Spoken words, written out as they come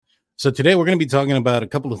So today we're going to be talking about a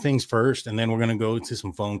couple of things first, and then we're going to go to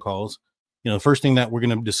some phone calls. The first thing that we're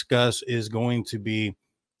going to discuss is going to be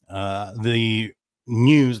the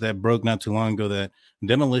news that broke not too long ago that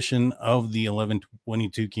demolition of the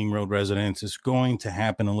 1122 King Road residence is going to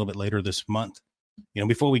happen a little bit later this month.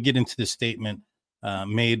 Before we get into the statement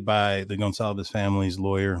made by the Goncalves family's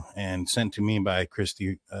lawyer and sent to me by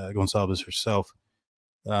Christy Goncalves herself,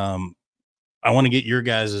 I want to get your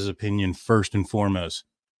guys' opinion first and foremost.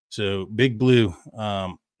 So, Big Blue,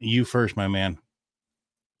 you first, my man.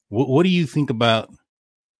 What do you think about,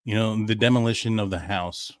 the demolition of the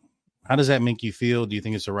house? How does that make you feel? Do you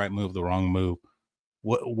think it's the right move, the wrong move?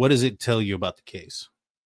 What does it tell you about the case?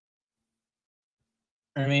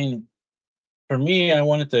 I mean, for me, I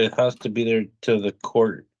wanted the house to be there till the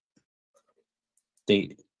court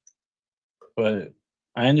date, but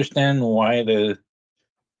I understand why the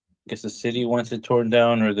city wants it torn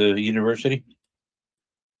down, or the university.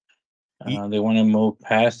 They want to move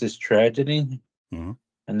past this tragedy, and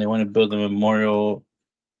they want to build a memorial,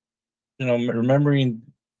 remembering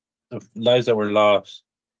the lives that were lost.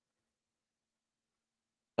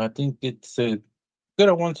 I think it's good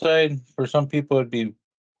on one side. For some people, it'd be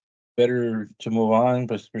better to move on,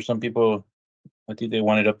 but for some people, I think they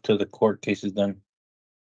want it up till the court case is done.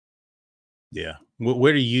 Yeah. Where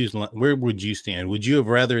would you stand? Would you have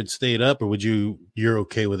rather it stayed up, or you're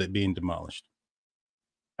okay with it being demolished?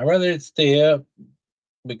 I'd rather it stay up,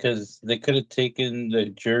 because they could have taken the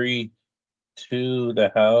jury to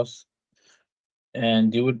the house,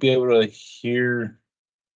 and you would be able to hear,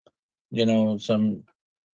 some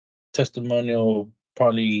testimonial,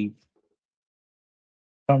 probably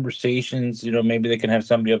conversations. Maybe they can have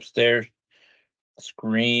somebody upstairs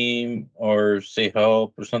scream or say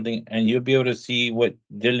help or something, and you'll be able to see what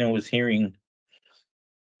Dylan was hearing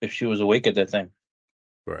if she was awake at that time.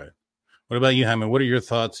 Right. What about you, Hyman? What are your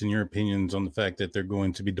thoughts and your opinions on the fact that they're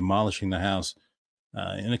going to be demolishing the house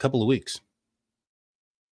in a couple of weeks?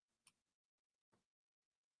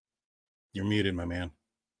 You're muted, my man.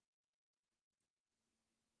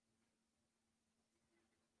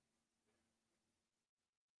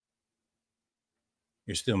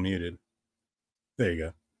 You're still muted. There you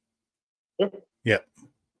go. Yep. Yep.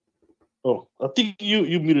 Oh, I think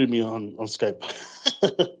you muted me on Skype.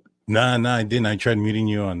 No, I didn't. I tried muting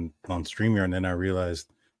you on StreamYard, and then I realized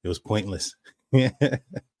it was pointless. I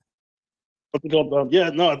think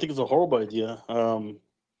it's a horrible idea. By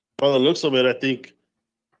the looks of it,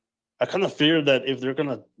 I kind of fear that if they're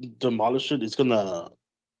gonna demolish it,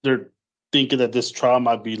 they're thinking that this trial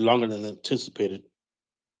might be longer than anticipated.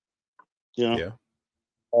 Yeah.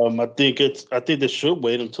 I think they should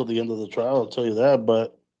wait until the end of the trial. I'll tell you that.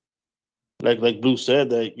 But like Blue said,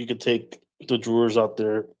 that you could take the jurors out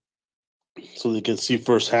there so they can see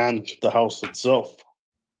firsthand the house itself.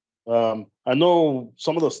 I know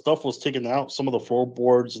some of the stuff was taken out, some of the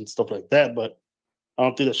floorboards and stuff like that, but I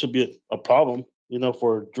don't think that should be a problem,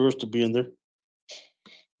 for jurors to be in there.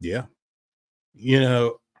 Yeah.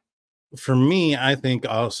 For me, I think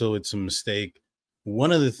also it's a mistake.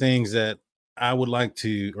 One of the things that I would like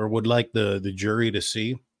the jury to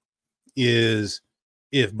see is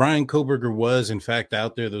if Bryan Kohberger was in fact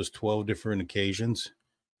out there those 12 different occasions,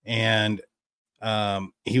 and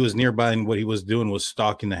he was nearby, and what he was doing was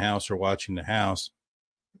stalking the house or watching the house.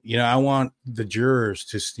 I want the jurors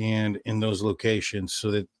to stand in those locations so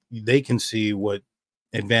that they can see what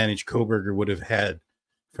advantage Kohberger would have had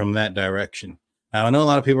from that direction. Now, I know a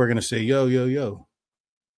lot of people are going to say, yo,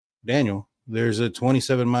 Daniel, there's a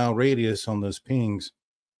 27-mile radius on those pings.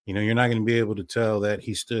 You're not going to be able to tell that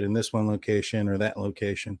he stood in this one location or that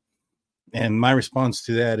location. And my response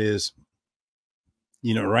to that is,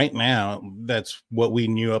 right now, that's what we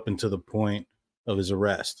knew up until the point of his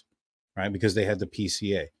arrest, right? Because they had the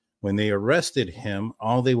PCA. When they arrested him,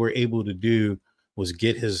 all they were able to do was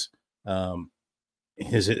get his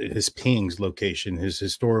pings location, his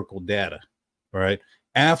historical data, right?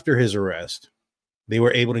 After his arrest, they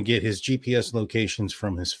were able to get his GPS locations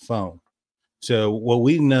from his phone. So what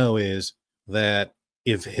we know is that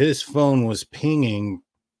if his phone was pinging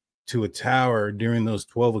to a tower during those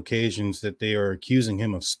 12 occasions that they are accusing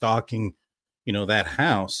him of stalking, that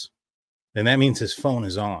house, then that means his phone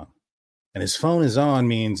is on. And his phone is on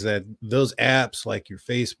means that those apps like your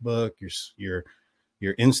Facebook, your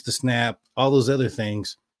InstaSnap, all those other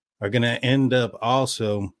things are going to end up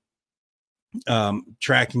also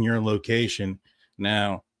tracking your location.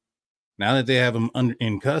 Now that they have him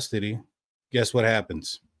in custody, guess what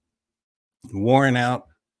happens? Warrant out,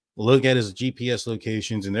 look at his GPS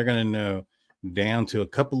locations, and they're going to know down to a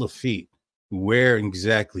couple of feet where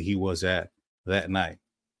exactly he was at that night.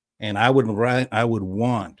 And I would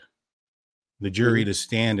want the jury to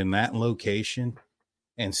stand in that location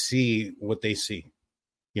and see what they see.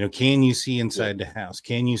 You know, can you see inside the house?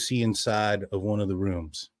 Can you see inside of one of the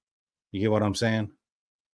rooms? You get what I'm saying?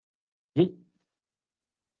 Mm-hmm.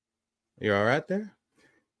 You all right there?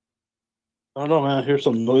 I don't know, man. I hear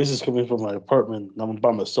some noises coming from my apartment. I'm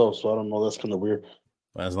by myself, so I don't know. That's kind of weird.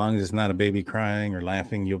 Well, as long as it's not a baby crying or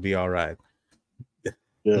laughing, you'll be all right.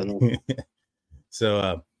 Yeah. No.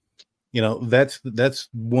 So, you know, that's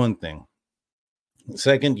one thing.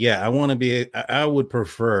 Second, yeah, I would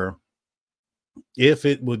prefer, if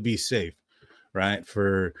it would be safe, right,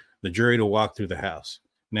 for the jury to walk through the house.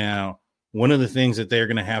 Now, one of the things that they're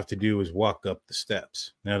going to have to do is walk up the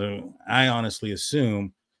steps. Now, I honestly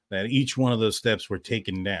assume that each one of those steps were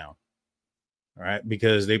taken down, all right,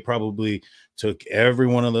 because they probably took every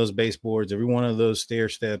one of those baseboards, every one of those stair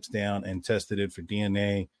steps down and tested it for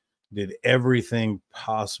DNA, did everything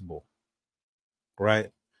possible,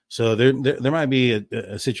 right? So there might be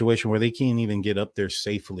a situation where they can't even get up there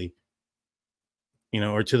safely, you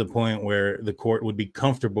know, or to the point where the court would be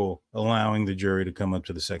comfortable allowing the jury to come up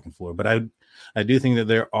to the second floor. But I do think that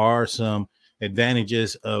there are some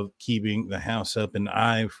advantages of keeping the house up, and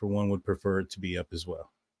I, for one, would prefer it to be up as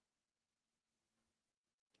well.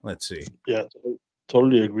 Let's see. Yeah,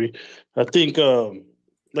 totally agree. I think,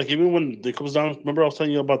 like, even when it comes down, remember I was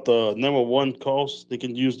telling you about the 911 calls? They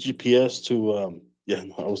can use GPS to,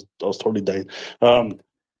 I was totally dying.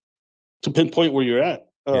 To pinpoint where you're at.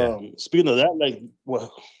 Speaking of that, like,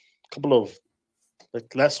 well, a couple of,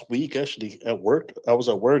 like, last week actually at work, I was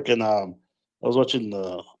at work and I was watching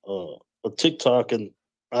a TikTok, and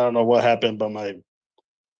I don't know what happened, but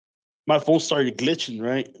my phone started glitching,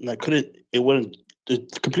 right? And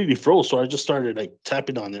it completely froze. So I just started like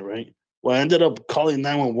tapping on it, right? Well, I ended up calling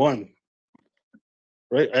 911,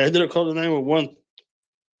 right? I ended up calling 911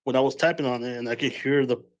 when I was tapping on it, and I could hear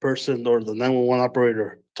the person or the 911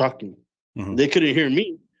 operator talking. Mm-hmm. They couldn't hear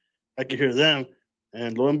me. I could hear them.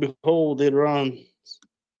 And lo and behold, later on,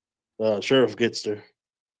 sheriff gets there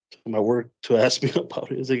to my work to ask me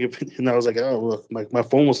about it. And I was like, oh, well, my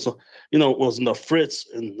phone was, was in the fritz,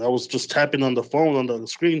 and I was just tapping on the phone on the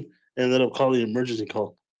screen, and ended up calling an emergency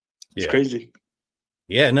call. It's crazy.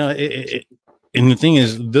 Yeah, no, and the thing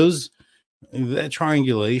is, that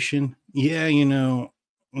triangulation, yeah, you know,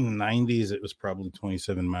 in the 90s, it was probably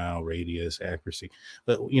 27-mile radius accuracy.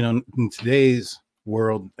 But, you know, in today's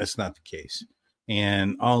world, that's not the case.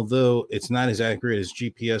 And although it's not as accurate as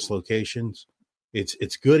GPS locations,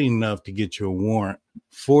 it's good enough to get you a warrant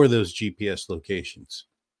for those GPS locations.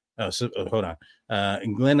 Hold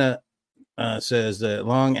on. Glenna says that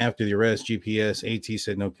long after the arrest, GPS AT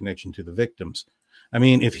said no connection to the victims. I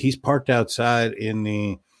mean, if he's parked outside in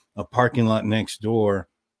the parking lot next door,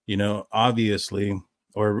 you know, obviously,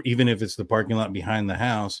 or even if it's the parking lot behind the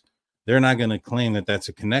house, they're not going to claim that that's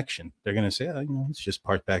a connection. They're going to say, oh, you know, it's just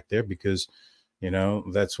parked back there because, you know,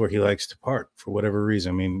 that's where he likes to park for whatever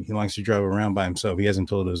reason. I mean, he likes to drive around by himself. He hasn't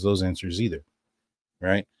told us those answers either.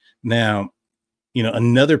 Right now, you know,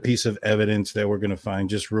 another piece of evidence that we're going to find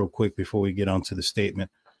just real quick before we get onto the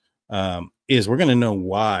statement is we're going to know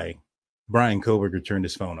why Bryan Kohberger turned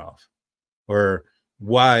his phone off, or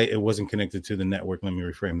why it wasn't connected to the network. Let me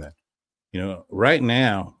reframe that. You know, right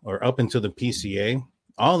now, or up until the PCA,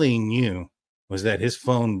 all they knew was that his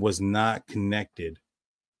phone was not connected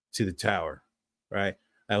to the tower, right?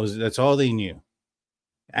 That's all they knew.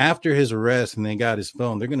 After his arrest and they got his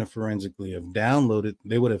phone, they're going to forensically have downloaded.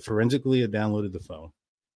 They would have forensically have downloaded the phone,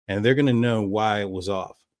 and they're going to know why it was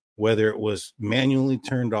off, whether it was manually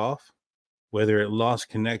turned off, whether it lost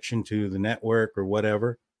connection to the network or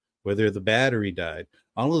whatever, whether the battery died.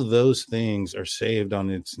 All of those things are saved on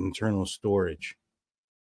its internal storage.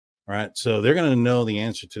 All right. So they're going to know the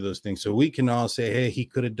answer to those things. So we can all say, hey, he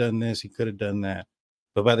could have done this, he could have done that.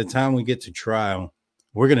 But by the time we get to trial,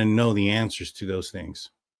 we're going to know the answers to those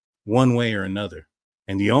things one way or another.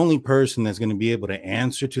 And the only person that's going to be able to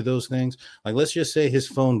answer to those things, like let's just say his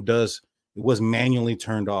phone was manually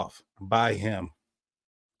turned off by him,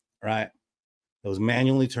 right? It was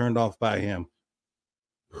manually turned off by him.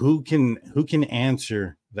 Who can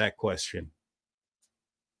answer that question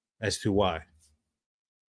as to why?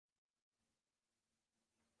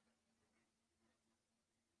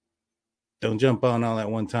 Don't jump on all at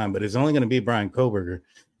one time, but it's only going to be Bryan Kohberger.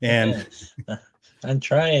 And I'm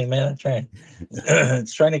trying, man. I'm trying.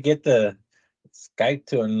 It's trying to get the Skype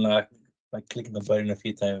to unlock by clicking the button a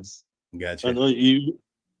few times. Gotcha. I know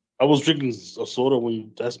I was drinking a soda when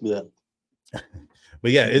you asked me that. But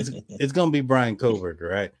yeah, it's going to be Bryan Kohberger,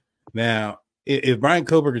 right? Now, if Bryan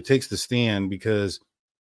Kohberger takes the stand, because,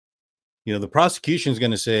 you know, the prosecution is going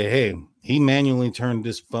to say, hey, he manually turned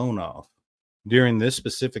this phone off. during this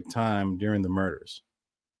specific time during the murders.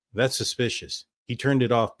 That's suspicious. He turned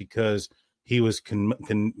it off because he was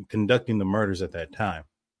conducting the murders at that time.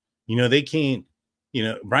 They can't,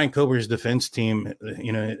 Bryan Kohberger's defense team,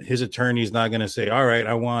 his attorney is not going to say, all right,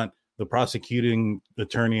 I want the prosecuting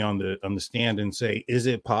attorney on the stand and say, is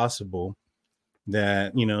it possible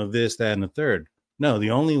that, this, that, and the third? No,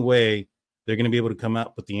 the only way they're going to be able to come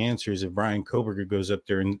out with the answers if Bryan Kohberger goes up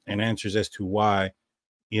there and answers as to why,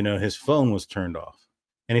 his phone was turned off.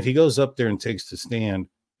 And if he goes up there and takes the stand,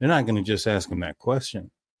 they're not going to just ask him that question.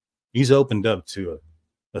 He's opened up to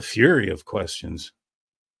a fury of questions,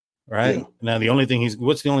 right? Yeah. Now,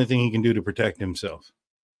 what's the only thing he can do to protect himself?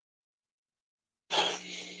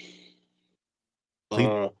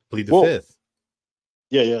 Plead the fifth.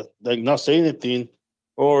 Yeah. Like not say anything,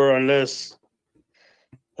 or unless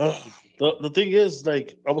the thing is,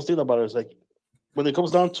 like, I was thinking about it, is like when it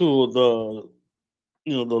comes down to the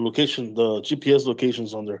location, the GPS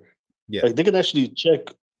locations on there, like they can actually check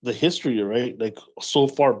the history, right? Like so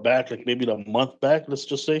far back, like maybe a month back, let's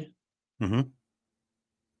just say. Mm-hmm.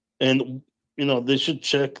 And they should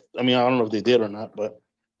check. I mean, I don't know if they did or not, but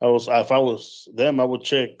if I was them, I would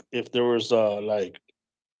check if there was like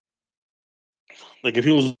if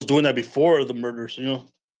he was doing that before the murders,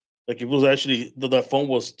 like if it was actually that phone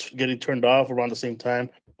was getting turned off around the same time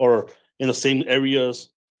or in the same areas,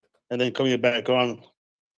 and then coming back on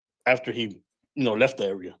after he left the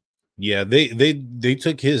area. Yeah, they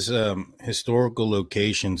took his historical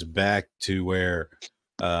locations back to where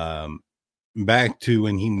back to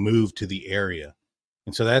when he moved to the area.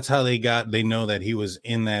 And so that's how they know that he was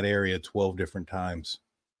in that area 12 different times.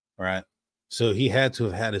 Right. So he had to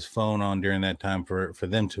have had his phone on during that time for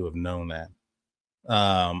them to have known that.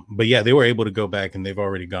 But yeah, they were able to go back, and they've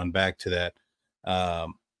already gone back to that.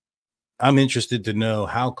 I'm interested to know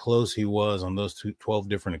how close he was on those 12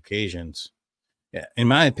 different occasions. Yeah, in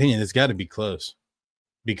my opinion, it's got to be close,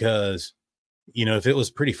 because, if it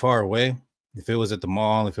was pretty far away, if it was at the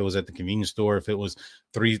mall, if it was at the convenience store, if it was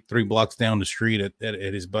three blocks down the street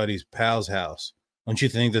at his buddy's pal's house, don't you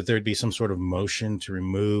think that there'd be some sort of motion to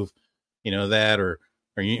remove, that, or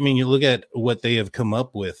you look at what they have come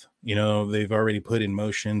up with, they've already put in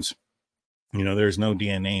motions, there's no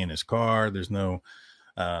DNA in his car. There's no,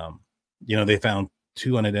 they found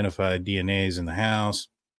 2 unidentified DNAs in the house.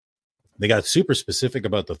 They got super specific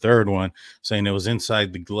about the third one, saying it was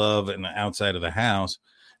inside the glove and the outside of the house.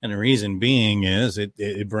 And the reason being is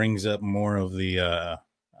it brings up more of the,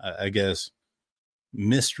 I guess,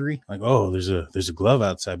 mystery. Like, oh, there's a glove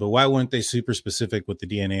outside. But why weren't they super specific with the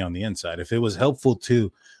DNA on the inside? If it was helpful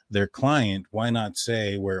to their client, why not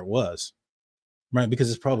say where it was? Right?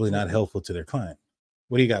 Because it's probably not helpful to their client.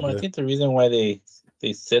 What do you got? Well, I think the reason why they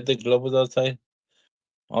said the glove was outside,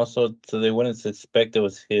 also, so they wouldn't suspect it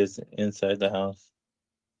was his inside the house,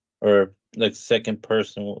 or like second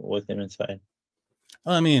person with him inside.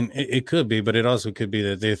 I mean, it could be, but it also could be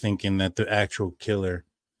that they're thinking that the actual killer,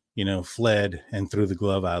 fled and threw the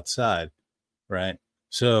glove outside, right?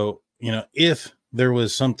 So, if there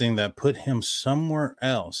was something that put him somewhere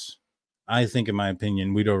else, I think, in my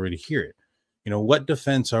opinion, we'd already hear it. What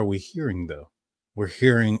defense are we hearing, though? We're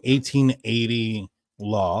hearing 1880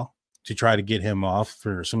 law to try to get him off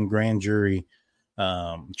for some grand jury,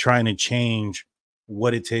 trying to change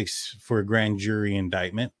what it takes for a grand jury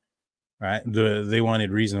indictment, right? They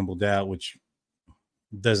wanted reasonable doubt, which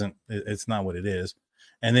it's not what it is.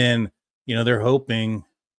 And then, they're hoping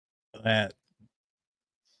that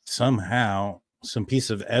somehow some piece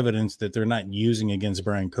of evidence that they're not using against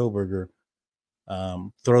Bryan Kohberger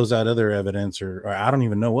throws out other evidence, or I don't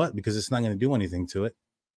even know what, because it's not going to do anything to it.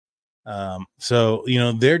 So,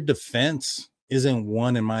 their defense isn't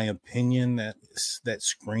one, in my opinion, that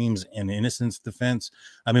screams an innocence defense.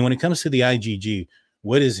 I mean, when it comes to the IGG,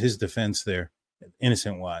 what is his defense there,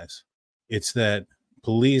 innocent wise? It's that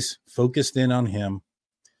police focused in on him,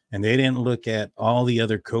 and they didn't look at all the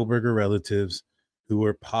other Kohberger relatives who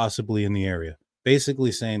were possibly in the area,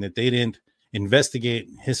 basically saying that they didn't investigate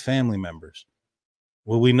his family members.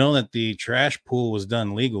 Well, we know that the trash pool was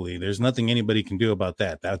done legally. There's nothing anybody can do about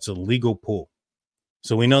that. That's a legal pool.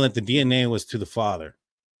 So we know that the DNA was to the father,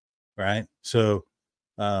 right? So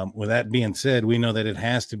with that being said, we know that it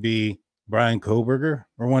has to be Bryan Kohberger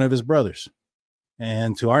or one of his brothers.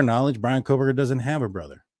 And to our knowledge, Bryan Kohberger doesn't have a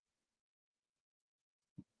brother.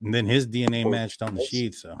 And then his DNA matched on the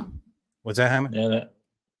sheet. So what's that, Hammond? Yeah,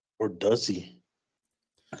 or does he?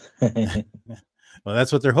 Well,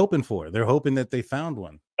 that's what they're hoping for. They're hoping that they found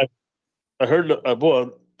one. I heard,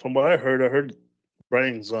 from what I heard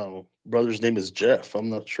Brian's brother's name is Jeff. I'm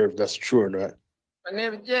not sure if that's true or not. My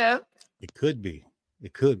name is Jeff. It could be.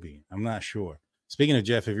 It could be. I'm not sure. Speaking of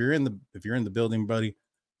Jeff, if you're in the building, buddy,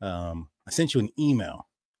 I sent you an email.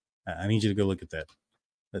 I need you to go look at that.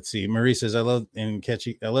 Let's see. Marie says, I love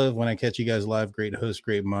when I catch you guys live. Great hosts,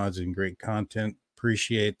 great mods, and great content.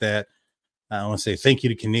 Appreciate that. I want to say thank you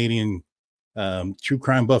to Canadian True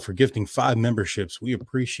Crime Buff for gifting 5 memberships. We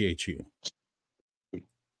appreciate you.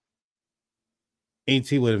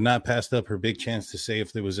 AT would have not passed up her big chance to say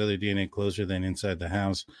if there was other DNA closer than inside the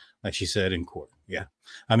house, like she said in court. Yeah.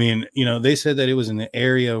 I mean, they said that it was in the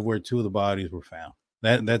area where 2 of the bodies were found.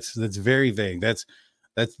 That's very vague. That's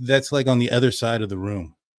like on the other side of the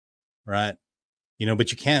room, right?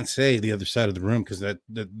 But you can't say the other side of the room because that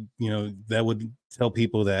would tell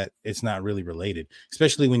people that it's not really related,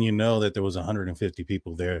 especially when you know that there was 150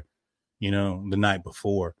 people there, the night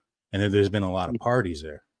before, and that there's been a lot of parties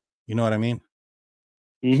there. You know what I mean?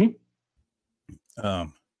 Mm-hmm.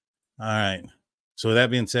 All right. So with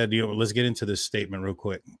that being said, let's get into this statement real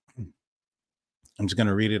quick. I'm just going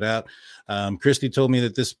to read it out. Christy told me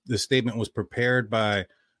that this statement was prepared by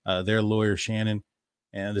their lawyer, Shannon.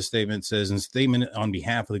 And the statement says, in statement on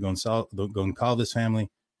behalf of the Goncalves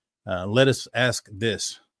family, let us ask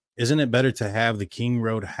this. Isn't it better to have the King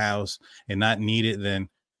Road house and not need it than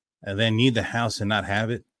need the house and not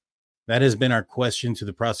have it? That has been our question to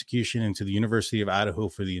the prosecution and to the University of Idaho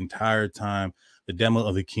for the entire time the demo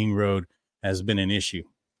of the King Road has been an issue.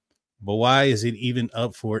 But why is it even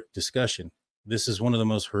up for discussion? This is one of the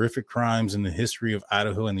most horrific crimes in the history of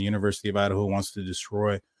Idaho, and the University of Idaho wants to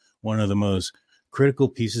destroy one of the most critical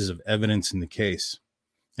pieces of evidence in the case.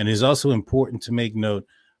 And it is also important to make note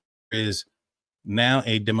there is now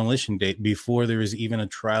a demolition date before there is even a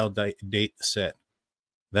trial date set.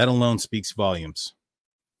 That alone speaks volumes.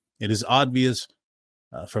 It is obvious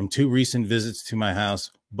from 2 recent visits to my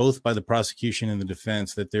house, both by the prosecution and the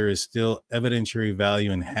defense, that there is still evidentiary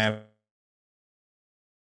value in having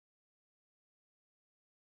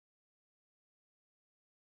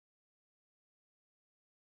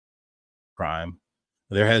crime.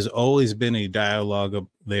 There has always been a dialogue up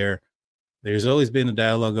there. There's always been a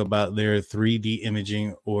dialogue about their 3D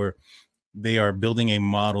imaging, or they are building a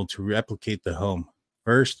model to replicate the home.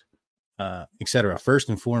 First, etc. First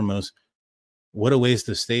and foremost, what a waste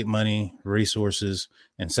of state money, resources,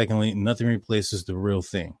 and secondly, nothing replaces the real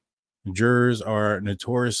thing. Jurors are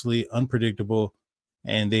notoriously unpredictable,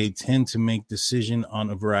 and they tend to make decisions on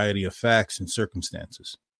a variety of facts and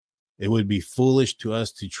circumstances. It would be foolish to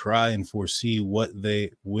us to try and foresee what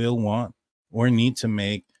they will want or need to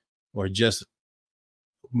make, or just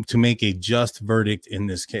to make a just verdict in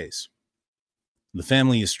this case. The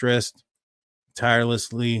family is stressed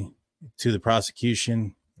tirelessly to the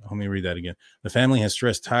prosecution. Let me read that again. The family has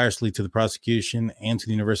stressed tirelessly to the prosecution and to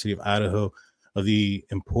the University of Idaho of the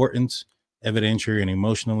importance, evidentiary and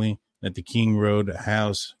emotionally, that the King Road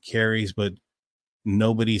house carries, but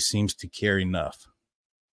nobody seems to care enough.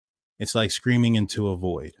 It's like screaming into a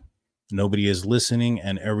void. Nobody is listening,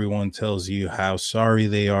 and everyone tells you how sorry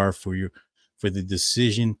they are for the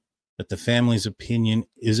decision, but the family's opinion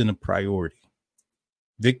isn't a priority.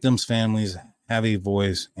 Victims' families have a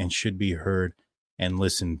voice and should be heard and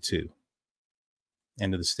listened to.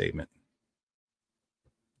 End of the statement.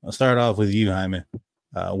 I'll start off with you, Jaime.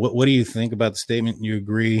 What do you think about the statement? You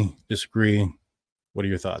agree, disagree? What are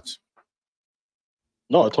your thoughts?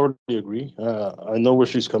 No, I totally agree. I know where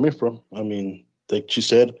she's coming from. I mean, like she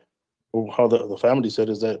said, or how the family said,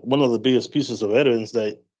 is that one of the biggest pieces of evidence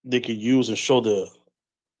that they could use and show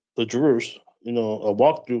the jurors, a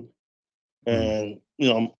walkthrough. And,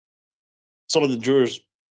 some of the jurors,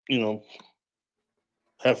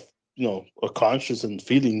 have, a conscience and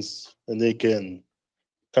feelings, and they can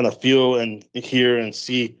kind of feel and hear and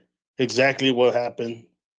see exactly what happened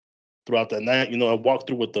throughout that night. I walked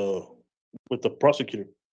through with the prosecutor.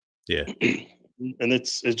 Yeah. And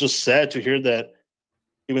it's just sad to hear that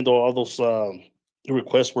even though all those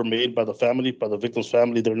requests were made by the victim's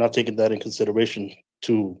family, they're not taking that in consideration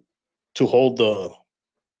to hold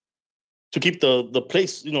to keep the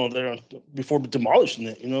place, there before demolishing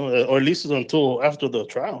it, or at least until after the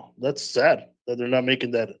trial. That's sad that they're not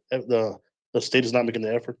making that, the state is not making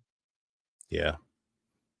the effort. Yeah.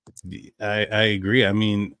 I agree. I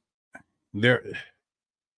mean,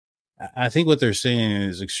 I think what they're saying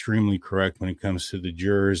is extremely correct when it comes to the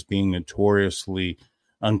jurors being notoriously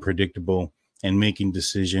unpredictable and making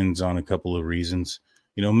decisions on a couple of reasons.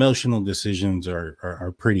 Emotional decisions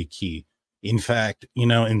are pretty key. In fact,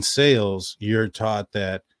 in sales, you're taught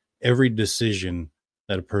that every decision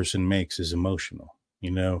that a person makes is emotional.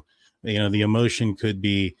 The emotion could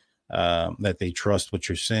be that they trust what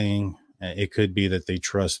you're saying. It could be that they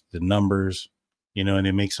trust the numbers, and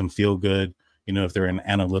it makes them feel good. if they're an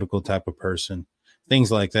analytical type of person,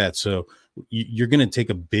 things like that. So you're going to take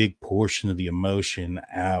a big portion of the emotion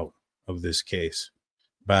out of this case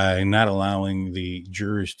by not allowing the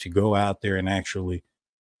jurors to go out there and actually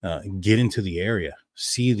get into the area,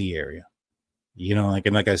 see the area,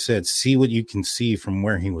 like I said, see what you can see from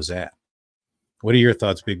where he was at. What are your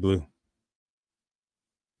thoughts, Big Blue?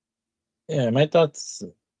 Yeah, my thoughts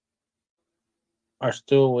are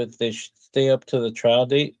still with they should stay up to the trial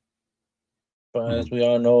date. But as we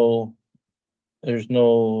all know, there's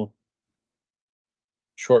no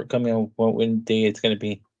shortcoming of when day it's going to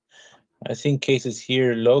be. I've seen cases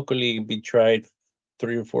here locally be tried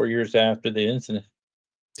 3 or 4 years after the incident.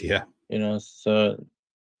 Yeah. So,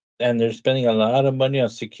 and they're spending a lot of money on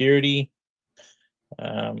security.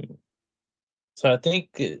 So I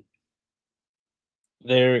think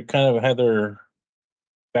they're kind of had their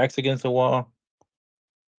backs against the wall.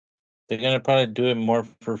 They're going to probably do it more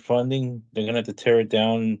for funding. They're going to have to tear it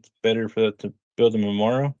down. It's better to build a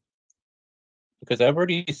memorial. Because I've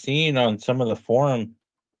already seen on some of the forum,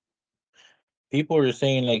 people are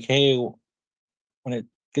saying like, hey, when it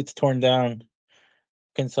gets torn down,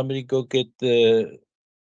 can somebody go get the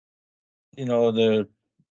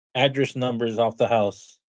address numbers off the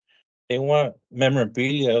house? They want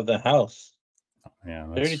memorabilia of the house. Yeah,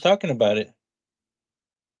 they're already talking about it.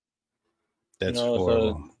 That's horrible.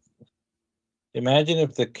 So imagine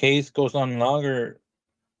if the case goes on longer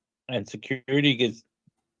and security gets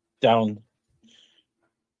down,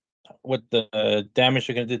 what the damage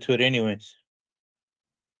they're going to do to it anyways.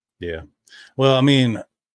 Yeah. Well, I mean,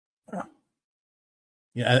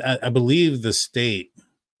 I believe the state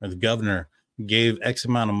or the governor gave X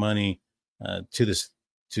amount of money to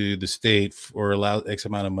the state, or allowed X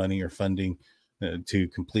amount of money or funding to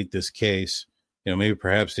complete this case. Maybe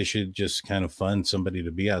perhaps they should just kind of fund somebody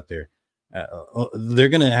to be out there. They're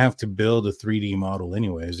going to have to build a 3D model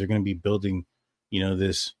anyways. They're going to be building,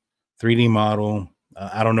 this 3D model.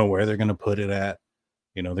 I don't know where they're going to put it at.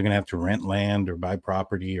 They're going to have to rent land or buy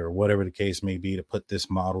property or whatever the case may be to put this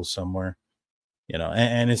model somewhere.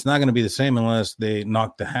 And it's not going to be the same unless they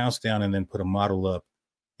knock the house down and then put a model up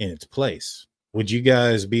in its place. Would you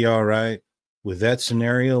guys be all right with that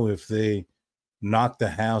scenario if they knock the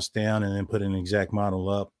house down and then put an exact model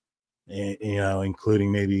up, and,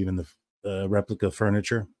 including maybe even the replica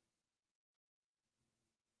furniture?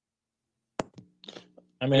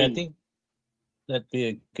 I mean, I think that'd be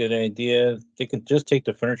a good idea. They could just take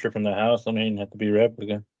the furniture from the house. I mean, it have to be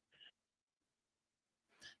replica.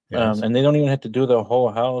 Yes. And they don't even have to do the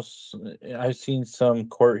whole house. I've seen some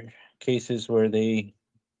court cases where they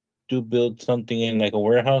do build something in like a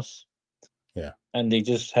warehouse. Yeah. And they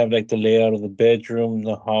just have like the layout of the bedroom,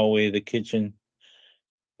 the hallway, the kitchen.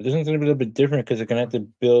 But this one's going to be a little bit different because they're going to have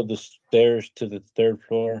to build the stairs to the 3rd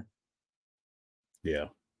floor. Yeah.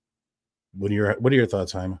 What are your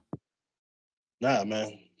thoughts, Jaime? Nah,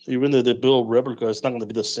 man. Even if they build replica, it's not going to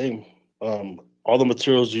be the same. All the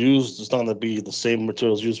materials used, it's not going to be the same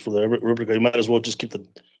materials used for the replica. You might as well just keep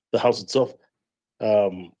the house itself.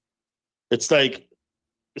 It's like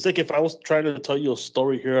if I was trying to tell you a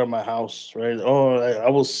story here at my house, right? Oh, I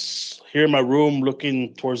was here in my room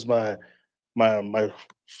looking towards my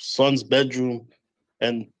son's bedroom,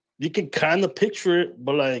 and you can kind of picture it,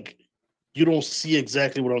 but like you don't see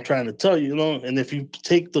exactly what I'm trying to tell you, And if you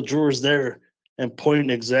take the drawers there and point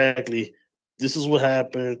exactly, this is what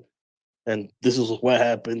happened, and this is what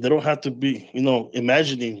happened. They don't have to be,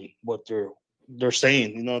 imagining what they're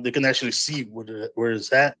saying. They can actually see where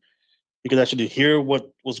it's at. You can actually hear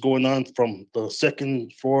what was going on from the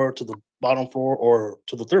 2nd floor to the bottom floor or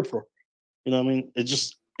to the 3rd floor. You know what I mean?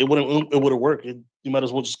 It wouldn't work. You might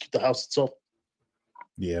as well just keep the house itself.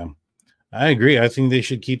 Yeah, I agree. I think they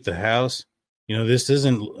should keep the house. This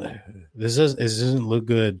doesn't look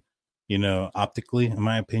good, optically, in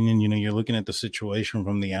my opinion. You're looking at the situation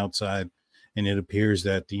from the outside, and it appears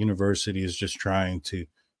that the university is just trying to,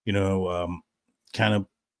 kind of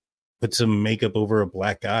put some makeup over a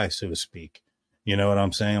black eye, so to speak. You know what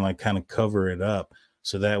I'm saying? Like kind of cover it up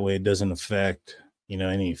so that way it doesn't affect,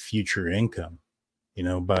 any future income,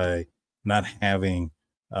 by not having,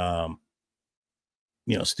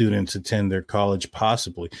 students attend their college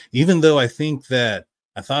possibly. Even though I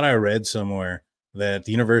thought I read somewhere that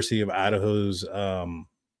the University of Idaho's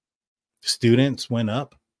students went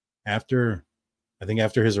up after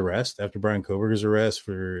his arrest, after Bryan Kohberger's arrest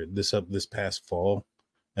for this past fall.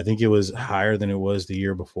 I think it was higher than it was the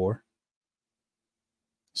year before.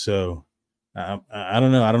 So I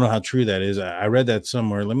don't know. I don't know how true that is. I read that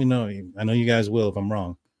somewhere. Let me know. I know you guys will if I'm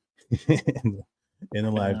wrong in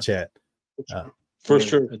the live chat. For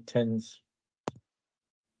sure. Attends.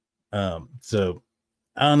 So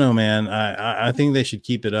I don't know, man. I think they should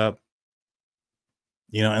keep it up.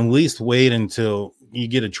 At least wait until you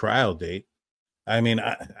get a trial date. I mean,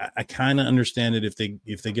 I kind of understand it if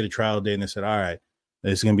they get a trial date and they said, all right,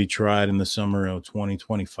 it's going to be tried in the summer of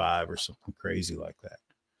 2025 or something crazy like that.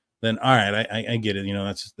 Then all right, I get it.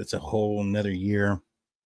 That's a whole another year.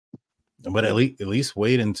 But at least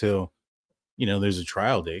wait until there's a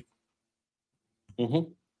trial date.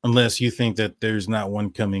 Mm-hmm. Unless you think that there's not one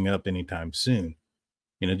coming up anytime soon.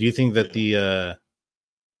 Do you think that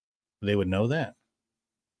they would know that?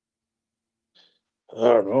 I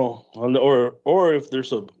don't know, or if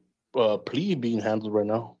there's a plea being handled right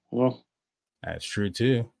now. That's true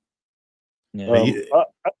too. Yeah.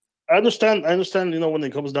 I understand. When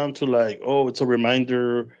it comes down to like, oh, it's a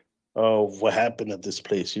reminder of what happened at this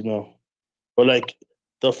place. But like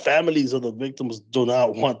the families of the victims do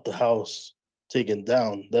not want the house taken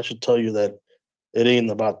down. That should tell you that it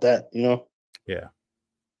ain't about that. Yeah.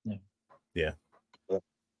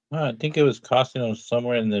 I think it was costing them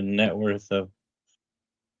somewhere in the net worth of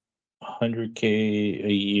 $100K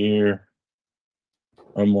a year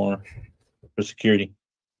or more for security.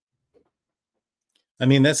 I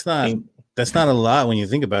mean, that's not a lot when you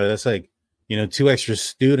think about it. That's like 2 extra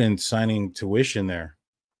students signing tuition there.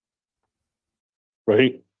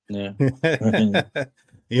 Right. Yeah.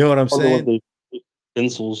 You know what I'm saying?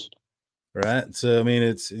 Pencils. Right. So I mean,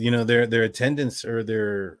 it's their attendance or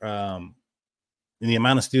their the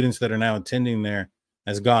amount of students that are now attending there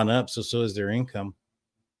has gone up. So is their income.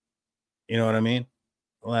 You know what I mean?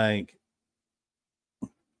 Like,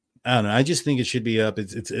 I don't know. I just think it should be up.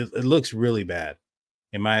 It looks really bad,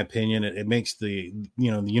 in my opinion. It makes the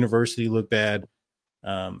the university look bad.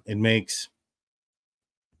 It makes,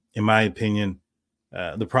 in my opinion,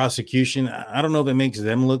 the prosecution. I don't know if it makes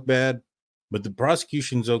them look bad, but the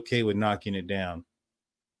prosecution's okay with knocking it down.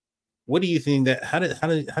 What do you think that? How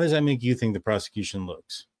does that make you think the prosecution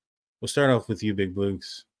looks? We'll start off with you, Big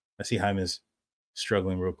Blues. I see Jaime's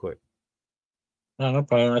struggling real quick. No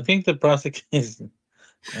problem. I think the prosecution,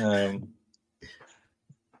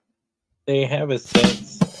 they have a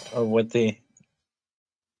sense of what they.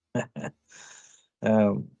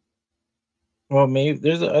 Well, maybe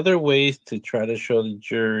there's other ways to try to show the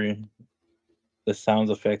jury the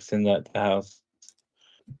sound effects in that house.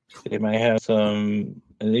 They might have some,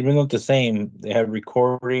 and even though it's the same, they have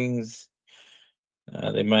recordings.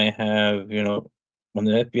 They might have, when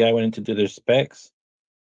the FBI went in to do their specs.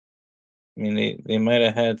 I mean, they might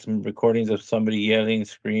have had some recordings of somebody yelling,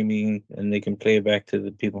 screaming, and they can play it back to the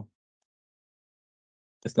people.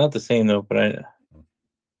 It's not the same though, but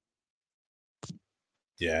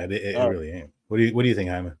yeah, it really ain't. What do you think,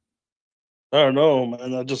 Jaime? I don't know,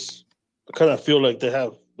 man. I kind of feel like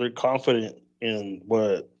they're confident in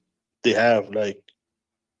what they have, like,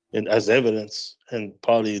 as evidence, and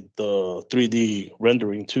probably the 3D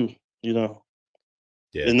rendering too. Yeah.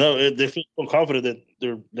 They feel so confident that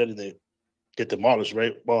they're letting it get demolished,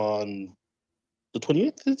 right, on the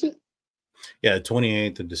 28th, is it? Yeah,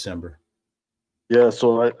 28th of December. Yeah,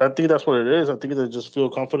 so I think that's what it is. I think they just feel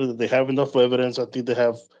confident that they have enough evidence. I think they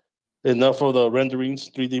have enough of the renderings,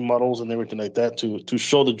 3D models, and everything like that to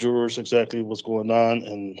show the jurors exactly what's going on,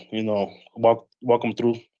 and walk them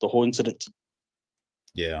through the whole incident.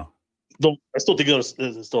 Yeah. Though I still think it's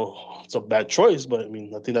a bad choice, but I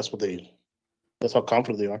mean, I think that's how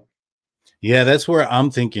confident they are. Yeah, that's where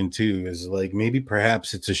I'm thinking too, is like maybe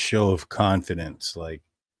perhaps it's a show of confidence. Like,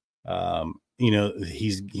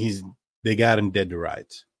 they got him dead to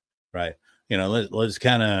rights, right? Let's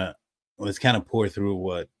kind of pour through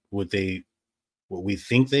what we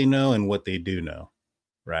think they know and what they do know,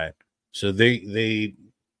 right? So they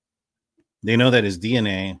know that his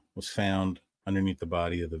DNA was found underneath the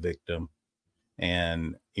body of the victim,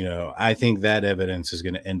 and I think that evidence is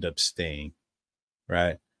going to end up staying,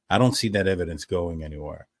 right? I don't see that evidence going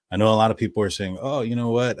anywhere. I know a lot of people are saying, oh, you know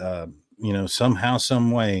what? Somehow,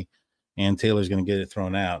 some way, Ann Taylor's going to get it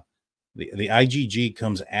thrown out. The IgG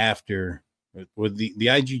comes after, the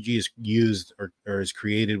IgG is used or is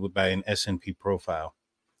created by an SNP profile.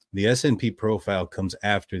 The SNP profile comes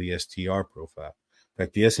after the STR profile. In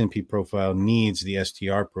fact, the SNP profile needs the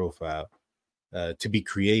STR profile to be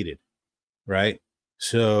created, right?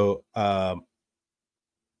 So,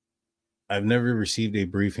 I've never received a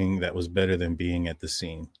briefing that was better than being at the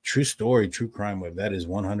scene. True story, true crime web. That is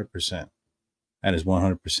 100%. That is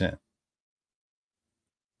 100%.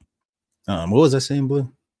 What was I saying, Blue?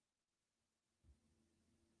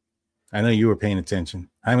 I know you were paying attention.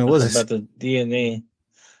 I mean, what was about the DNA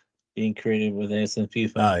being created with the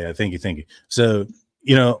SNP file? Oh, yeah. Thank you. So,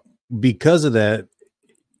 because of that,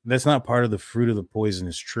 that's not part of the fruit of the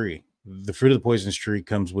poisonous tree. The fruit of the poisonous tree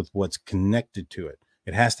comes with what's connected to it.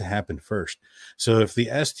 It has to happen first. So if the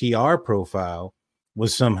STR profile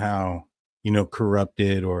was somehow,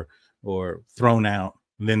 corrupted or thrown out,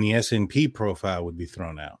 then the SNP profile would be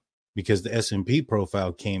thrown out because the SNP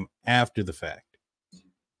profile came after the fact.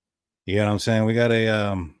 You know what I'm saying? We got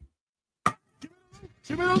a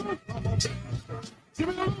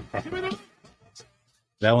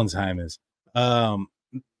that one's Hymas.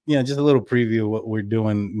 Just a little preview of what we're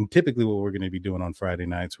doing. Typically, what we're going to be doing on Friday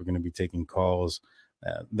nights, we're going to be taking calls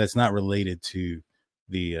that's not related to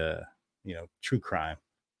the true crime.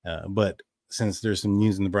 But since there's some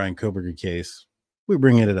news in the Bryan Kohberger case, we're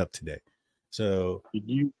bringing it up today. So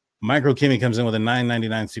Micro Kimmy comes in with a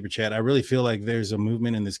 $9.99 super chat. I really feel like there's a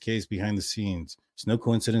movement in this case behind the scenes. It's no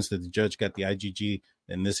coincidence that the judge got the IGG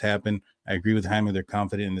and this happened. I agree with Jaime. They're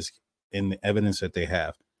confident in the evidence that they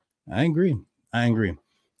have. I agree.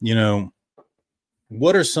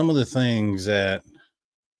 What are some of the things that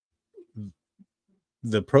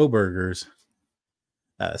the pro-burgers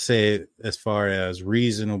say as far as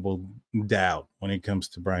reasonable doubt when it comes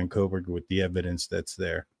to Bryan Kohberger with the evidence that's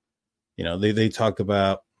there? They talk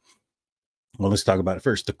about, well, let's talk about it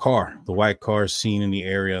first. The white car seen in the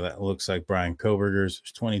area that looks like Bryan Kohberger's.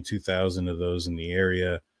 There's 22,000 of those in the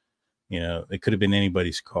area. It could have been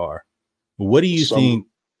anybody's car. What do you think?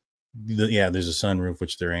 There's a sunroof,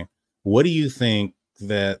 which there ain't. What do you think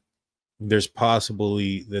that there's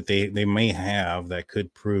possibly that they may have that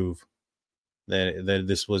could prove that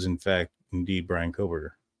this was in fact indeed Bryan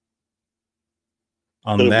Kohberger?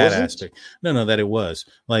 On that aspect. No, that it was.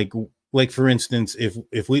 Like for instance,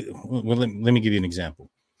 if we let me give you an example.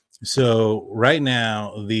 So right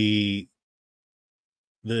now the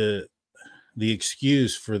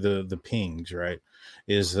excuse for the pings, right,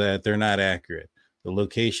 is that they're not accurate. The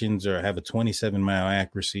locations have a 27-mile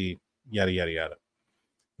accuracy, yada yada yada.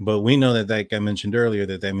 But we know that guy mentioned earlier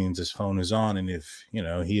that means his phone is on, and if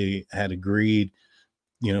he had agreed,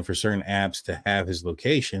 for certain apps to have his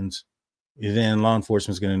locations, then law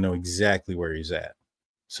enforcement is going to know exactly where he's at.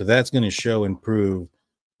 So that's going to show and prove,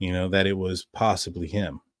 that it was possibly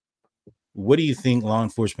him. What do you think law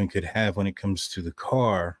enforcement could have when it comes to the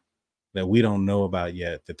car that we don't know about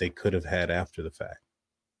yet that they could have had after the fact?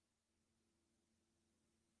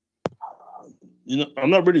 I'm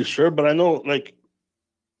not really sure, but I know, like,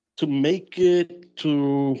 to make it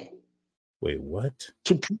to... Wait, what?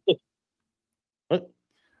 To prove it. What?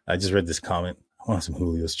 I just read this comment. I want some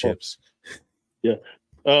Julio's chips. Yeah.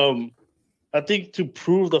 I think to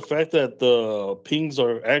prove the fact that the pings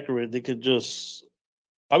are accurate, they could just...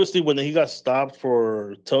 Obviously, when he got stopped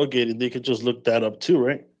for tailgating, they could just look that up too,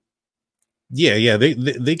 right? Yeah.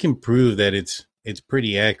 They can prove that it's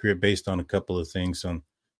pretty accurate based on a couple of things on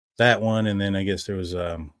that one, and then I guess there was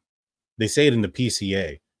they say it in the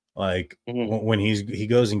PCA, like when he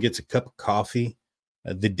goes and gets a cup of coffee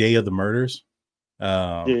the day of the murders,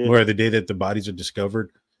 or the day that the bodies are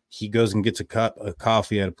discovered. He goes and gets a cup of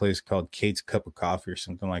coffee at a place called Kate's Cup of Coffee or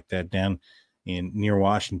something like that down near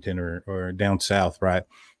Washington or down south, right?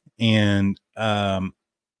 And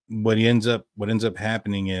what ends up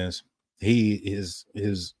happening is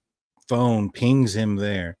his phone pings him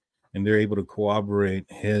there, and they're able to corroborate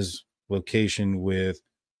his location with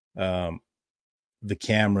the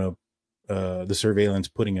camera, the surveillance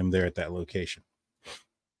putting him there at that location.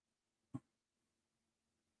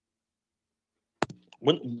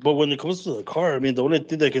 But when it comes to the car, I mean, the only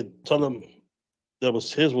thing they could tell him that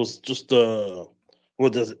was his was just that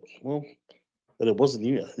it wasn't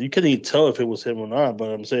you. You couldn't even tell if it was him or not. But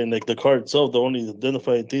I'm saying, like, the car itself, the only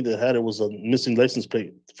identifying thing that had it was a missing license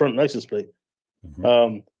plate, front license plate.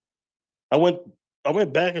 Mm-hmm. I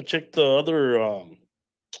went back and checked the other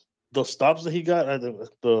the stops that he got,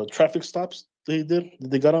 the traffic stops that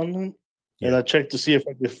they got on him. Yeah. And I checked to see if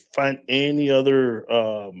I could find any other,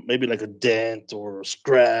 maybe like a dent or a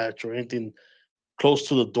scratch or anything close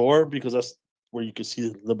to the door, because that's where you can see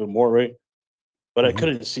a little bit more, right? But I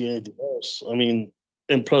couldn't see anything else. I mean,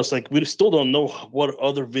 and plus, like, we still don't know what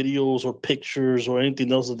other videos or pictures or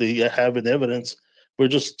anything else that they have in evidence. We're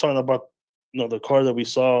just talking about, the car that we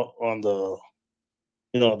saw on the,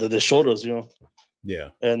 that they showed us, Yeah.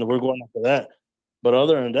 And we're going after that. But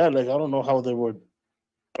other than that, like, I don't know how they would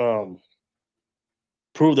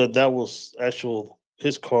prove that was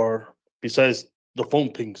his car besides the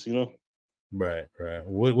phone pings, Right.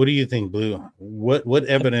 What do you think, Blue? What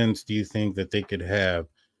evidence do you think that they could have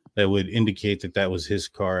that would indicate that was his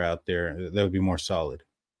car out there that would be more solid?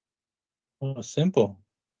 Well, simple.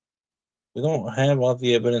 We don't have all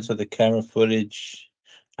the evidence of the camera footage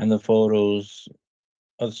and the photos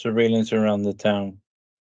of surveillance around the town.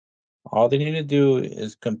 All they need to do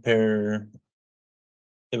is compare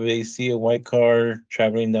if they see a white car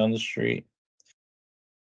traveling down the street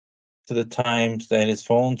to the times that his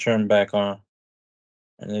phone turned back on.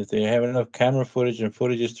 And if they have enough camera footage and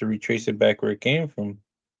footages to retrace it back where it came from,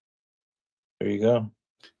 there you go.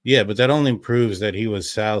 Yeah, but that only proves that he was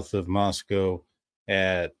south of Moscow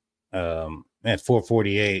at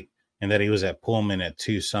 4:48 and that he was at Pullman at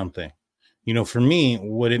 2 something. You know, for me,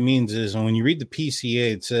 what it means is when you read the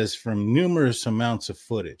PCA, it says from numerous amounts of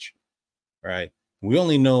footage, right? We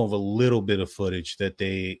only know of a little bit of footage that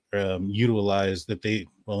they utilize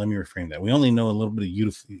well, let me reframe that. We only know a little bit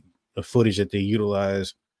of footage that they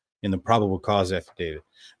utilize in the probable cause affidavit.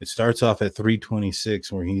 It starts off at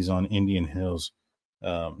 326 where he's on Indian Hills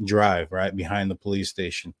Drive, right behind the police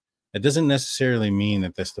station. That doesn't necessarily mean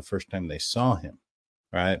that that's the first time they saw him,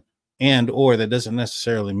 right? And or that doesn't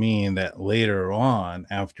necessarily mean that later on,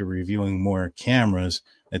 after reviewing more cameras,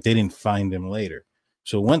 that they didn't find him later.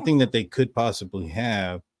 So one thing that they could possibly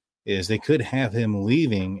have is they could have him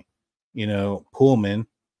leaving, Pullman,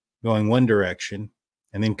 going one direction,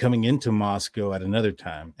 and then coming into Moscow at another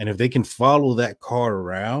time. And if they can follow that car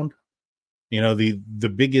around,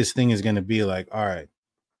 the biggest thing is going to be like, all right,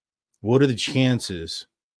 what are the chances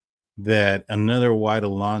that another white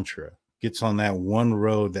Elantra gets on that one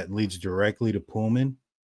road that leads directly to Pullman?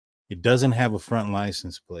 It doesn't have a front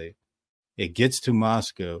license plate. It gets to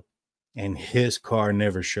Moscow and his car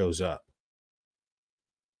never shows up.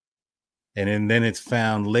 And then it's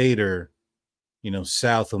found later,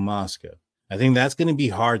 south of Moscow. I think that's going to be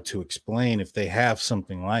hard to explain if they have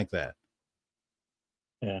something like that.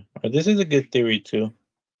 Yeah, this is a good theory too,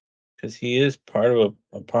 because he is part of an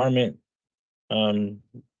apartment.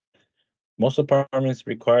 Most apartments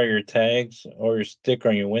require your tags or your sticker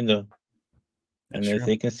on your window, and if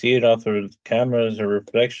they can see it off of cameras or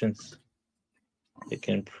reflections, it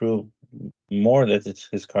can prove more that it's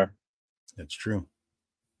his car. That's true.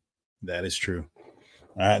 That is true.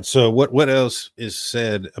 All right. So what else is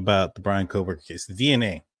said about the Bryan Kohberger case? The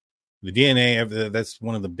DNA. The DNA, that's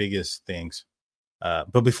one of the biggest things.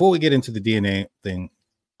 But before we get into the DNA thing,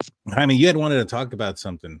 Jaime, you had wanted to talk about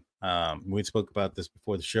something. We spoke about this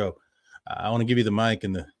before the show. I want to give you the mic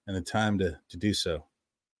and the time to do so.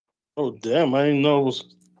 Oh damn! I didn't know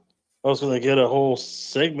I was gonna get a whole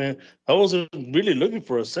segment. I wasn't really looking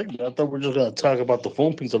for a segment. I thought we were just gonna talk about the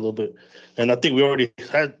phone pings a little bit, and I think we already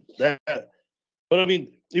had that. But I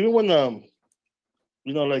mean, even when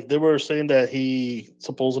like they were saying that he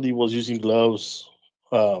supposedly was using gloves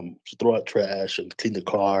to throw out trash and clean the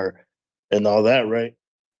car and all that, right?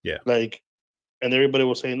 Yeah. Like, and everybody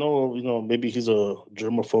was saying, oh, maybe he's a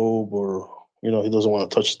germaphobe or he doesn't want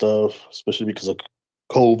to touch stuff, especially because of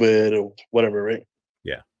COVID or whatever, right?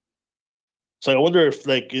 Yeah. So I wonder if,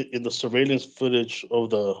 like, in the surveillance footage of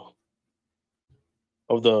the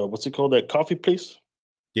what's it called, that coffee place,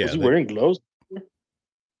 was he wearing gloves?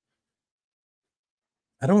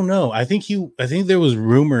 I don't know. I think there was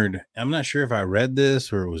rumored. I'm not sure if I read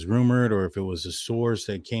this or it was rumored or if it was a source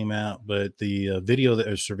that came out, but the video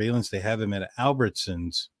or surveillance, they have him at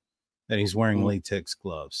Albertsons that he's wearing latex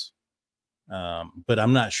gloves. But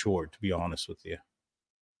I'm not sure, to be honest with you.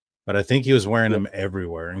 But I think he was wearing them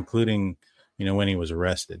everywhere, including, when he was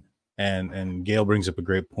arrested. And Gail brings up a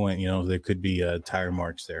great point. There could be tire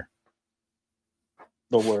marks there.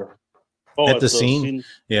 Nowhere. At the scene?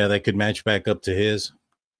 Yeah, that could match back up to his.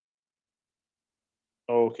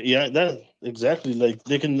 Okay, yeah, that exactly. Like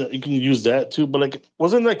you can use that too, but like,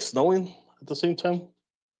 wasn't like snowing at the same time,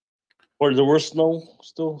 or there was snow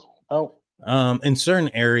still out? In certain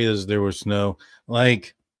areas there was snow.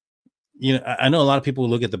 Like, I know a lot of people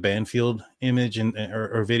look at the Banfield image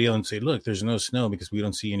or video and say, "Look, there's no snow because we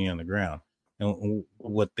don't see any on the ground." And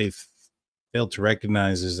what they've failed to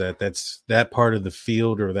recognize is that part of the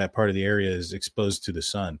field or that part of the area is exposed to the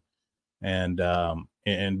sun. And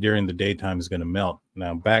during the daytime is going to melt.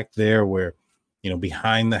 Now back there where,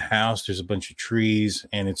 behind the house, there's a bunch of trees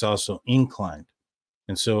and it's also inclined.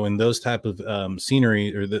 And so in those type of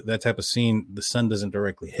scenery or that type of scene, the sun doesn't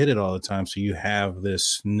directly hit it all the time. So you have this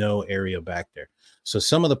snow area back there. So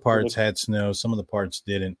some of the parts had snow, some of the parts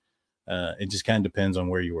didn't. It just kind of depends on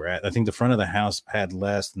where you were at. I think the front of the house had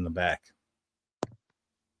less than the back.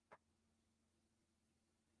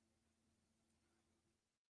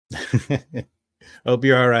 Hope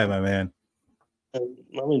you're all right, my man. I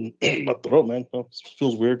mean, my throat, man, it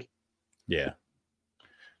feels weird. Yeah.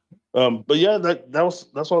 But yeah, that's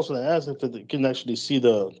what I was going to ask, if it can actually see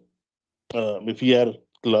the if he had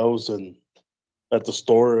gloves and at the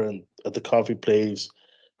store and at the coffee place,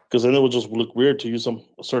 because then it would just look weird to use them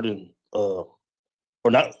a certain or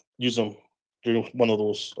not use them during one of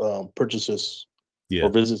those purchases Yeah. or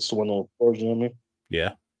visits to one of those stores. You know what I mean?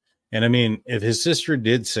 Yeah. And I mean, if his sister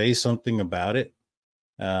did say something about it,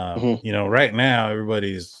 you know, right now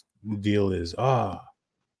everybody's deal is,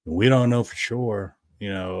 we don't know for sure.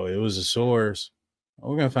 You know, it was a source.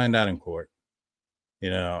 We're gonna find out in court. You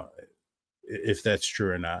know, if that's true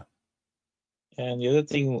or not. And the other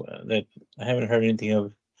thing that I haven't heard anything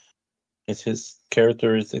of is his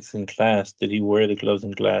characteristics in class. Did he wear the gloves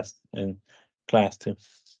in class too?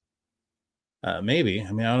 Maybe.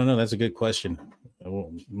 I mean, I don't know. That's a good question.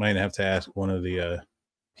 Might have to ask one of the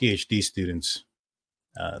PhD students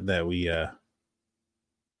that we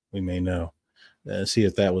may know. See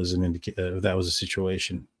if that was if that was a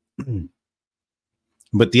situation.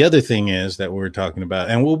 But the other thing is that we're talking about,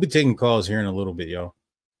 and we'll be taking calls here in a little bit, y'all.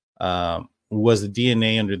 Was the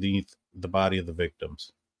DNA underneath the body of the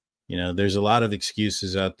victims? You know, there's a lot of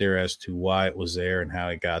excuses out there as to why it was there and how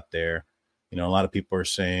it got there. You know, a lot of people are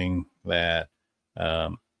saying that,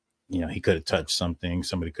 you know, he could have touched something,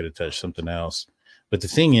 somebody could have touched something else. But the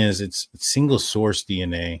thing is, it's single source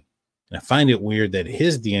DNA. And I find it weird that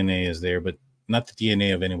his DNA is there, but not the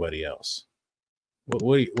DNA of anybody else.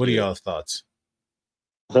 What are y'all's thoughts?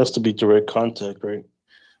 It has to be direct contact, right?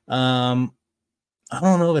 I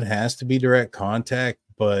don't know if it has to be direct contact,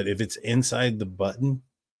 but if it's inside the button,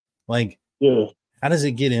 like, how does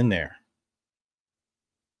it get in there?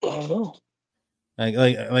 I don't know.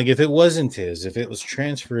 Like if it wasn't his, if it was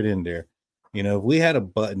transferred in there, you know, if we had a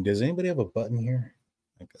button, does anybody have a button here?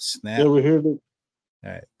 Like a snap? Yeah, we're here. All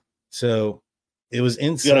right. So it was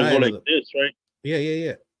inside. You gotta go like this, right?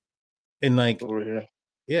 Yeah. And like over here.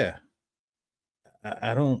 Yeah.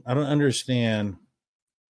 I don't understand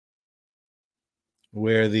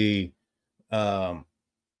where the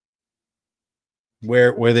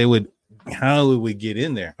where they would, how would we get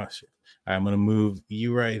in there? Oh, shit. I'm gonna move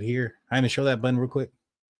you right here. I'm gonna show that button real quick.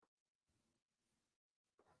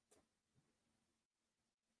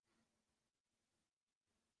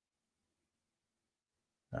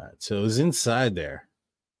 All right, so it was inside there.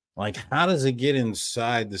 Like, how does it get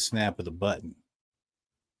inside the snap of the button?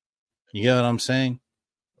 You get what I'm saying?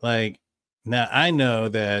 Like, now I know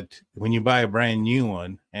that when you buy a brand new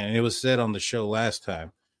one, and it was said on the show last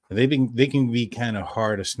time, they can be kind of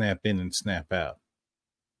hard to snap in and snap out,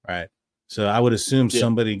 right? So I would assume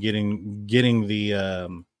somebody getting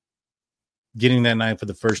the getting that knife for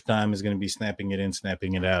the first time is going to be snapping it in,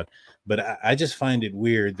 snapping it out. But I just find it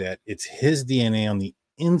weird that it's his DNA on the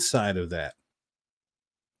inside of that,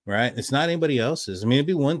 right? It's not anybody else's. I mean, it'd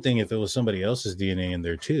be one thing if it was somebody else's DNA in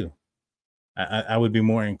there too. I would be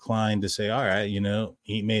more inclined to say, all right, you know,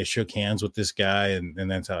 he may have shook hands with this guy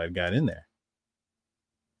and that's how it got in there.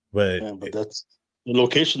 But that's the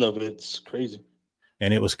location of it's crazy.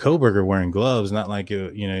 And it was Kohberger wearing gloves, not like,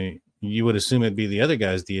 you know, you would assume it'd be the other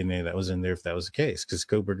guy's DNA that was in there if that was the case, because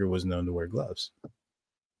Kohberger was known to wear gloves.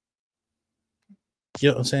 You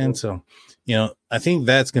know what I'm saying? So, you know, I think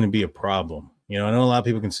that's going to be a problem. You know, I know a lot of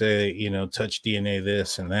people can say, you know, touch DNA,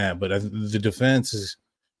 this and that, but the defense is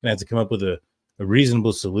going to have to come up with a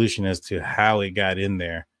reasonable solution as to how it got in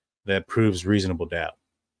there that proves reasonable doubt.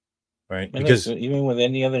 Right? Because even with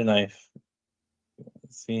any other knife,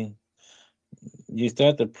 see, you still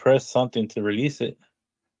have to press something to release it.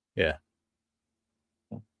 Yeah.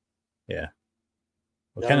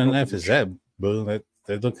 What kind of knife is that, bro?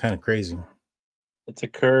 That look kind of crazy. It's a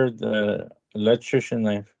curved electrician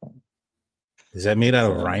knife. Is that made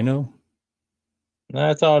out of rhino? No,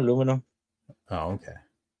 it's all aluminum. Oh, okay.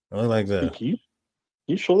 I look like the. Can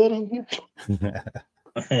you show that on here?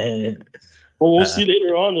 Well, we'll see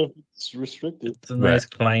later on if it's restricted. It's a nice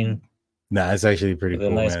Klein. Nah, it's actually pretty cool, a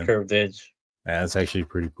nice man. Curved edge. Yeah, it's actually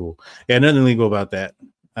pretty cool. Yeah, nothing illegal about that,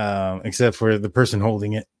 except for the person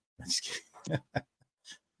holding it.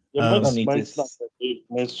 Mine's not that big.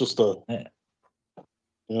 Mine's just a.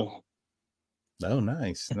 Yeah. Oh,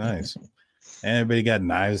 nice. Everybody got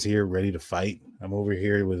knives here, ready to fight. I'm over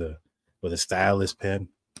here with a stylus pen.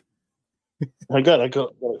 I got a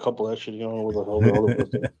couple actually, you know, with a holder.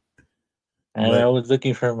 And I was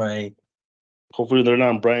looking for my. Hopefully, they're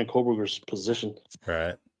not in Bryan Kohberger's position.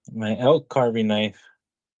 Right. My elk carving knife.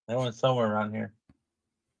 That one's somewhere around here.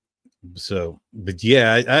 So, but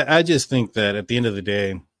yeah, I just think that at the end of the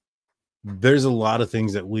day, there's a lot of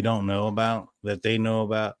things that we don't know about that they know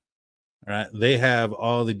about. Right? They have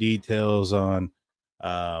all the details on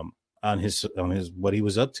his what he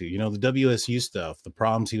was up to. You know, the WSU stuff, the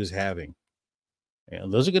problems he was having. You know,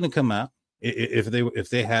 those are going to come out if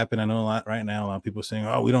they happen. I know a lot right now. A lot of people are saying,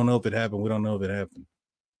 "Oh, we don't know if it happened. We don't know if it happened."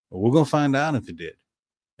 But we're going to find out if it did.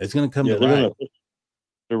 It's going to come to light.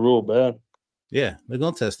 They're real bad. Yeah, they're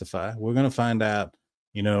going to testify. We're going to find out,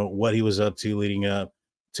 what he was up to leading up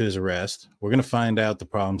to his arrest. We're going to find out the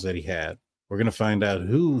problems that he had. We're going to find out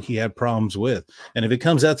who he had problems with. And if it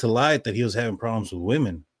comes out to light that he was having problems with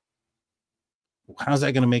women, how's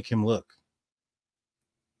that going to make him look?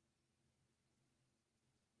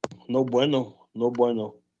 No bueno. No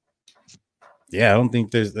bueno. Yeah, I don't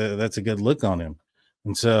think that's a good look on him.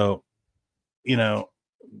 And so,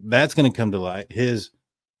 that's going to come to light. His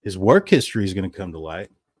work history is going to come to light.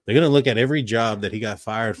 They're going to look at every job that he got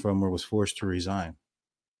fired from or was forced to resign.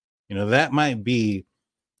 That might be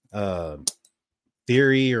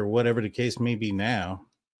theory or whatever the case may be now,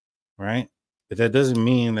 right? But that doesn't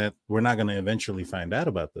mean that we're not going to eventually find out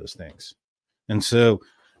about those things. And so,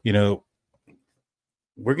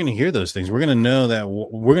 we're going to hear those things. We're going to know that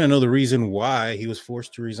we're going to know the reason why he was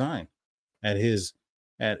forced to resign at his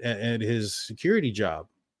security job.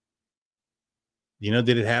 Did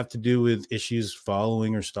it have to do with issues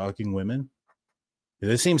following or stalking women?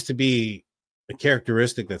 There seems to be a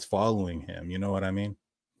characteristic that's following him. You know what I mean?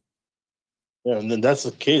 Yeah, and then that's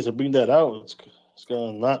the case. I bring that out. It's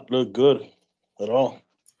gonna not look good at all.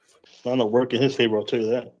 It's not gonna work in his favor. I'll tell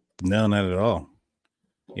you that. No, not at all.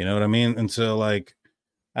 You know what I mean? And so, like,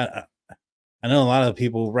 I know a lot of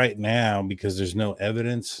people right now, because there's no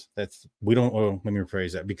evidence let me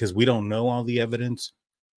rephrase that, because we don't know all the evidence,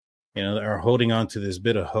 are holding on to this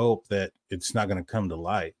bit of hope that it's not going to come to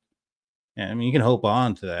light. And I mean, you can hope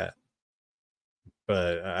on to that,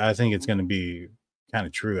 but I think it's going to be kind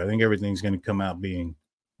of true. I think everything's going to come out being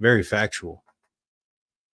very factual.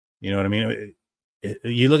 You know what I mean?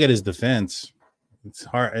 You look at his defense, it's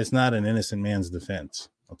hard. It's not an innocent man's defense.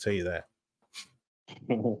 I'll tell you that.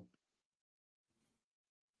 You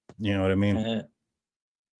know what I mean?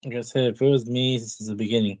 Like I said, if it was me since the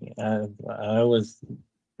beginning, I was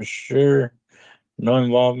for sure no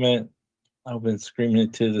involvement. I've been screaming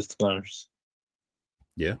it to the slummers.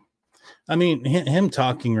 Yeah. I mean, him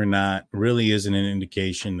talking or not really isn't an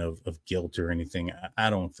indication of guilt or anything. I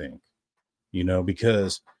don't think,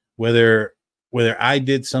 because whether I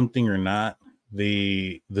did something or not,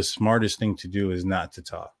 the smartest thing to do is not to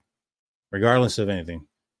talk, regardless of anything.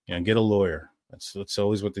 Get a lawyer. That's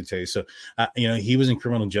always what they tell you. So, he was in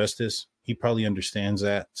criminal justice. He probably understands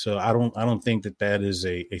that. So I don't think that is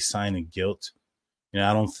a sign of guilt.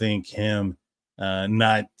 I don't think him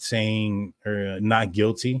not saying or not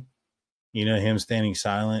guilty, him standing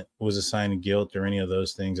silent was a sign of guilt or any of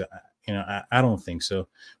those things. I don't think so.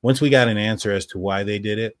 Once we got an answer as to why they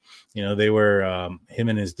did it, they were him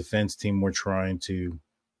and his defense team were trying to.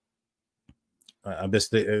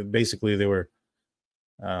 Basically they were.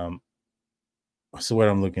 So what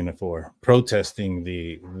I'm looking for, protesting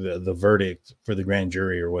the verdict for the grand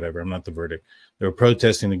jury or whatever. I'm not the verdict. They were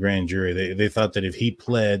protesting the grand jury. They thought that if he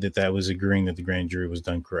pled, that was agreeing that the grand jury was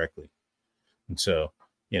done correctly. And so,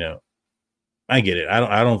 I get it.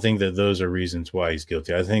 I don't think that those are reasons why he's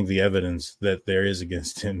guilty. I think the evidence that there is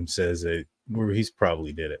against him says that he's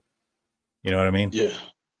probably did it. You know what I mean? Yeah.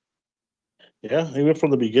 Yeah. Even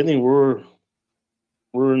from the beginning, we're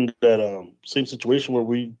in that same situation where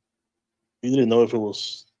we didn't know if it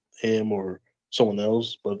was him or someone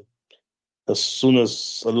else, but as soon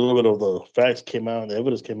as a little bit of the facts came out and the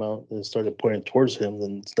evidence came out and started pointing towards him,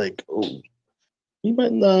 then it's like, oh, he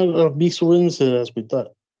might not be so innocent as we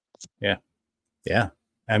thought. Yeah. Yeah.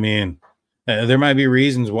 I mean, there might be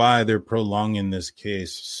reasons why they're prolonging this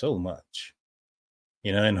case so much,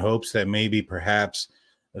 in hopes that maybe perhaps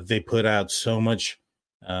they put out so much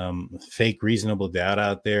fake reasonable doubt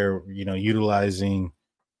out there, utilizing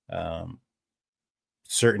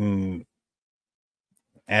certain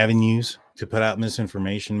avenues to put out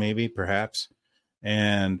misinformation, maybe perhaps.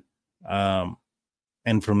 And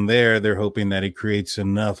from there, they're hoping that it creates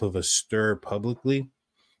enough of a stir publicly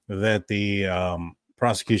that the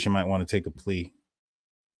prosecution might want to take a plea,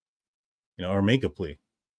 or make a plea.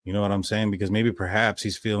 You know what I'm saying? Because maybe perhaps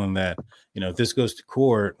he's feeling that, if this goes to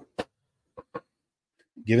court,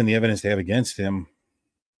 given the evidence they have against him,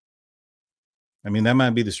 I mean, that might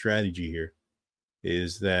be the strategy here,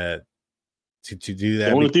 is that to do that.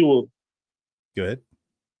 The only thing go ahead.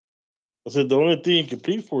 I said the only thing you can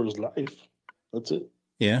plead for is life. That's it.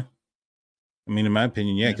 Yeah. I mean, in my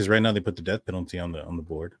opinion, yeah, because right now they put the death penalty on the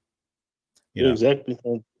board. Yeah, exactly.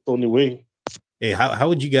 That's the only way. Hey, how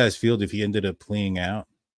would you guys feel if he ended up pleading out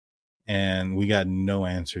and we got no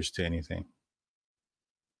answers to anything?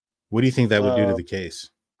 What do you think that would do to the case,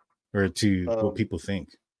 or to what people think?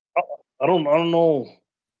 I don't know.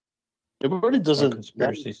 It really doesn't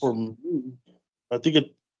matter for me. I think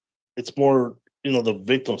it's more, the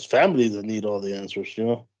victim's family that need all the answers.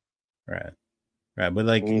 Right. But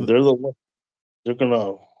like, I mean, they're the ones. they're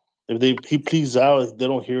gonna if he pleads out, they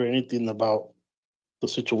don't hear anything about the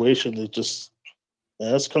situation. It just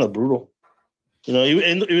that's kind of brutal. You know,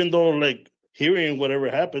 even though like hearing whatever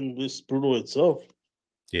happened is brutal itself.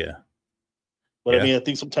 Yeah. But I mean, I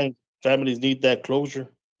think sometimes families need that closure.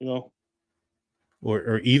 You know,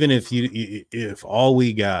 or even if all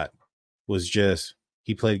we got was just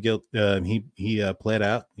he pled guilt, he pled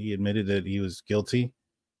out, he admitted that he was guilty,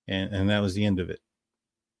 and that was the end of it.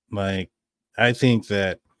 Like, I think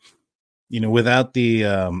that, without the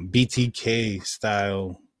BTK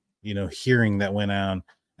style, hearing that went on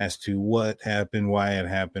as to what happened, why it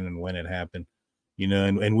happened, and when it happened,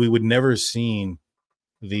 and we would never seen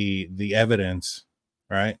the evidence,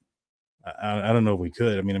 right? I don't know if we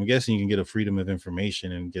could. I mean, I'm guessing you can get a freedom of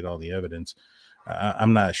information and get all the evidence.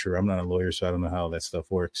 I'm not sure. I'm not a lawyer, so I don't know how that stuff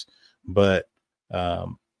works. But, I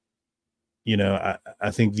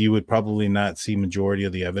think you would probably not see majority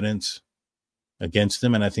of the evidence against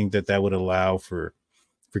them. And I think that would allow for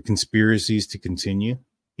conspiracies to continue.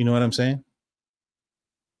 You know what I'm saying?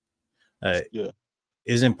 yeah.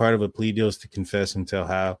 Isn't part of a plea deal is to confess and tell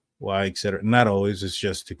how, why, etc. Not always. It's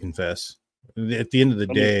just to confess. At the end of the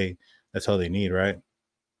day, that's all they need, right? I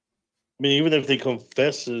mean, even if they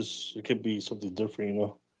confess, it could be something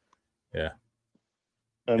different, Yeah.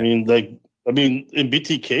 I mean, in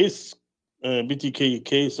BTK case,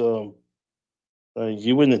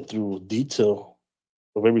 he went through detail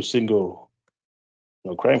of every single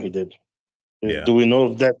crime he did. Yeah. Do we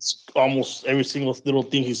know if that's almost every single little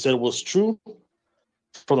thing he said was true?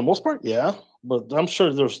 For the most part, yeah. But I'm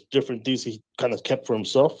sure there's different things he kind of kept for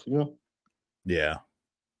himself, Yeah.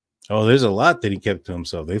 Oh, there's a lot that he kept to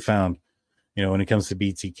himself. They found, when it comes to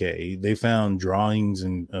BTK, they found drawings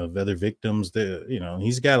of other victims that,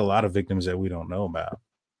 he's got a lot of victims that we don't know about.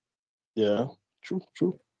 Yeah, true.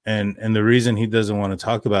 And the reason he doesn't want to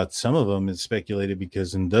talk about some of them is speculated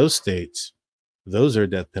because in those states, those are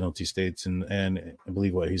death penalty states. And I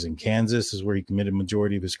believe he's in Kansas is where he committed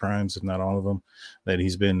majority of his crimes, if not all of them, that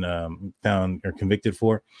he's been found or convicted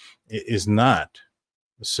for. It is not.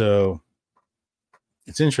 So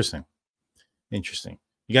it's interesting. Interesting.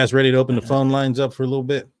 You guys ready to open the phone lines up for a little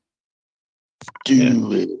bit?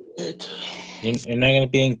 Do it. You're not going to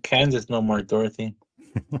be in Kansas no more, Dorothy.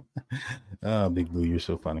 Oh, Big Blue, you're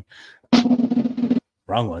so funny.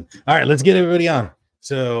 Wrong one. All right, let's get everybody on.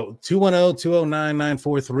 So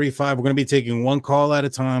 210-209-9435. We're going to be taking one call at a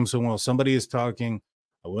time. So while somebody is talking,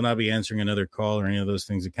 I will not be answering another call or any of those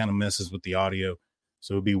things. It kind of messes with the audio.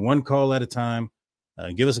 So it'll be one call at a time.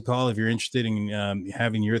 Give us a call if you're interested in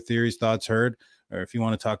having your theories, thoughts heard, or if you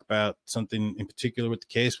want to talk about something in particular with the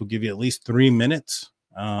case. We'll give you at least 3 minutes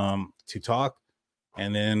to talk.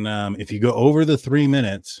 And then if you go over the 3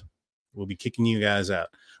 minutes, we'll be kicking you guys out.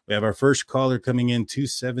 We have our first caller coming in,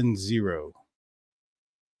 270.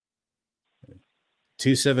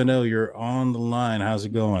 270, you're on the line. How's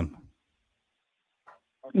it going?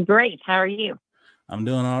 Great. How are you? I'm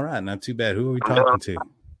doing all right. Not too bad. Who are we talking to?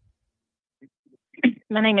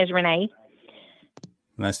 My name is Renee.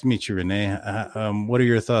 Nice to meet you, Renee. What are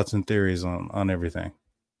your thoughts and theories on everything?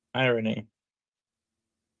 Hi, Renee.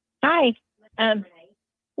 Hi.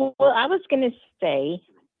 Well, I was going to say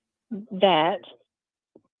that.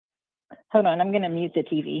 Hold on, I'm going to mute the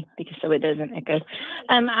TV so it doesn't echo.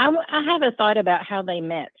 I have a thought about how they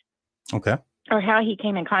met. Okay. Or how he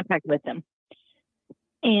came in contact with them.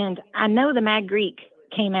 And I know the Mad Greek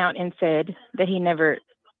came out and said that he never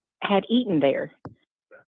had eaten there.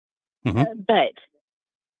 Mm-hmm. But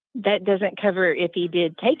that doesn't cover if he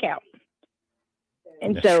did takeout.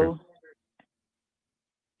 And That's true.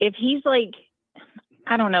 If he's like,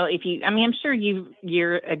 I don't know I'm sure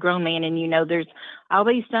you're a grown man and there's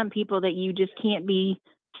always some people that you just can't be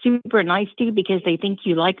super nice to because they think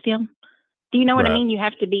you like them. Do you know what I mean? You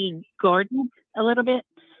have to be guarded a little bit.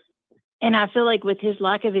 And I feel like with his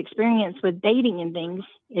lack of experience with dating and things,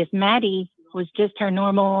 if Maddie was just her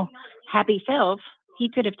normal happy self, he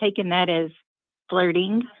could have taken that as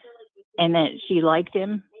flirting and that she liked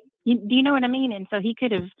him. Do you know what I mean? And so he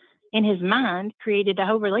could have, in his mind, created a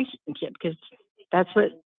whole relationship because that's what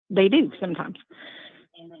they do sometimes.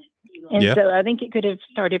 And so I think it could have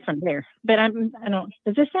started from there. But I don't,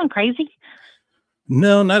 does this sound crazy?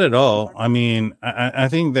 No, not at all. I mean, I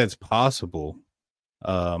think that's possible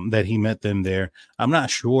that he met them there. I'm not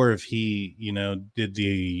sure if he, did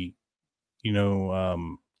the,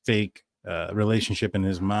 fake relationship in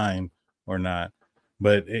his mind or not.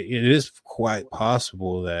 But it is quite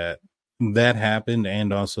possible that happened,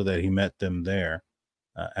 and also that he met them there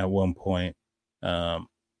at one point.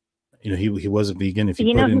 He was a vegan. If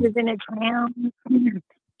he was in a town and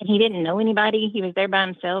he didn't know anybody. He was there by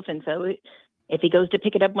himself, and so if he goes to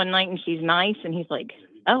pick it up one night and she's nice, and he's like,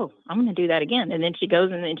 oh, I'm going to do that again. And then she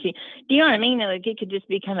goes, and then do you know what I mean? Like, it could just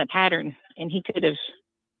become a pattern, and he could have,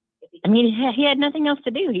 I mean, he had nothing else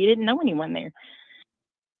to do. He didn't know anyone there.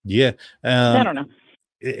 Yeah. I don't know.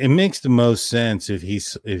 It makes the most sense if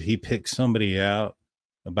he picks somebody out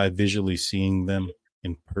by visually seeing them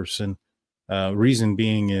in person. Reason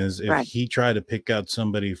being is if Right. he tried to pick out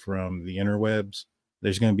somebody from the interwebs,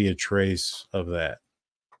 there's going to be a trace of that.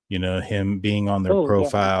 You know, him being on their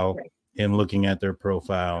profile, yeah. Right. him looking at their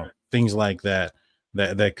profile, things like that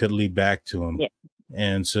could lead back to him. Yeah.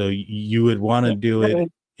 And so you would want to do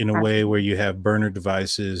it in a way where you have burner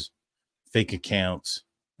devices, fake accounts,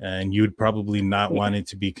 and you'd probably not want it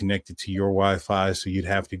to be connected to your Wi-Fi. So you'd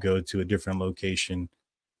have to go to a different location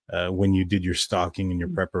when you did your stalking and your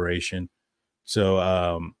preparation. So,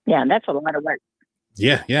 yeah, that's a lot of work.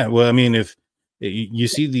 Yeah. Well, I mean, if you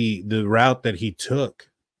see the route that he took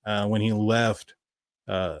when he left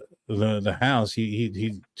the house,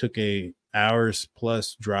 he took a hours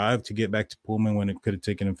plus drive to get back to Pullman when it could have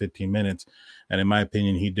taken him 15 minutes. And in my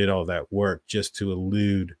opinion, he did all that work just to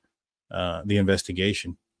elude the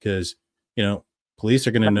investigation, because, you know, police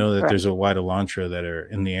are going to know that there's a white Elantra that are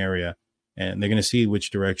in the area, and they're going to see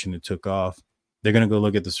which direction it took off. They're going to go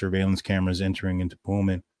look at the surveillance cameras entering into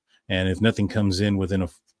Pullman. And if nothing comes in within a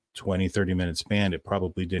 20, 30-minute span, it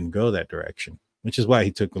probably didn't go that direction, which is why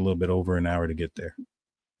he took a little bit over an hour to get there.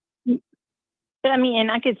 But I mean,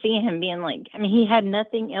 and I could see him being like, I mean, he had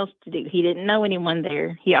nothing else to do. He didn't know anyone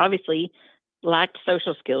there. He obviously lacked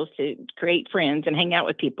social skills to create friends and hang out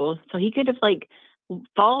with people. So he could have like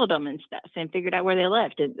followed them and stuff and figured out where they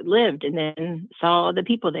lived, and then saw the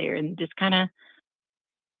people there and just kind of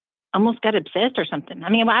almost got obsessed or something. I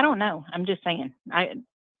mean, I don't know. I'm just saying.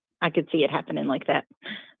 I could see it happening like that.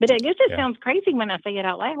 But I guess it sounds crazy when I say it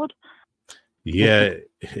out loud. Yeah,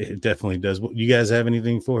 it definitely does. You guys have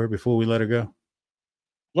anything for her before we let her go?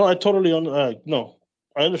 No, I totally no.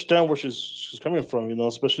 I understand where she's coming from, you know,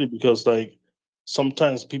 especially because like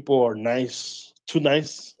sometimes people are nice, too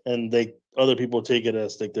nice, and other people take it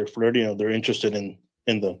as like they're flirting or they're interested in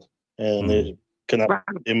them, and it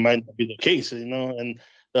might not be the case, you know, and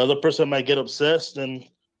the other person might get obsessed, and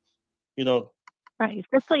you know, right,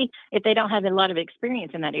 especially if they don't have a lot of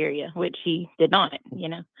experience in that area, which he did not, you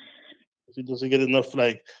know. He doesn't get enough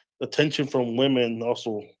like attention from women.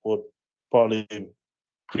 Also, would probably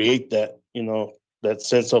create that, you know, that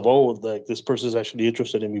sense of, oh, like this person is actually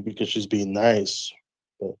interested in me because she's being nice.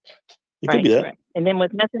 But it could be that. Right. And then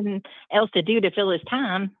with nothing else to do to fill his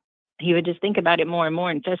time, he would just think about it more and more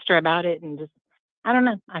and fester about it, and just, I don't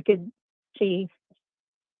know. I could see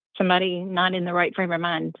somebody not in the right frame of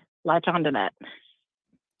mind latch onto that.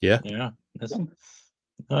 Yeah. Yeah.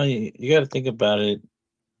 You got to think about it.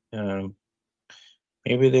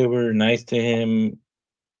 Maybe they were nice to him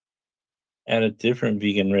at a different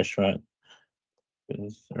vegan restaurant,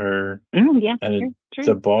 or at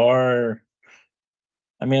the bar.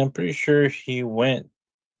 I mean, I'm pretty sure he went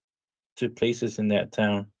to places in that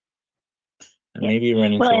town, and maybe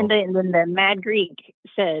ran into. Well, and then the Mad Greek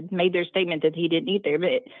made their statement that he didn't eat there,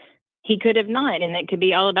 but he could have not, and it could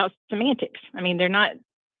be all about semantics. I mean, they're not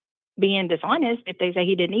being dishonest if they say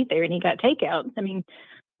he didn't eat there and he got takeout. I mean,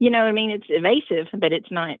 you know what I mean? It's evasive, but it's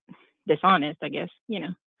not dishonest, I guess, you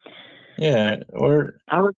know. Yeah, or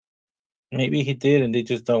maybe he did, and they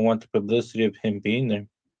just don't want the publicity of him being there.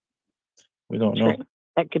 We don't know.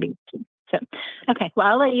 That could be. So, okay. Well,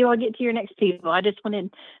 I'll let you all get to your next people. I just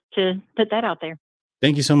wanted to put that out there.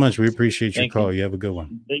 Thank you so much. We appreciate your call. You have a good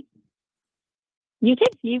one. You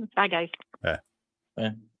too. Bye, guys.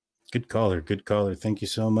 Bye. Good caller. Good caller. Thank you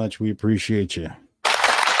so much. We appreciate you.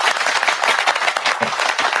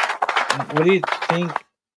 What do you think?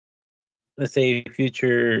 Let's say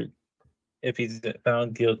future, if he's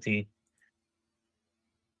found guilty,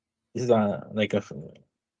 this is like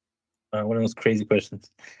one of those crazy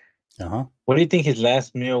questions. What do you think his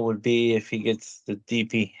last meal would be if he gets the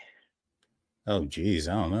DP? Oh, geez,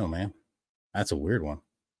 I don't know, man. That's a weird one.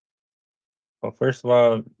 Well, first of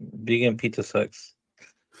all, vegan pizza sucks,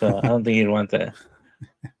 so I don't think he'd want that.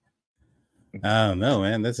 I don't know,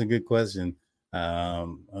 man. That's a good question. A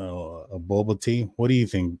boba tea. What do you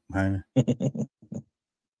think, Jaime?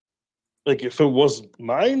 Like if it was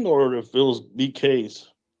mine or if it was BK's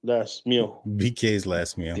last meal? BK's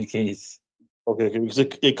last meal. BK's. Okay, because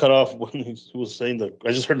it cut off when he was saying that.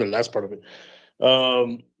 I just heard the last part of it.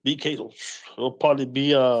 BK's will probably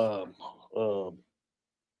be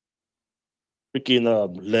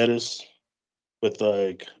freaking lettuce with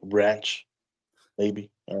like ranch, maybe.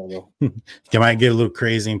 I don't know. You might get a little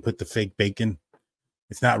crazy and put the fake bacon.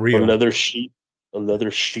 It's not real. A leather sheath.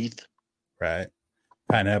 Right.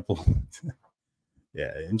 Pineapple.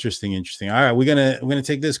 Yeah, interesting. All right, we're gonna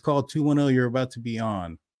take this call. 210, you're about to be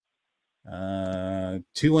on.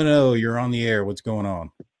 210, you're on the air. What's going on?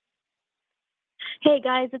 Hey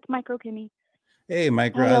guys, it's Micro Kimmy. Hey,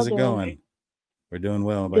 Micro, How how's it y'all doing? going? We're doing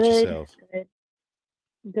well. How about Good, yourself?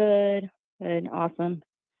 good, awesome.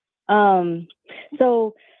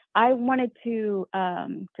 So I wanted to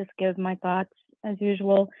just give my thoughts as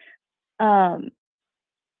usual.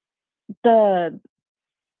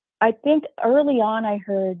 I think early on I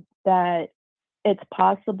heard that it's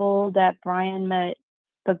possible that Bryan met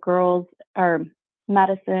the girls, or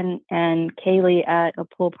Madison and Kaylee, at a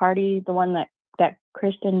pool party, the one that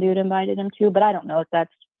Christian dude invited him to, but I don't know if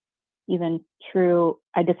that's even true.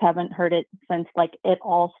 I just haven't heard it since like it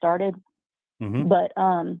all started. Mm-hmm. But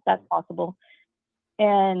that's possible.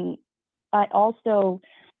 And I also,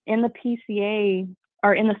 in the PCA,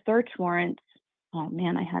 or in the search warrants, oh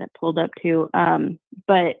man, I had it pulled up too.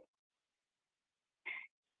 But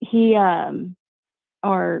he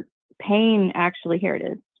or Payne, actually, here it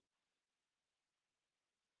is.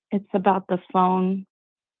 It's about the phone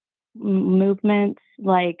movements,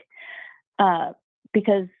 like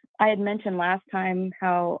because I had mentioned last time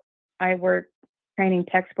how I worked training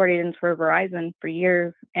tech support agents for Verizon for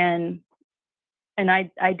years, and I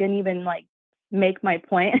didn't even like make my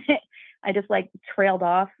point. I just like trailed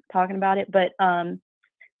off talking about it. But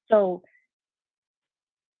so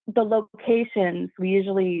the locations, we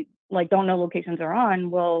usually like don't know locations are on.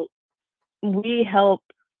 Well, we help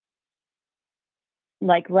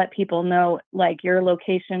like let people know like your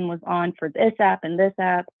location was on for this app and this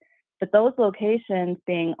app. But those locations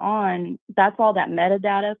being on, that's all that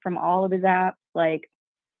metadata from all of his apps, like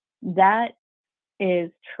that is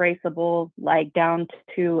traceable like down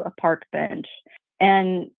to a park bench.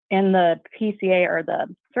 And in the PCA, or the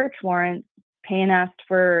search warrant, Payne asked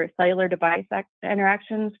for cellular device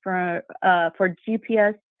interactions for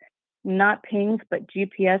GPS, not pings, but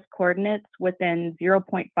GPS coordinates within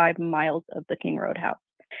 0.5 miles of the King Road house.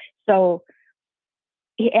 So,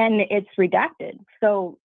 and it's redacted.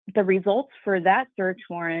 So the results for that search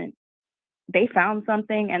warrant, they found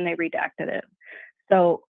something and they redacted it.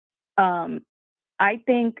 So I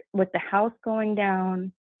think with the house going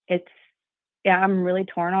down, I'm really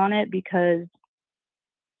torn on it, because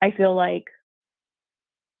I feel like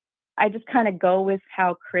I just kind of go with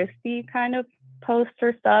how Christy kind of posts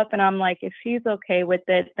her stuff. And I'm like, if she's okay with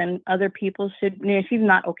it, then other people should, she's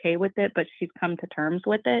not okay with it, but she's come to terms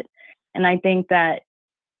with it. And I think that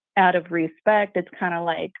out of respect, it's kind of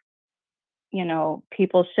like,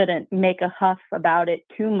 people shouldn't make a huff about it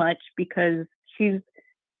too much, because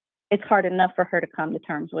it's hard enough for her to come to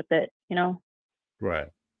terms with it, Right.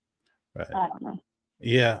 I don't know.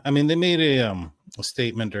 Yeah, I mean, they made a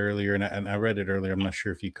statement earlier, and I read it earlier. I'm not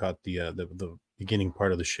sure if you caught the beginning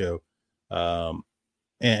part of the show.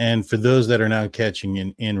 And for those that are now catching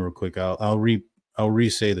in real quick, I'll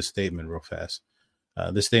re-say the statement real fast.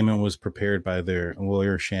 This statement was prepared by their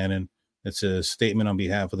lawyer, Shannon. It's a statement on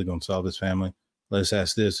behalf of the Goncalves family. Let's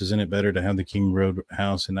ask this: isn't it better to have the King Road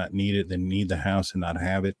house and not need it than need the house and not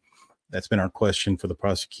have it? That's been our question for the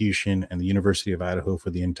prosecution and the University of Idaho for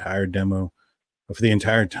the entire demo. For the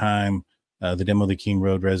entire time, the demo of the King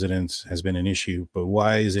Road residence has been an issue. But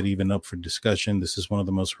why is it even up for discussion? This is one of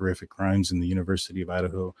the most horrific crimes in the University of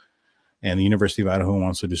Idaho. And the University of Idaho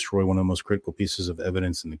wants to destroy one of the most critical pieces of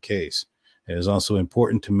evidence in the case. It is also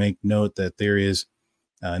important to make note that there is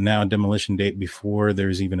now a demolition date before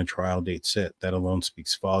there's even a trial date set. That alone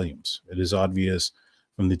speaks volumes. It is obvious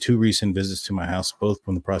from the two recent visits to my house, both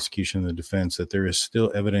from the prosecution and the defense, that there is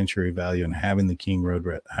still evidentiary value in having the King Road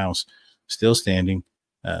house still standing.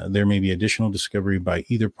 There may be additional discovery by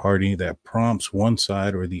either party that prompts one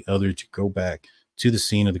side or the other to go back to the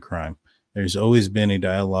scene of the crime. There's always been a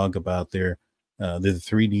dialogue about the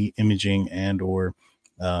 3D imaging, and or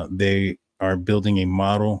they are building a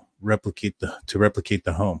model to replicate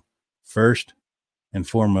the home. First and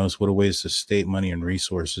foremost, what a waste of state money and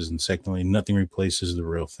resources. And secondly, nothing replaces the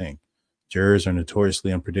real thing. Jurors are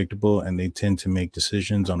notoriously unpredictable, and they tend to make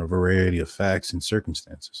decisions on a variety of facts and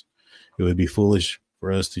circumstances. It would be foolish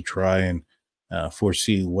for us to try and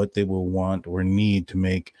foresee what they will want or need to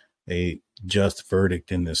make a just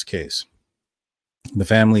verdict in this case. The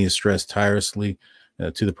family has stressed tirelessly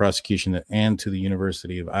to the prosecution and to the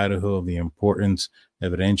University of Idaho of the importance,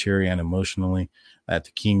 evidentiary and emotionally, that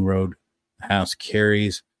the King Road house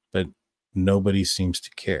carries, but nobody seems to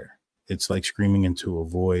care. It's like screaming into a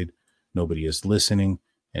void. Nobody is listening,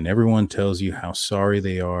 and everyone tells you how sorry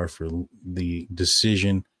they are for the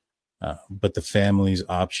decision, but the family's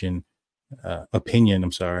opinion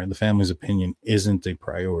isn't a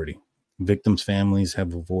priority. Victims' families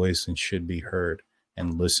have a voice and should be heard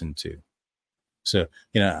and listened to. So,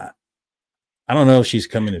 I don't know if she's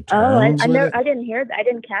coming to terms with it. I didn't hear that. I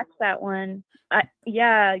didn't catch that one.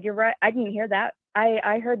 Yeah, you're right. I didn't hear that.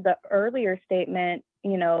 I heard the earlier statement,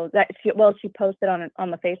 that she posted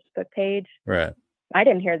on the Facebook page. Right. I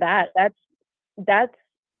didn't hear that.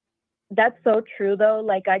 That's so true though.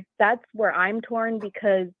 Like that's where I'm torn,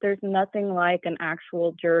 because there's nothing like an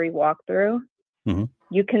actual jury walkthrough. Mm-hmm.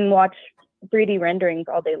 You can watch 3D renderings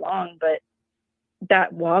all day long, but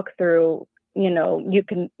that walkthrough, you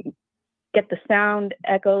can get the sound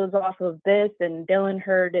echoes off of this, and Dylan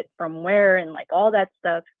heard it from where, and like all that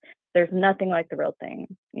stuff. There's nothing like the real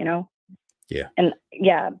thing, Yeah. And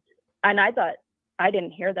I thought, I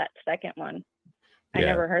didn't hear that second one. I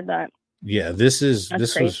never heard that. Yeah, this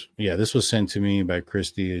was sent to me by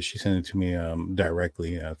Christy. She sent it to me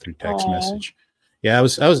directly through text message. Yeah, I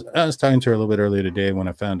was talking to her a little bit earlier today when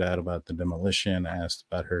I found out about the demolition. I asked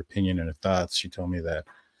about her opinion and her thoughts. She told me that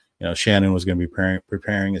Shannon was going to be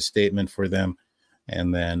preparing a statement for them,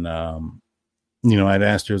 and then I'd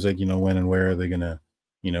asked her, I was like, when and where are they going to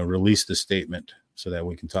release the statement so that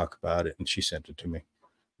we can talk about it, and she sent it to me,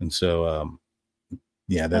 and so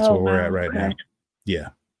that's where we're at right now. Yeah.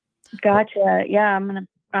 Gotcha. Yeah, I'm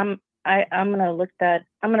gonna look that.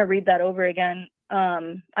 I'm gonna read that over again.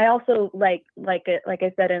 I also like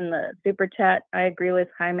I said in the super chat, I agree with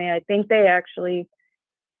Jaime. I think they actually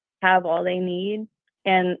have all they need,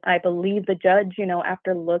 and I believe the judge,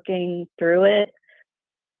 after looking through it,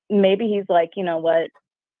 maybe he's like, you know what,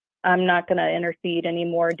 I'm not gonna intercede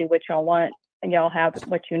anymore. Do what y'all want, and y'all have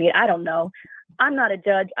what you need. I don't know. I'm not a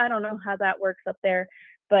judge. I don't know how that works up there,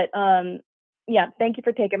 but yeah, thank you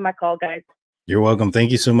for taking my call, guys. You're welcome.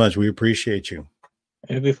 Thank you so much. We appreciate you.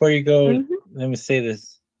 And before you go, let me say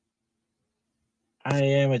this. I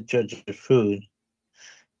am a judge of food.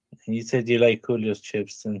 And you said you like Julio's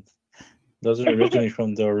chips, and those are originally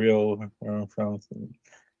from Del Rio, where I'm from.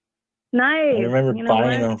 Nice. I remember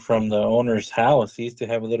buying them from the owner's house. He used to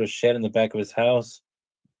have a little shed in the back of his house.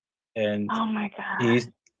 And oh my God.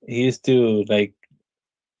 He used to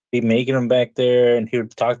be making them back there, and he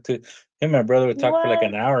would talk to him and my brother would talk for like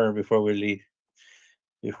an hour before we leave,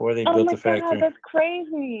 before they built the factory. God, that's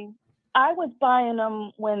crazy. I was buying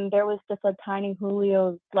them when there was just a tiny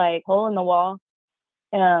Julio's hole in the wall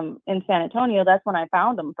in San Antonio. That's when I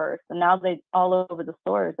found them first, and now they all over the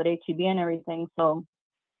stores at HEB and everything. So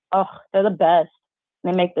they're the best.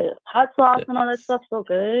 They make the hot sauce and all that stuff so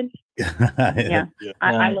good. Yeah.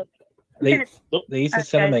 I love they used to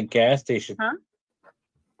sell them at gas stations. Huh?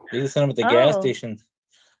 They used to sell them at the gas station,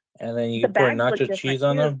 and then you pour nacho cheese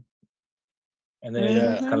on them, and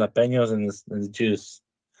then jalapenos and the juice.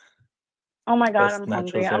 Oh my God, I'm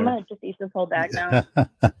hungry. I'm gonna just eat this whole bag now.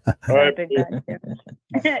 All right. Big bag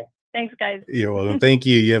too. Thanks, guys. You're welcome. Thank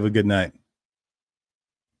you. You have a good night.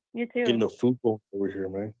 You too. Getting the food over here,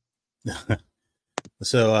 man.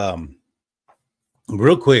 So,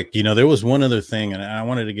 real quick, there was one other thing, and I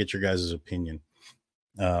wanted to get your guys' opinion.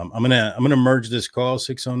 I'm gonna merge this call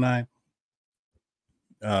 609.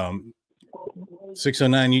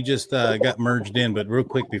 609, you just got merged in, but real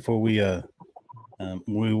quick before we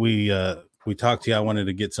talked to you, I wanted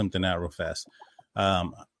to get something out real fast.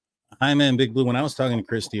 Jaime and Big Blue, when I was talking to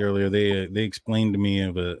Christy earlier, they explained to me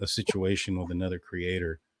of a situation with another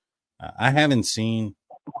creator. I haven't seen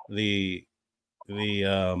the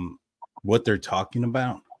what they're talking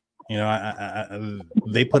about.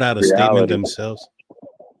 They put out a statement themselves.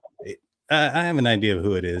 I have an idea of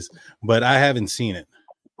who it is, but I haven't seen it.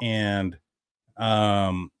 And,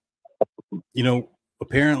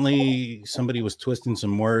 apparently somebody was twisting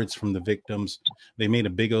some words from the victims. They made a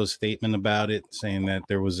big old statement about it, saying that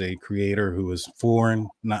there was a creator who was foreign,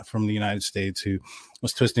 not from the United States, who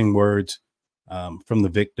was twisting words from the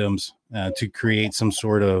victims to create some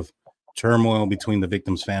sort of turmoil between the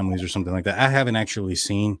victims' families or something like that. I haven't actually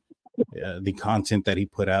seen the content that he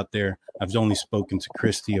put out there. I've only spoken to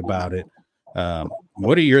Christy about it.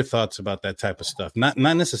 What are your thoughts about that type of stuff? Not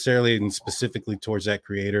necessarily and specifically towards that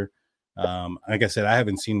creator. Like I said, I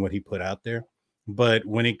haven't seen what he put out there, but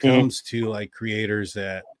when it comes to creators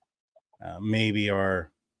that maybe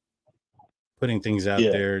are putting things out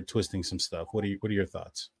there, twisting some stuff, what are your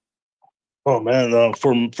thoughts? Oh man,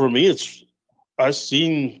 for me, I've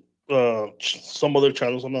seen some other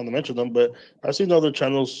channels. I'm not gonna mention them, but I've seen other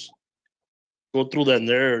channels go through that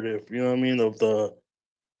narrative. You know what I mean? Of the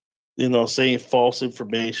saying false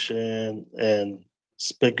information and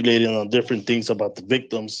speculating on different things about the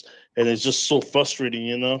victims, and it's just so frustrating.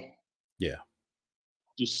 Yeah.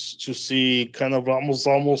 Just to see kind of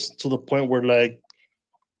almost to the point where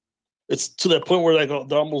it's to that point where like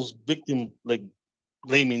they're almost victim like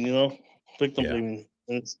blaming, victim blaming.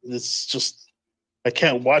 And it's just I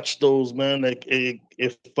can't watch those, man. Like it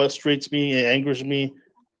frustrates me, it angers me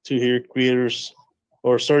to hear creators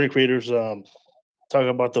or certain creators talk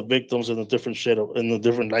about the victims in a different shade, in a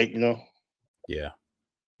different light, Yeah.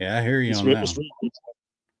 Yeah, I hear you It's on that.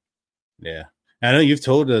 Yeah. I know you've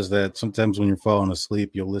told us that sometimes when you're falling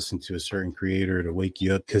asleep, you'll listen to a certain creator to wake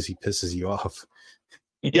you up because he pisses you off.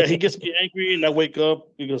 Yeah, he gets me angry, and I wake up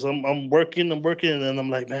because I'm working, and then I'm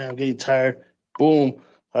like, man, I'm getting tired. Boom,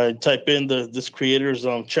 I type in this creator's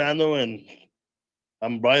channel, and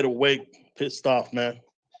I'm right awake, pissed off, man.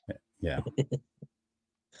 Yeah.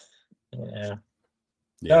 Yeah.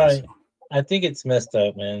 Yeah. No, I think it's messed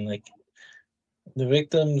up, man. Like the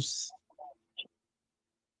victims,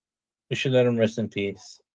 we should let them rest in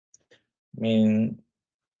peace. I mean,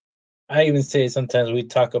 I even say sometimes we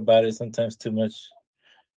talk about it sometimes too much.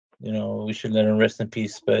 We should let them rest in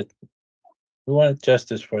peace, but we want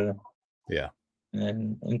justice for them. Yeah.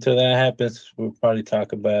 And until that happens, we'll probably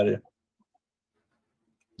talk about it.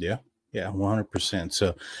 Yeah. Yeah, 100%.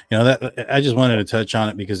 So, that I just wanted to touch on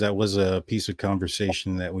it because that was a piece of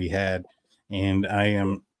conversation that we had, and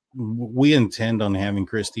we intend on having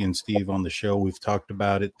Christy and Steve on the show. We've talked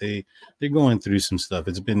about it. They're going through some stuff.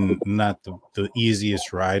 It's been not the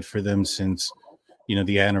easiest ride for them since,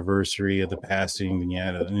 the anniversary of the passing, and you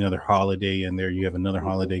had another holiday in there. You have another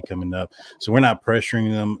holiday coming up. So we're not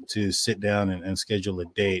pressuring them to sit down and schedule a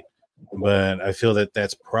date. But I feel that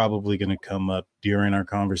that's probably going to come up during our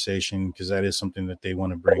conversation because that is something that they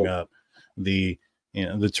want to bring up. The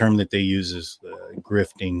term that they use is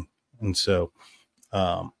grifting, and so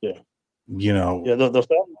the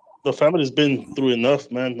family's been through enough,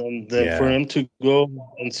 man, and then for them to go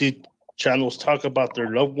and see channels talk about their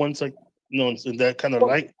loved ones, like in that kind of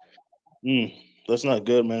light, that's not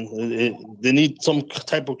good, man. They need some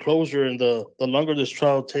type of closure, and the longer this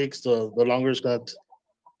trial takes, the longer it's gonna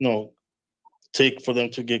take for them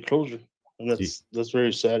to get closure, and that's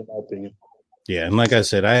very sad in my opinion. Yeah, and like I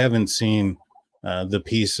said, I haven't seen the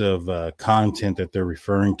piece of content that they're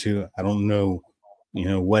referring to. I don't know,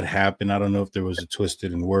 what happened. I don't know if there was a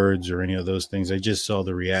twisted in words or any of those things. I just saw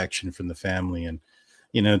the reaction from the family, and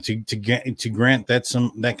to grant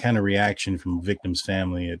that kind of reaction from a victim's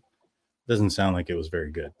family, it doesn't sound like it was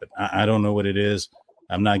very good. But I don't know what it is.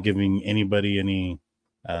 I'm not giving anybody any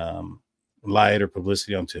light or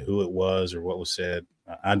publicity onto who it was or what was said.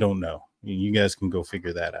 I don't know. You guys can go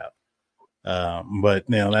figure that out. But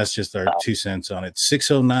that's just our 2 cents on it.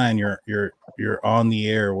 609, you're on the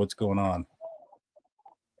air. What's going on?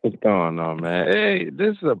 What's going on, man? Hey,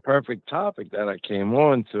 this is a perfect topic that I came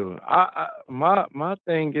on to. My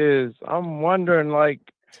thing is, I'm wondering, like,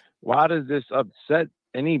 why does this upset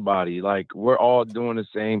anybody? Like, we're all doing the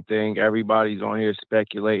same thing. Everybody's on here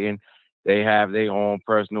speculating. They have their own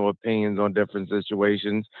personal opinions on different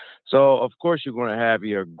situations. So, of course, you're going to have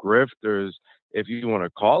your grifters, if you want to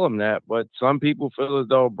call them that. But some people feel as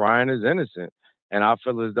though Bryan is innocent. And I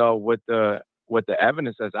feel as though with the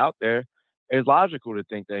evidence that's out there, it's logical to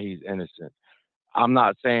think that he's innocent. I'm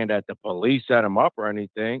not saying that the police set him up or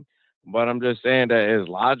anything, but I'm just saying that it's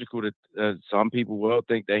logical that some people will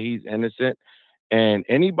think that he's innocent. And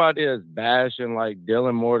anybody that's bashing like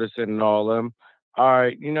Dylan Morrison and all them, all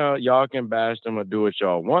right, y'all can bash them or do what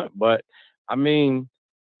y'all want. But I mean,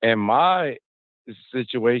 in my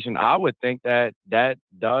situation, I would think that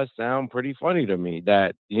does sound pretty funny to me,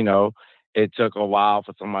 that, it took a while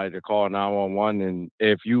for somebody to call 911. And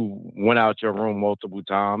if you went out your room multiple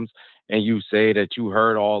times and you say that you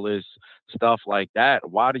heard all this stuff like that,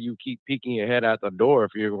 why do you keep peeking your head out the door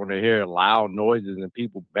if you're going to hear loud noises and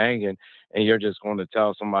people banging and you're just going to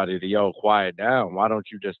tell somebody to, quiet down? Why don't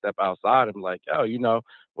you just step outside and be like,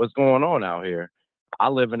 what's going on out here? I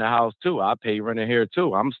live in the house too. I pay rent in here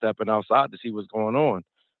too. I'm stepping outside to see what's going on.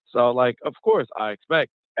 So, like, of course, I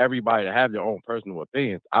expect everybody to have their own personal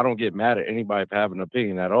opinions. I don't get mad at anybody for having an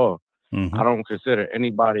opinion at all. Mm-hmm. I don't consider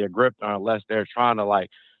anybody a grifter unless they're trying to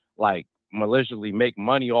like maliciously make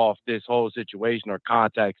money off this whole situation, or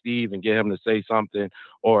contact Steve and get him to say something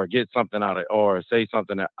or get something out of, or say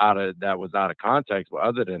something out of that was out of context. But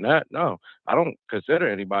other than that, no, I don't consider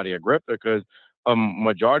anybody a grifter, because a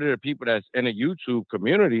majority of the people that's in the YouTube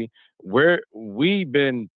community, we've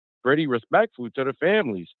been pretty respectful to the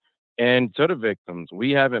families and to the victims.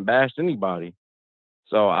 We haven't bashed anybody.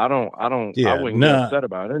 So I wouldn't get upset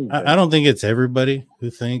about anything. I don't think it's everybody who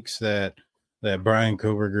thinks that Bryan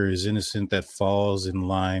Kohberger is innocent that falls in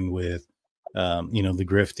line with, the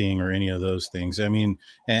grifting or any of those things. I mean,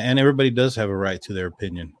 and everybody does have a right to their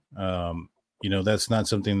opinion. That's not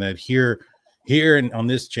something that here here on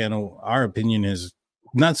this channel, our opinion has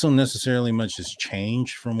not so necessarily much has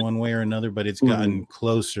changed from one way or another, but it's gotten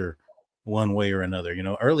closer one way or another.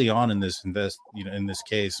 Early on in this in this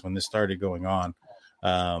case, when this started going on,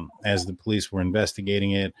 as the police were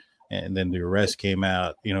investigating it, and then the arrest came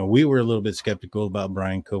out, we were a little bit skeptical about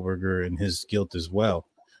Bryan Kohberger and his guilt as well.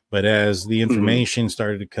 But as the information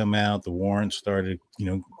started to come out, the warrants started,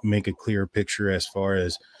 make a clear picture as far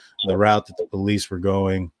as the route that the police were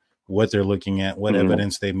going, what they're looking at, what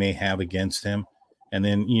evidence they may have against him. And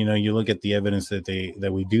then, you look at the evidence that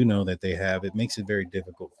we do know that they have, it makes it very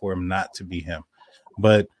difficult for him not to be him.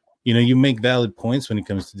 But, you make valid points when it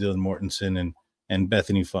comes to Dylan Mortensen and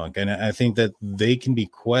Bethany Funk. And I think that they can be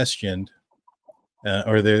questioned,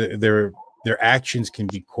 or their actions can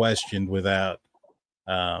be questioned without,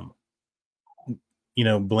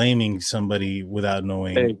 blaming somebody without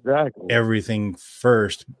knowing everything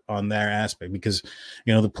first on their aspect, because,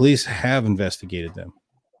 the police have investigated them.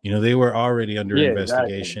 They were already under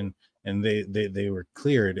investigation, and they were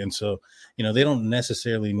cleared. And so, they don't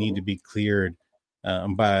necessarily need to be cleared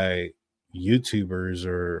by YouTubers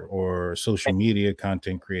or social media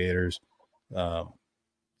content creators.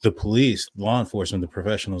 The police, law enforcement, the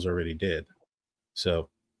professionals already did. So,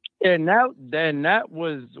 and that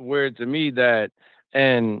was where, to me, that,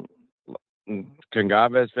 and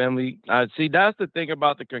Goncalves family, see, that's the thing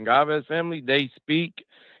about the Goncalves family. They speak,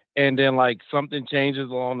 and then like something changes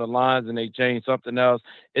along the lines and they change something else.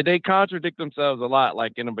 And they contradict themselves a lot.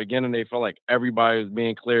 Like in the beginning, they felt like everybody was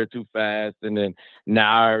being cleared too fast. And then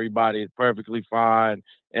now everybody is perfectly fine.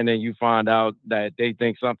 And then you find out that they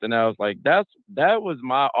think something else. Like that was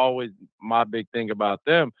always my big thing about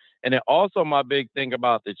them. And then also my big thing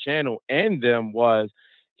about the channel and them was,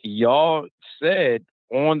 y'all said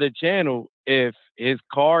on the channel, if his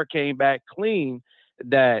car came back clean,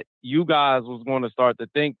 that you guys was going to start to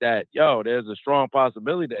think that, there's a strong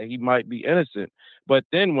possibility that he might be innocent. But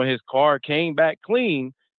then when his car came back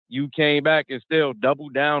clean, you came back and still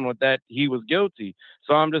doubled down on that he was guilty.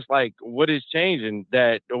 So I'm just like, what is changing?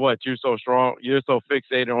 That what, you're so strong, you're so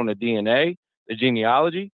fixated on the DNA, the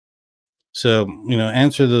genealogy? So,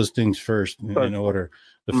 answer those things first in order.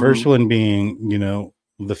 The first one being,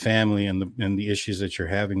 the family and the issues that you're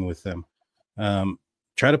having with them.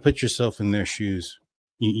 Try to put yourself in their shoes.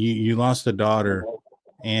 You lost a daughter,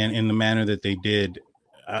 and in the manner that they did,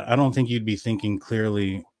 I don't think you'd be thinking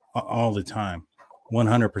clearly all the time,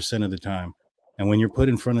 100% of the time. And when you're put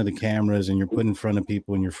in front of the cameras and you're put in front of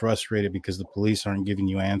people and you're frustrated because the police aren't giving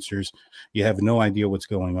you answers, you have no idea what's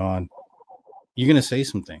going on, you're going to say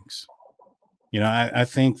some things. I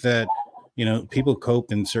think that, people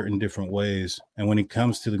cope in certain different ways. And when it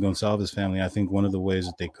comes to the Goncalves family, I think one of the ways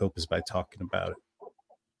that they cope is by talking about it.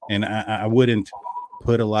 And I wouldn't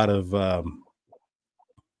put a lot of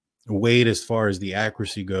weight as far as the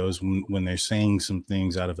accuracy goes when they're saying some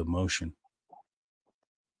things out of emotion.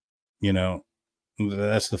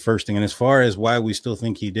 That's the first thing. And as far as why we still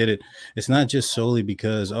think he did it, it's not just solely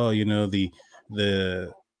because,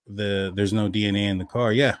 there's no DNA in the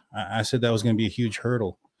car. Yeah, I said that was going to be a huge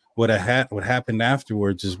hurdle. What happened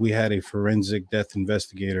afterwards is we had a forensic death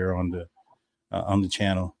investigator on the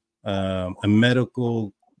channel, a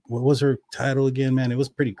medical. What was her title again, man? It was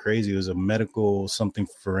pretty crazy. It was a medical something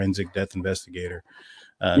forensic death investigator.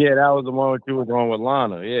 That was the one you were going with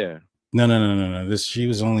Lana. Yeah. No. She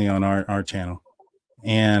was only on our channel,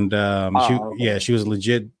 and she was a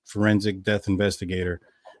legit forensic death investigator,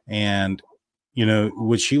 and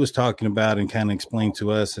what she was talking about and kind of explained to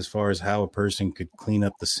us as far as how a person could clean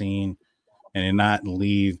up the scene and not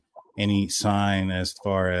leave any sign as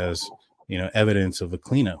far as evidence of a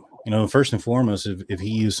cleanup. First and foremost, if he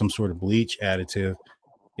used some sort of bleach additive,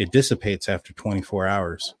 it dissipates after 24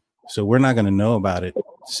 hours. So we're not going to know about it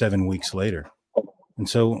 7 weeks later. And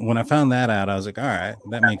so when I found that out, I was like, all right,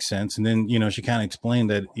 that makes sense. And then, she kind of explained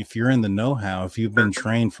that if you're in the know-how, if you've been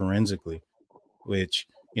trained forensically, which,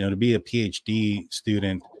 to be a PhD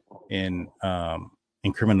student in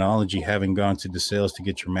criminology, having gone to DeSales to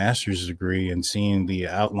get your master's degree and seeing the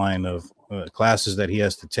outline of classes that he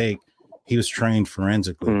has to take, he was trained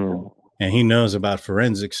forensically and he knows about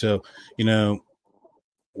forensics. So,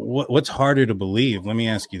 what's harder to believe? Let me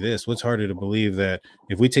ask you this. What's harder to believe, that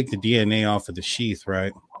if we take the DNA off of the sheath,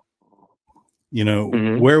 right?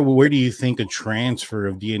 Where do you think a transfer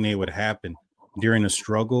of DNA would happen? During a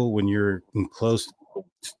struggle, when you're in close,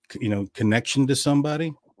 connection to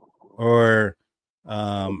somebody, or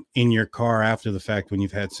in your car after the fact when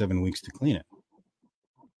you've had 7 weeks to clean it?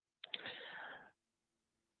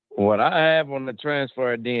 What I have on the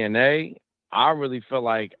transfer of DNA, I really feel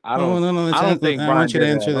like I Oh don't. no, I don't think I Brian want you to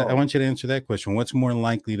did it answer at that. I all. want you to answer that question. What's more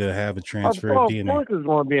likely to have a transfer of Of DNA? course, it's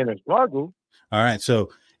going to be in a struggle. All right. So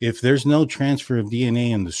if there's no transfer of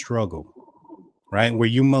DNA in the struggle, right, where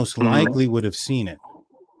you most likely would have seen it,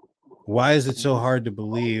 why is it so hard to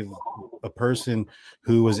believe a person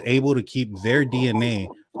who was able to keep their DNA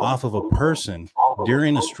off of a person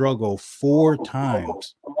during a struggle 4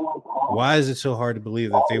 times? Why is it so hard to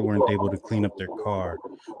believe that they weren't able to clean up their car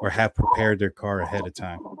or have prepared their car ahead of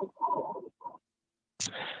time?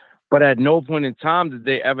 But at no point in time did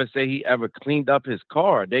they ever say he ever cleaned up his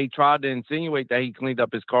car. They tried to insinuate that he cleaned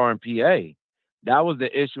up his car in PA. That was the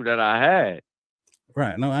issue that I had.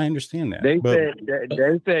 Right. No, I understand that. They But said But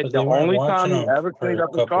the they weren't only time watching he him ever for cleaned a up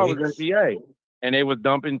his couple car was weeks. in PA. And they was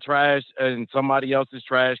dumping trash in somebody else's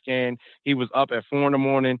trash can. He was up at 4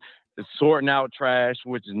 a.m. sorting out trash,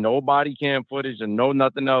 which is no body cam footage and no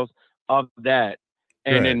nothing else of that.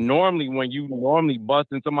 And Right. then normally when you normally bust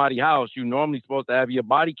in somebody's house, you normally supposed to have your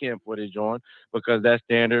body cam footage on because that's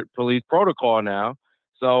standard police protocol now.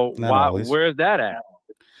 So Not always. where's that at?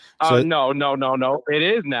 So- No. It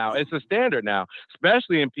is now. It's a standard now,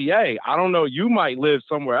 especially in PA. I don't know. You might live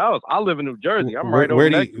somewhere else. I live in New Jersey. I'm right over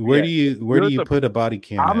next to where PA. do you put a body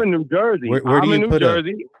cam I'm at? in New Jersey. Where I'm do you in New put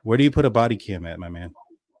Jersey. Where do you put a body cam at, my man?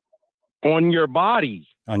 On your body.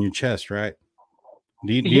 On your chest, right?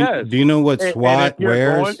 Do Yes. you know what And SWAT if you're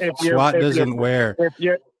wears? going- if you're- SWAT if doesn't you're- wear. If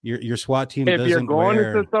you're Your SWAT team if you're doesn't going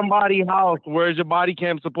wear. into somebody's house, where's your body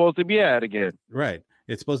cam supposed to be at again? Right.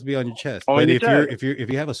 It's supposed to be on your chest. On But your if chest.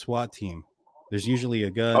 you have a SWAT team, there's usually a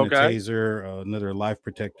gun, Okay. a taser, another life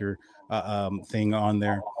protector thing on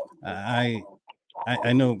there.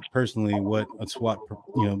 I know personally what a SWAT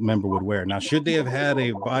member would wear. Now, should they have had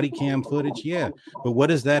a body cam footage? Yeah, but what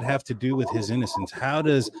does that have to do with his innocence? How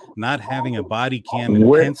does not having a body cam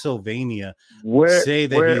in Pennsylvania say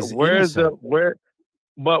that he's innocent?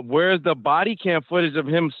 Where's the body cam footage of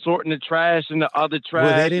him sorting the trash and the other trash?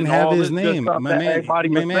 Well, they didn't have his name, my man.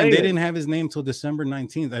 They didn't have his name till December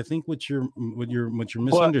 19th. I think what you're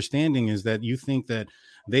misunderstanding is that you think that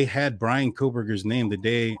they had Bryan Kohberger's name the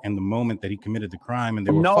day and the moment that he committed the crime, and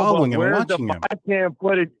they were following him and watching him. Where's the body cam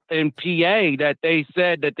footage in PA that they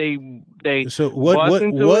said that they So what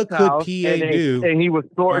could PA do? And he was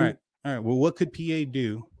sorting. All right. Well, what could PA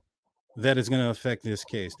do that is going to affect this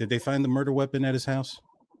case? Did they find the murder weapon at his house?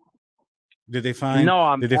 Did they find?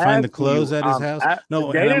 No, did they find the clothes at his house?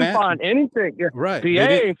 No, they didn't find anything. Right, PA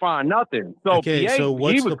ain't find nothing. So okay, PA, so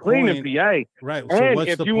what's he was the cleaning point? PA. Right. So And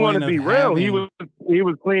what's if the you point want to be real, he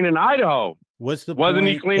was cleaning Idaho. What's the Wasn't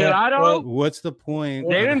point? he cleaning Idaho? What's the point?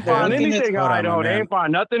 They didn't find anything in Hold on, Idaho. They ain't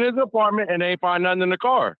find nothing in his apartment, and they ain't find nothing in the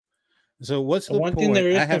car. So what's the one point? thing there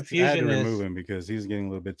is I had to confusion remove him because he's getting a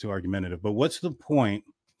little bit too argumentative. But what's the point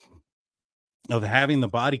of having the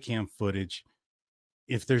body cam footage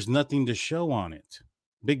if there's nothing to show on it?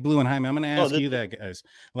 Big Blue and Jaime, I'm going to ask you that, guys.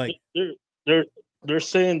 Like they're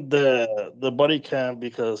saying the body cam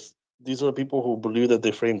because these are the people who believe that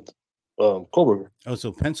they framed Kohberger. Oh,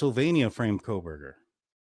 so Pennsylvania framed Kohberger.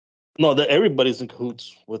 No, that everybody's in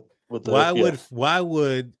cahoots with the FBI. Why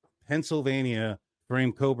would Pennsylvania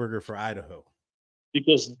frame Kohberger for Idaho?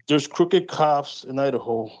 Because there's crooked cops in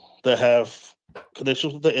Idaho that have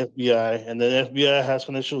connections with the FBI, and the FBI has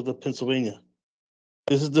connections with Pennsylvania.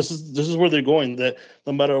 This is where they're going. That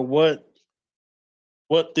no matter what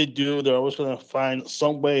they do, they're always going to find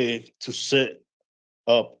some way to set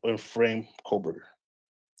up and frame Kohberger.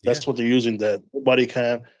 That's what they're using, that body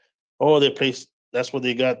cam. Oh, they place. That's where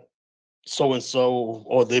they got so and so,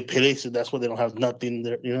 or they place it. That's where they don't have nothing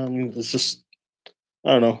there. You know what I mean? It's just,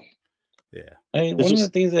 I don't know. Yeah. I mean, one of the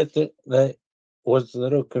things that was a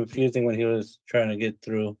little confusing when he was trying to get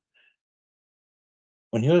through,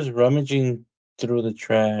 when he was rummaging through the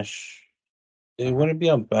trash, it wouldn't be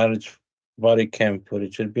on body cam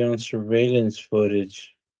footage. It'd be on surveillance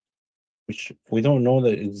footage, which we don't know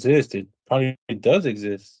that exists. It probably does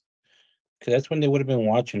exist, because that's when they would have been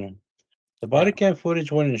watching him. The body cam footage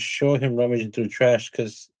wouldn't show him rummaging through trash,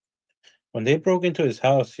 because when they broke into his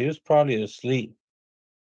house, he was probably asleep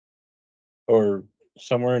or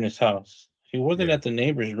somewhere in his house. He wasn't at the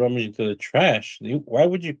neighbors rummaging through the trash. Why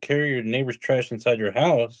would you carry your neighbor's trash inside your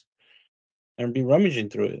house and be rummaging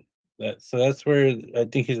through it? So that's where I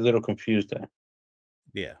think he's a little confused at.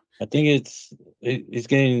 Yeah. I think he's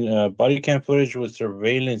getting body cam footage with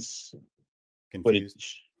surveillance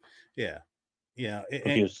footage. Yeah.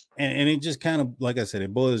 And it just kind of, like I said,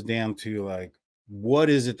 it boils down to like, what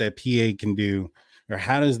is it that PA can do, or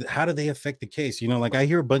how do they affect the case? You know, like I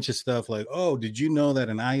hear a bunch of stuff like, oh, did you know that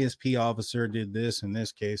an ISP officer did this in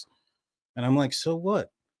this case? And I'm like, so what?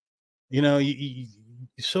 You know,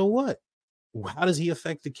 so what? how does he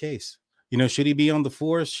affect the case? Should he be on the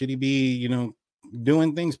force? Should he be,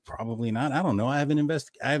 doing things? Probably not. I don't know. I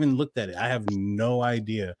haven't looked at it. I have no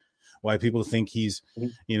idea why people think he's,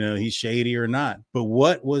 he's shady or not. But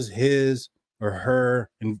what was his or her,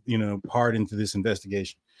 part into this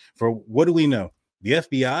investigation? For what do we know? The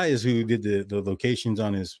FBI is who did the locations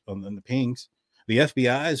on the pings. The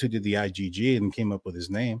FBI is who did the IGG and came up with his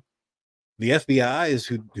name. The FBI is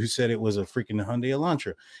who said it was a freaking Hyundai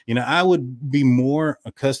Elantra. I would be more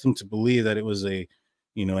accustomed to believe that it was an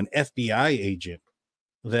FBI agent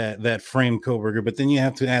that framed Kohberger. But then you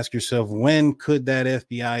have to ask yourself, when could that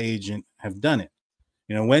FBI agent have done it?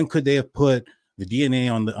 When could they have put the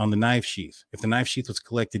DNA on the knife sheath? If the knife sheath was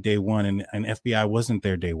collected day one and FBI wasn't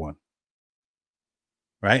there day one.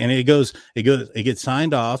 Right. And it gets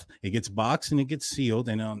signed off, it gets boxed and it gets sealed.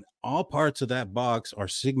 And on all parts of that box are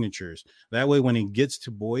signatures. That way, when it gets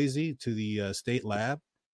to Boise, to the state lab,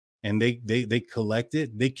 and they collect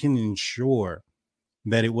it, they can ensure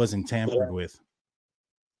that it wasn't tampered with.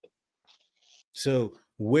 So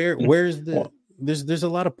where's there's a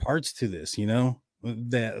lot of parts to this,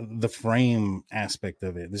 that the frame aspect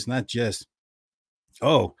of it. It's not just,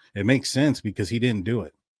 it makes sense because he didn't do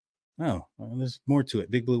it. Oh, well, there's more to it.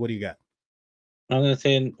 Big Blue, what do you got? I'm gonna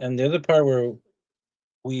say, and the other part where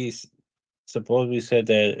we supposedly said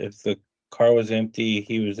that if the car was empty,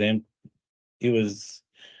 he was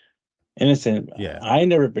innocent. Yeah, I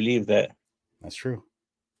never believed that. That's true.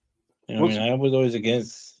 I was always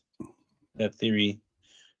against that theory.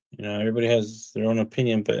 Everybody has their own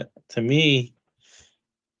opinion, but to me,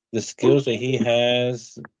 the skills that he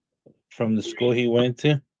has from the school he went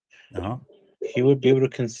to, he would be able to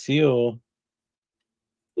conceal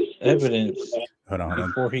evidence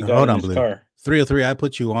before he got in his car. 303, I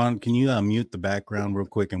put you on. Can you mute the background real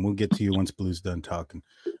quick, and we'll get to you once Blue's done talking.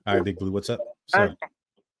 All right, Big Blue, what's up? So,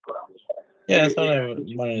 yeah, that's all I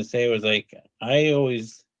wanted to say was like, I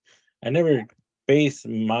never based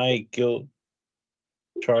my guilt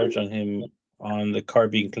charge on him on the car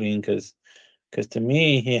being clean because to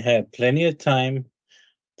me, he had plenty of time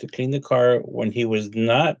to clean the car when he was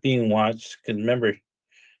not being watched. Because remember,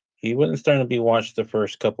 he wasn't starting to be watched the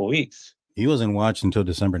first couple weeks. He wasn't watched until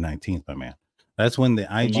December 19th, my man. That's when the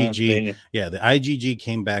IGG, the IGG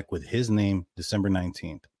came back with his name, December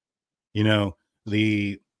 19th.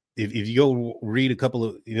 If you go read a couple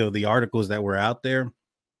of, the articles that were out there,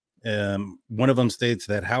 one of them states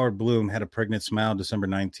that Howard Bloom had a pregnant smile December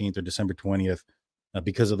 19th or December 20th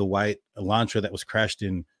because of the white Elantra that was crashed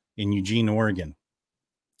in Eugene, Oregon.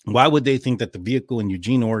 Why would they think that the vehicle in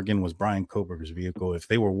Eugene, Oregon was Bryan Kohberger's vehicle if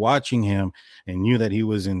they were watching him and knew that he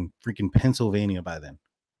was in freaking Pennsylvania by then?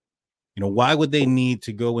 Why would they need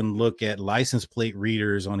to go and look at license plate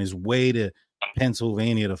readers on his way to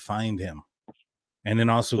Pennsylvania to find him? And then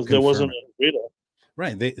also confirm there wasn't on the radar.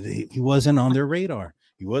 Right. He wasn't on their radar.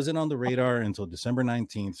 He wasn't on the radar until December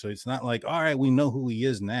 19th. So it's not like, all right, we know who he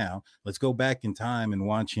is now. Let's go back in time and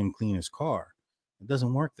watch him clean his car. It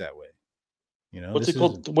doesn't work that way. What's this it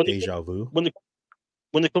called? Is deja vu. When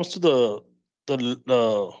it comes to the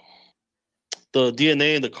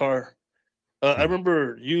DNA in the car, I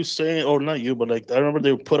remember you saying, or not you, but like I remember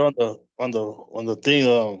they put on the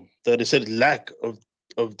thing that it said lack of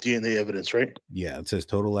DNA evidence, right? Yeah, it says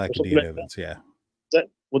total lack of DNA evidence. Yeah.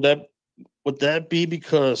 Would that be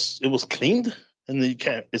because it was cleaned and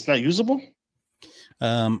it's not usable?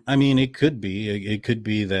 I mean, it could be. It could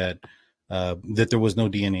be that there was no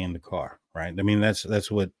DNA in the car, right? I mean, that's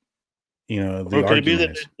what the argument could it be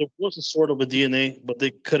that there was a sort of a DNA, but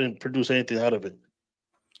they couldn't produce anything out of it?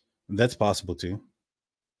 That's possible too.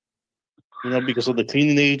 Because of the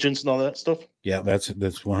cleaning agents and all that stuff. Yeah, that's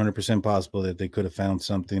 100% possible that they could have found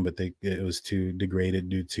something, but it was too degraded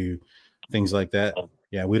due to things like that.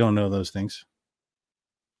 Yeah, we don't know those things.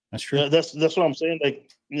 That's true. Yeah, that's what I'm saying. Like,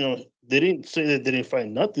 they didn't say that they didn't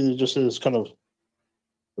find nothing. It just says kind of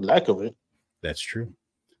the lack of it. That's true.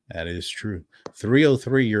 That is true.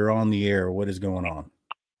 303, you're on the air. What is going on?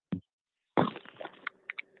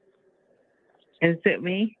 Is it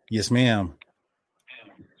me? Yes, ma'am.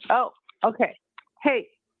 Oh, okay. Hey,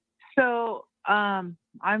 so I'm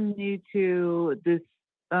new to this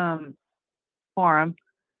forum,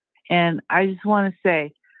 and I just want to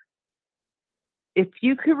say, if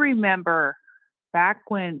you could remember back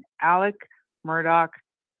when Alec Murdoch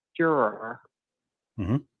juror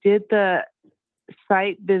did the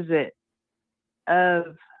site visit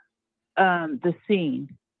of the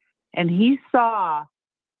scene, and he saw,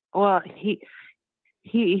 well,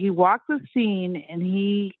 he walked the scene and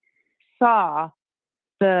he saw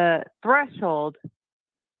the threshold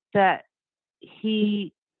that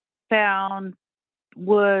he found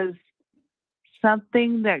was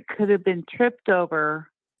something that could have been tripped over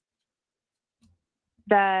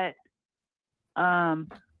that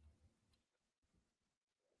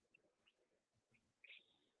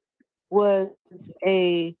was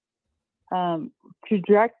a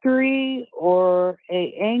trajectory or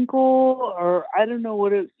a angle, or I don't know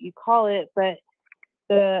what you call it, but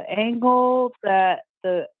the angle that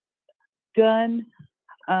the gun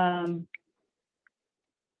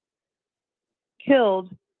killed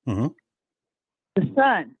the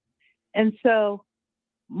son. And so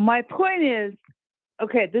my point is,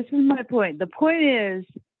 okay, this is my point. The point is,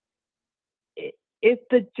 if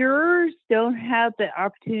the jurors don't have the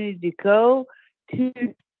opportunity to go to...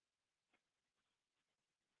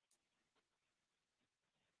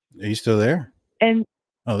 Are you still there? And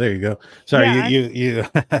oh, there you go. Sorry, yeah, you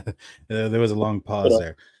there was a long pause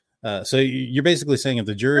there. So you're basically saying if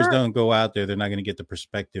the jurors don't go out there, they're not going to get the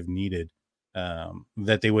perspective needed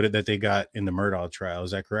that they got in the Murdaugh trial.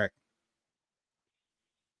 Is that correct?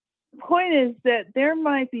 The point is that there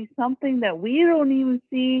might be something that we don't even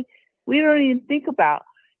see, we don't even think about,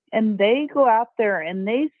 and they go out there and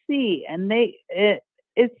they see, and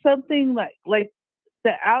it's something like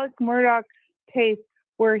the Alec Murdaugh case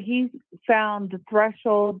where he found the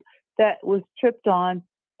threshold that was tripped on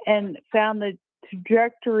and found the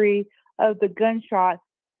trajectory of the gunshot.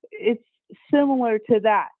 It's similar to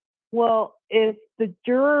that. Well, if the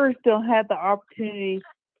jurors don't have the opportunity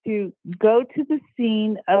to go to the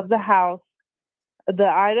scene of the house, the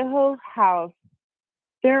Idaho house,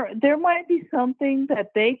 there might be something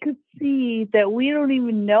that they could see that we don't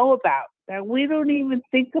even know about, that we don't even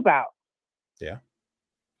think about. Yeah.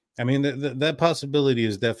 I mean, that possibility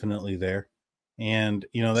is definitely there. And,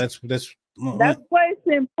 that's why it's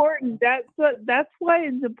important. That's why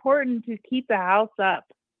it's important to keep the house up.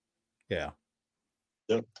 Yeah.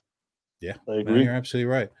 Yep. Yeah. I agree. No, you're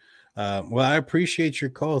absolutely right. Well, I appreciate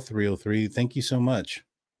your call, 303. Thank you so much.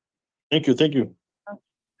 Thank you.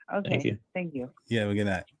 Okay. Thank you. Yeah, we're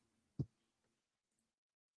gonna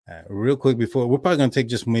real quick before we're probably gonna take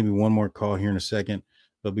just maybe one more call here in a second.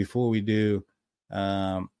 But before we do,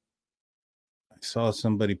 I saw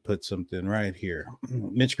somebody put something right here.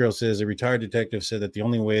 Mitch Girl says a retired detective said that the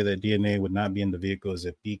only way that DNA would not be in the vehicle is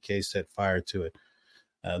if BK set fire to it.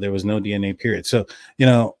 There was no DNA, period. So,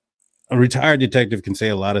 a retired detective can say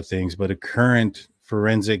a lot of things, but a current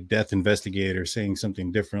forensic death investigator saying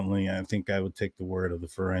something differently, I think I would take the word of the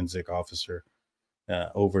forensic officer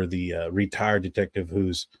over the retired detective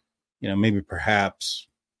who's, maybe perhaps,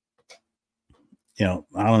 I don't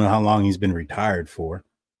know how long he's been retired for,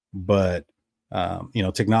 but,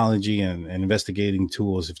 technology and investigating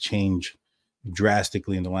tools have changed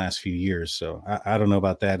drastically in the last few years. So I don't know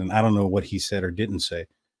about that. And I don't know what he said or didn't say,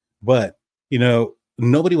 but,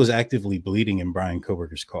 nobody was actively bleeding in Bryan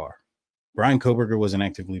Kohberger's car. Bryan Kohberger wasn't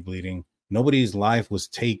actively bleeding. Nobody's life was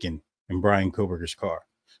taken in Bryan Kohberger's car.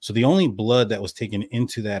 So the only blood that was taken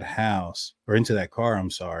into that house or into that car,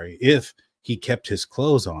 if he kept his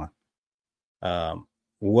clothes on,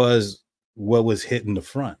 was what was hit in the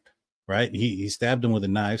front, right? He stabbed him with a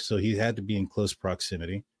knife, so he had to be in close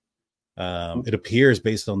proximity. It appears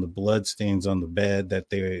based on the blood stains on the bed that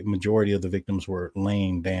the majority of the victims were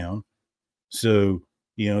laying down. So,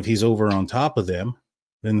 if he's over on top of them,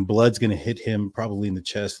 then the blood's going to hit him probably in the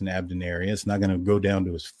chest and abdomen area. It's not going to go down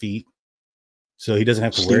to his feet. So he doesn't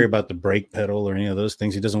have to worry about the brake pedal or any of those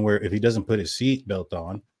things. If he doesn't put his seat belt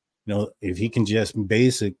on, if he can just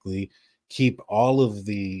basically keep all of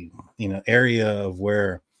the, area of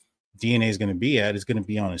where DNA is going to be at is going to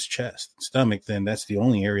be on his chest, stomach, then that's the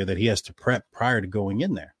only area that he has to prep prior to going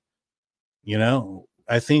in there.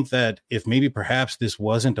 I think that if maybe perhaps this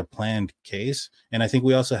wasn't a planned case, and I think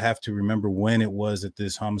we also have to remember when it was that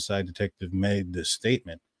this homicide detective made this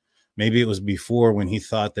statement. Maybe it was before when he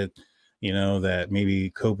thought that, that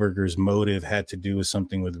maybe Kohberger's motive had to do with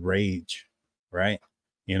something with rage, right?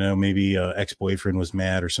 Maybe ex-boyfriend was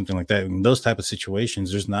mad or something like that. In those type of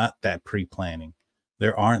situations, there's not that pre-planning.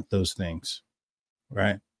 There aren't those things,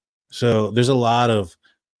 right? So there's a lot of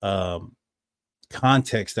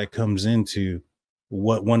context that comes into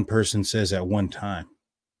what one person says at one time.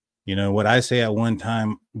 What I say at one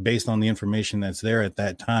time based on the information that's there at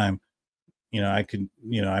that time,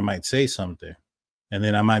 I might say something and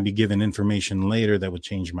then I might be given information later that would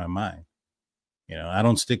change my mind. I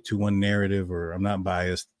don't stick to one narrative, or I'm not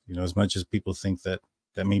biased, as much as people think that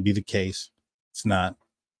may be the case. It's not.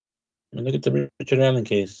 Look at the Richard Allen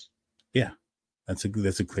case. Yeah, that's a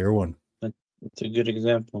clear one. That's a good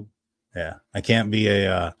example. Yeah, I can't be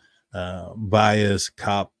a biased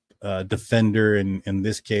cop defender in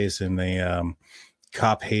this case and a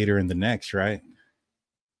cop hater in the next, right?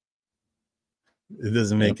 It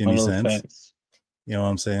doesn't make any sense. Facts. You know what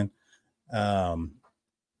I'm saying?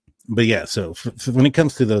 But yeah, so when it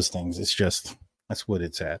comes to those things, it's just that's what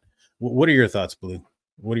it's at. What are your thoughts, Blue?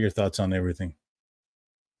 What are your thoughts on everything?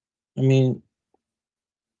 I mean,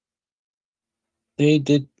 they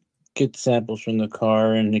did get samples from the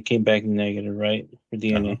car, and it came back negative, right, for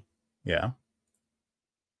DNA. Yeah.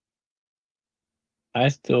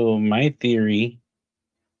 My theory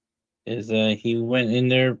is that he went in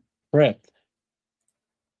there prepped.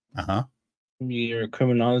 You're a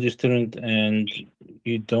criminology student and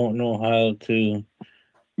you don't know how to.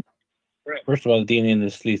 First of all, the DNA in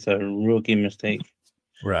this is a rookie mistake.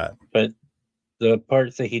 Right. But the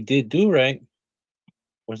parts that he did do right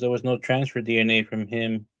was there was no transfer DNA from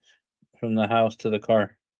him from the house to the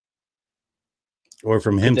car. Or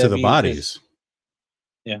from him to the bodies.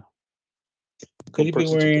 Yeah. Could he be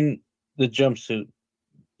wearing the jumpsuit?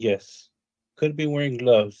 Yes. Could be wearing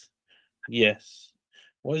gloves? Yes.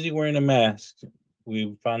 Was he wearing a mask?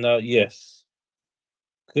 We found out yes.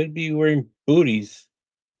 Could be wearing booties?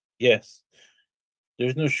 Yes.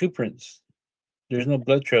 There's no shoe prints. There's no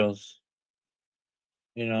blood trails.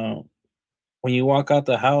 You know, when you walk out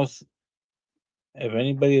the house, if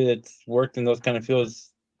anybody that's worked in those kind of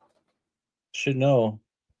fields should know,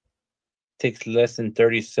 it takes less than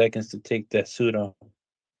 30 seconds to take that suit off.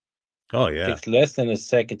 Oh, yeah. It takes less than a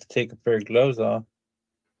second to take a pair of gloves off.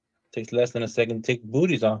 It takes less than a second to take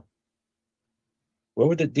booties off. Where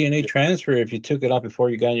would the DNA transfer if you took it off before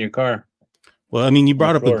you got in your car? Well, I mean, you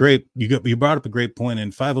brought up a great point.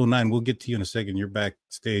 And 509, we'll get to you in a second. You're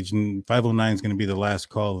backstage, and 509 is going to be the last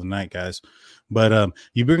call of the night, guys. But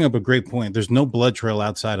you bring up a great point. There's no blood trail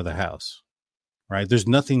outside of the house, right? There's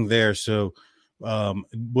nothing there. So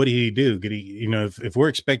what did he do? Did he, if we're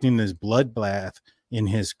expecting this bloodbath in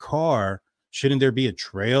his car, shouldn't there be a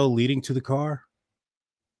trail leading to the car?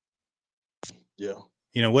 Yeah.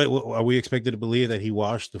 What are we expected to believe, that he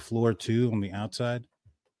washed the floor too on the outside?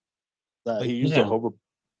 He used a hover.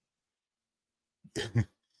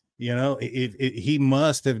 He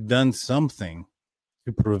must have done something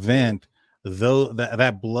to prevent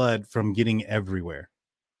that blood from getting everywhere.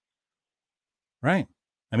 Right.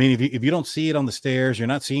 I mean, if you don't see it on the stairs, you're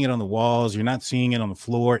not seeing it on the walls, you're not seeing it on the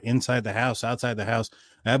floor, inside the house, outside the house,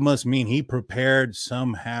 that must mean he prepared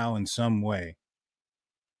somehow in some way.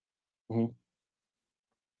 Mm-hmm.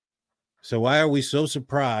 So why are we so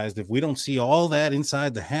surprised if we don't see all that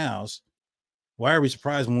inside the house? Why are we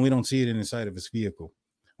surprised when we don't see it inside of his vehicle?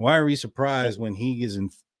 Why are we surprised when he is in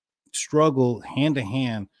struggle hand to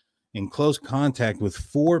hand in close contact with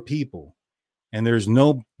 4 people and there's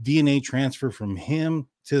no DNA transfer from him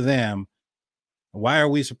to them? Why are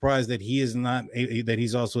we surprised that he is not, that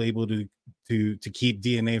he's also able to keep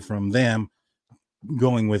DNA from them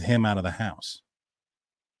going with him out of the house?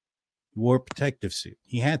 He wore a protective suit.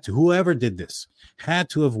 He had to. Whoever did this had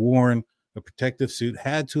to have worn a protective suit,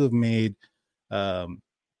 had to have made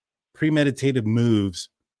premeditated moves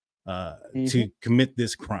to commit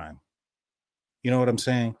this crime. You know what I'm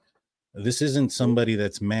saying? This isn't somebody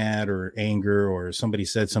that's mad or anger, or somebody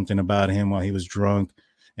said something about him while he was drunk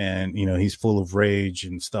and he's full of rage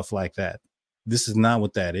and stuff like that. This is not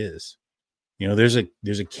what that is. There's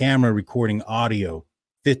a camera recording audio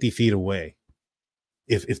 50 feet away.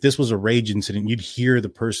 If this was a rage incident, you'd hear the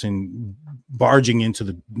person barging into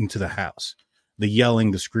the house, the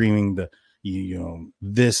yelling, the screaming, the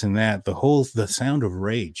this and that, the sound of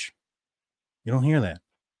rage. You don't hear that.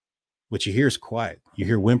 What you hear is quiet. You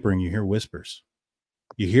hear whimpering, you hear whispers.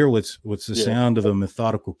 You hear what's the sound of a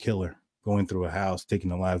methodical killer going through a house, taking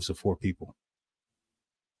the lives of 4 people.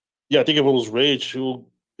 Yeah, I think if it was rage,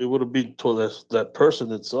 it would have been to that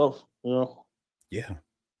person itself, Yeah.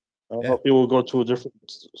 I don't know if people would go to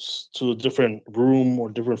a different room or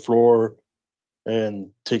different floor and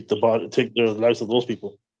take their lives of those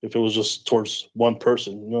people if it was just towards one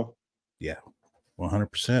person, Yeah,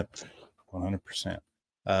 100%. 100%.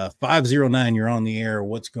 509, you're on the air.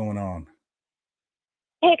 What's going on?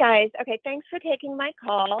 Hey guys. Okay, thanks for taking my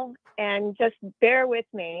call, and just bear with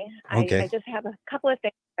me. Okay. I just have a couple of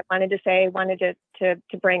things I wanted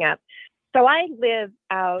to bring up. So I live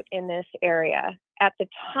out in this area. At the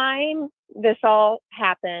time this all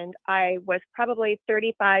happened, I was probably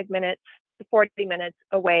 35 minutes to 40 minutes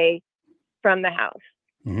away from the house.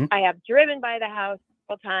 Mm-hmm. I have driven by the house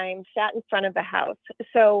several times, sat in front of the house.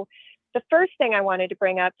 So the first thing I wanted to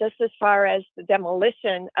bring up, just as far as the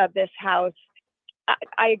demolition of this house,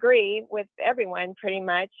 I agree with everyone pretty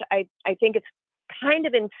much. I think it's kind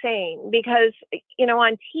of insane because,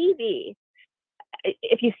 on TV,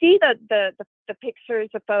 if you see the pictures,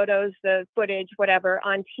 the photos, the footage, whatever,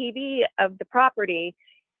 on TV of the property,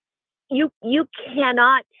 you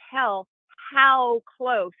cannot tell how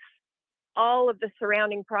close all of the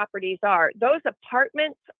surrounding properties are. Those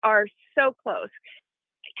apartments are so close.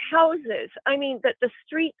 Houses, I mean, the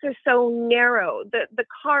streets are so narrow. The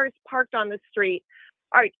cars parked on the street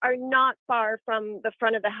are not far from the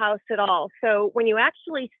front of the house at all. So when you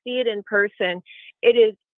actually see it in person, it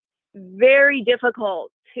is very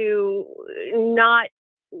difficult to not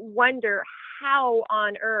wonder how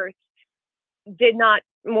on earth did not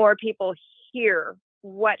more people hear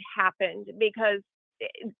what happened, because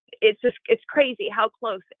it's crazy how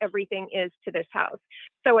close everything is to this house.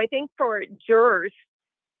 So I think for jurors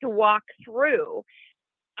to walk through,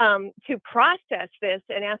 to process this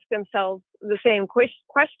and ask themselves the same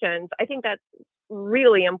questions, I think that's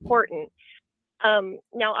really important.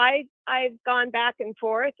 Now I've gone back and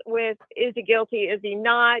forth with, is he guilty? Is he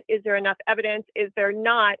not? Is there enough evidence? Is there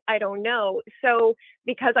not? I don't know. So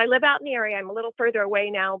because I live out in the area, I'm a little further away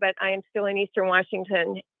now, but I am still in Eastern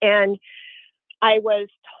Washington. And I was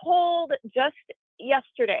told just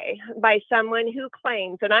yesterday by someone who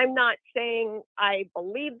claims, and I'm not saying I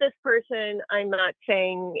believe this person, I'm not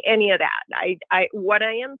saying any of that. What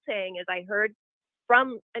I am saying is I heard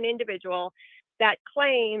from an individual that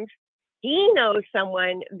claims he knows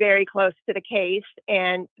someone very close to the case,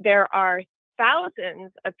 and there are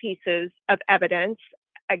thousands of pieces of evidence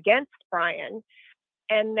against Bryan,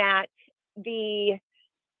 and that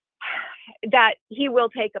that he will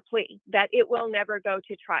take a plea, that it will never go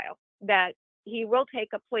to trial, that he will take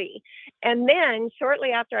a plea. And then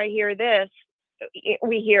shortly after I hear this,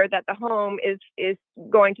 we hear that the home is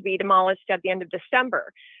going to be demolished at the end of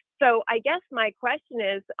December. So I guess my question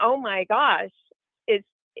is, oh my gosh,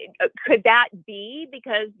 could that be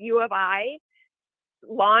because U of I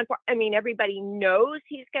everybody knows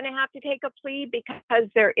he's going to have to take a plea because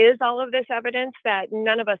there is all of this evidence that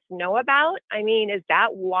none of us know about? I mean, is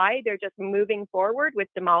that why they're just moving forward with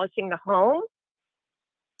demolishing the home?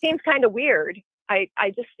 Seems kind of weird. I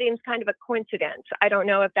just seems kind of a coincidence. I don't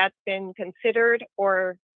know if that's been considered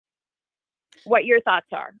or what your thoughts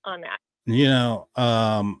are on that. You know,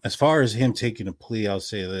 as far as him taking a plea, I'll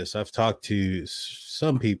say this. I've talked to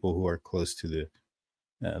some people who are close to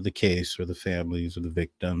the case, or the families or the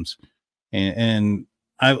victims. And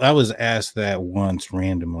I was asked that once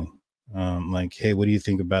randomly, like, hey, what do you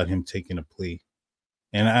think about him taking a plea?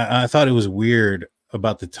 And I thought it was weird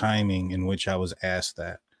about the timing in which I was asked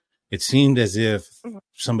that. It seemed as if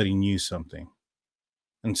somebody knew something.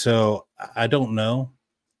 And so I don't know.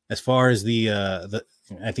 As far as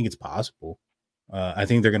I think it's possible. I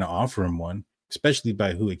think they're going to offer him one, especially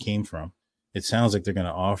by who it came from. It sounds like they're going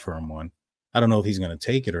to offer him one. I don't know if he's going to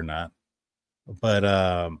take it or not. But,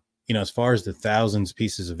 as far as the thousands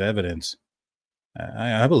pieces of evidence,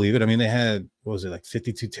 I believe it. I mean, they had, what was it, like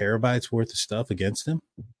 52 terabytes worth of stuff against him?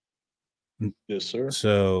 Yes, sir.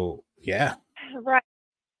 So, yeah. Right.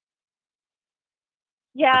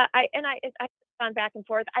 Yeah, I've gone back and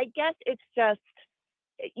forth. I guess it's just,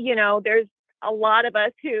 there's a lot of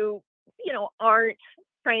us who, aren't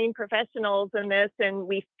trained professionals in this, and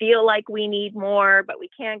we feel like we need more, but we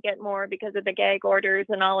can't get more because of the gag orders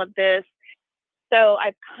and all of this. So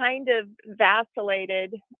I've kind of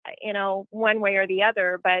vacillated, one way or the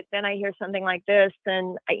other, but then I hear something like this,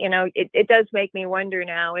 and, it does make me wonder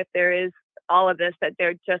now if there is all of this that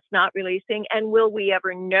they're just not releasing, and will we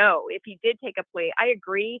ever know if he did take a plea? I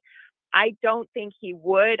agree. I don't think he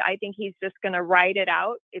would. I think he's just going to write it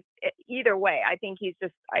out. Either way, I think he's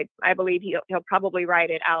just, I believe he'll probably write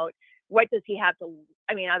it out. What does he have to,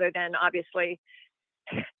 other than obviously,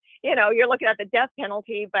 you're looking at the death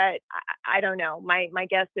penalty, but I don't know. My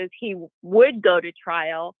guess is he would go to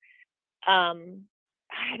trial. I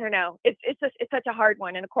don't know. It's such a hard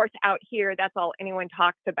one. And of course out here, that's all anyone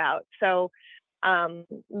talks about. So,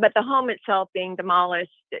 but the home itself being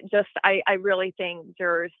demolished, I really think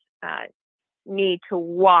jurors need to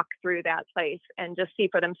walk through that place and just see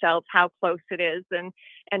for themselves how close it is,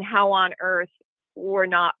 and how on earth were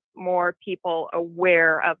not more people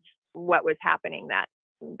aware of what was happening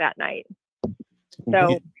that night.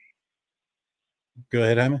 So go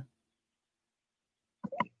ahead, Jaime.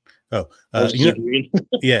 Oh,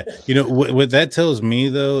 yeah. What that tells me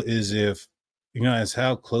though is if, as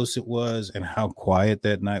how close it was and how quiet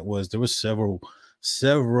that night was, there was several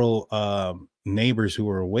neighbors who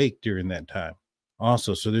were awake during that time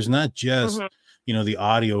also. So there's not just, the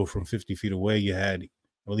audio from 50 feet away. You had, I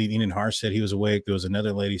believe Enan Hart said he was awake. There was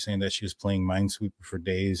another lady saying that she was playing Minesweeper for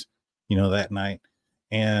days, that night.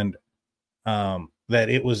 And that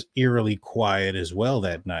it was eerily quiet as well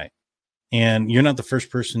that night. And you're not the first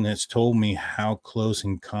person that's told me how close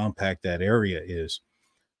and compact that area is.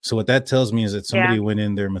 So what that tells me is that somebody went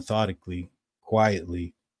in there methodically,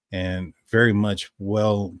 quietly, and very much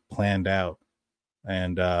well planned out,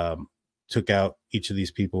 and took out each of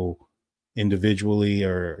these people individually,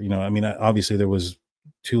 or, you know, I mean, obviously there was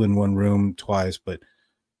 2 in one room twice, but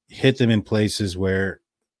hit them in places where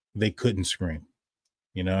they couldn't scream,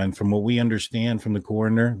 you know. And from what we understand from the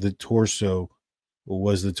coroner, the torso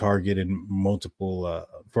was the target in multiple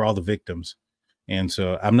for all the victims. And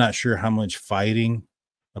so I'm not sure how much fighting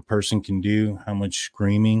a person can do, how much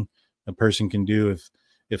screaming a person can do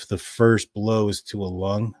if the first blow is to a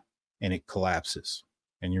lung and it collapses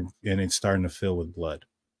and it's starting to fill with blood.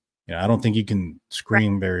 You know, I don't think you can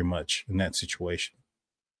scream very much in that situation.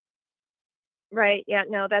 Right. Yeah.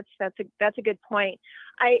 No, that's a good point.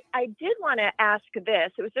 I did want to ask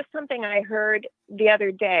this. It was just something I heard the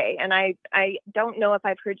other day, and I don't know if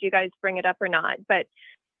I've heard you guys bring it up or not, but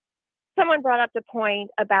someone brought up the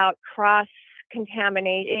point about cross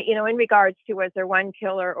contaminate, you know, in regards to, was there one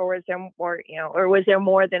killer, or was there more, you know, or was there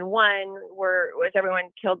more than one? Was everyone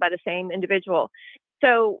killed by the same individual?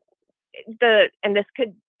 So and this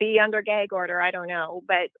could be under gag order, I don't know,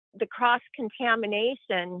 but the cross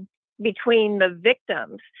contamination between the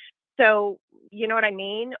victims. So, you know what I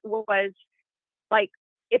mean? Was like,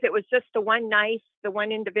 if it was just the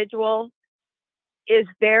one individual, is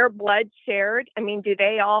their blood shared? I mean, do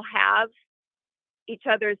they all have each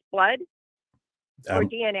other's blood or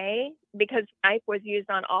DNA because the knife was used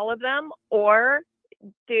on all of them? Or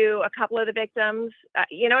do a couple of the victims,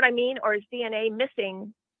 you know what I mean? Or is DNA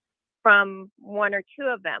missing from one or two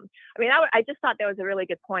of them? I mean, I just thought that was a really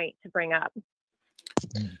good point to bring up.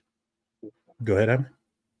 Go ahead, Em.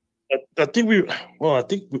 I think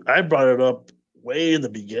I brought it up way in the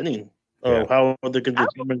beginning of how they can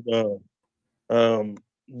determine the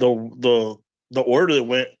order it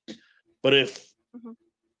went. But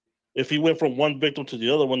if he went from one victim to the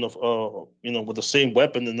other one, you know, with the same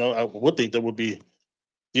weapon, then I would think there would be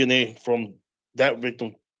DNA from that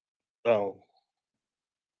victim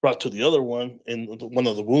brought to the other one in one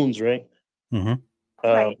of the wounds, right? Mm-hmm.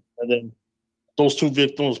 Right. And then those 2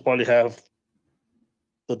 victims probably have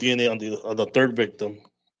the DNA on the third victim,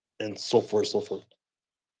 and so forth.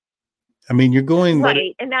 I mean, you're going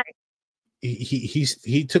right, and that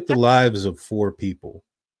he took the lives of 4 people,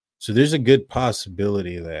 so there's a good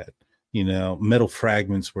possibility that, you know, metal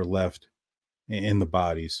fragments were left in the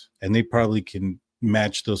bodies, and they probably can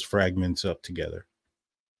match those fragments up together.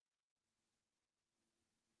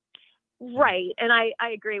 Right. And I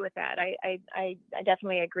agree with that. I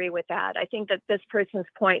definitely agree with that. I think that this person's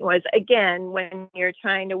point was, again, when you're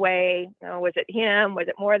trying to weigh, you know, was it him? Was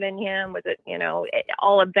it more than him? Was it, you know,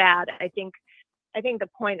 all of that? I think the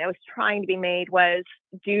point that was trying to be made was,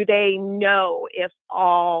 do they know if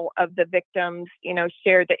all of the victims, you know,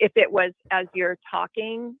 shared that, if it was, as you're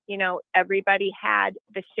talking, you know, everybody had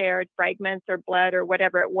the shared fragments or blood or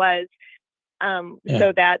whatever it was,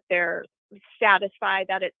 so that they're satisfied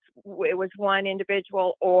that it was one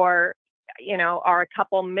individual, or, you know, are a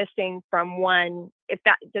couple missing from one?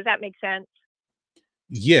 Does that make sense?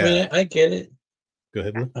 Yeah, I mean, I get it. Go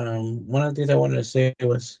ahead, Will. One of the things I wanted to say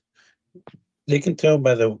was, they can tell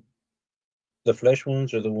by the flesh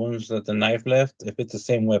wounds or the wounds that the knife left if it's the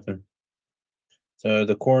same weapon. So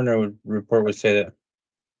the coroner report would say that.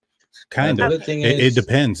 Kind of. It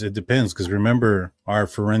depends. It depends, because remember, our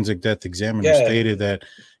forensic death examiner stated that,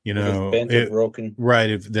 you know, bent or broken. Right.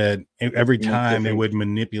 Every time it would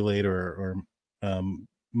manipulate or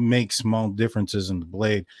make small differences in the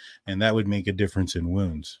blade, and that would make a difference in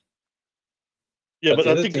wounds. Yeah, but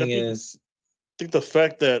I think the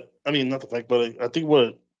fact that, I mean, not the fact, but I think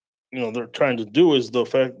what, you know, they're trying to do is the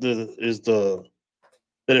fact that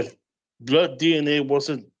if blood DNA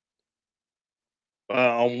wasn't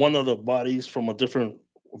on one of the bodies from a different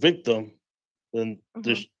victim, then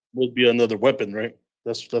there would be another weapon, right?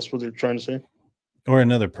 That's what they're trying to say. Or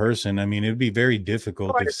another person. I mean, it'd be very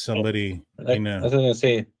difficult if somebody, you know. I was going to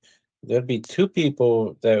say, there'd be 2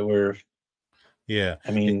 people that were. Yeah.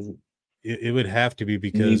 I mean, it would have to be,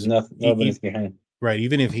 because nobody's behind. Right.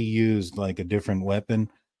 Even if he used like a different weapon,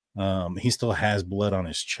 he still has blood on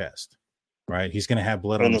his chest. Right. He's going to have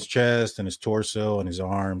blood on his chest and his torso and his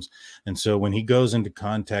arms. And so when he goes into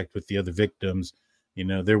contact with the other victims, you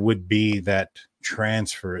know, there would be that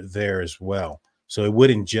transfer there as well. So it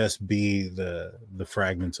wouldn't just be the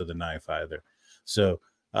fragments of the knife either. So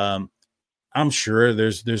I'm sure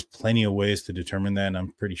there's plenty of ways to determine that, and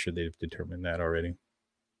I'm pretty sure they've determined that already.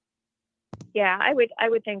 Yeah, I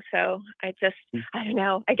would think so. I don't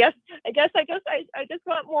know. I guess I just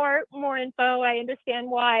want more info. I understand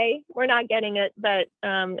why we're not getting it, but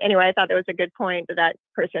anyway, I thought that was a good point that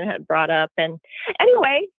person had brought up. And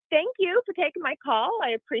anyway, thank you for taking my call. I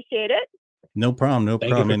appreciate it. No problem. No Thank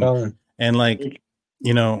you for problem. calling. And like,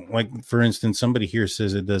 you know, like for instance, somebody here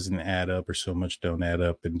says it doesn't add up or so much don't add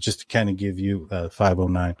up. And just to kind of give you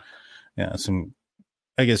 509, some,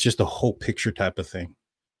 I guess, just a whole picture type of thing.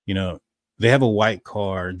 You know, they have a white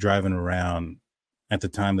car driving around at the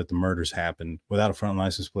time that the murders happened without a front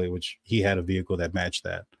license plate, which he had a vehicle that matched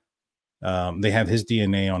that. They have his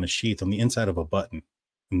DNA on a sheath on the inside of a button,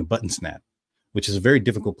 in the button snap, which is a very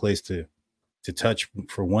difficult place to touch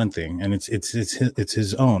for one thing, and it's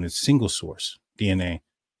his own. It's single source DNA,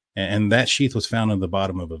 and that sheath was found on the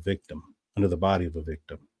bottom of a victim, under the body of a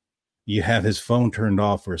victim. You have his phone turned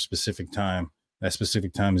off for a specific time. That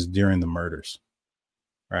specific time is during the murders,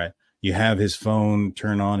 right? You have his phone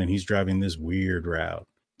turn on, and he's driving this weird route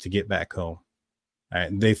to get back home. All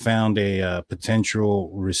right. They found a potential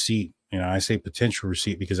receipt. You know, I say potential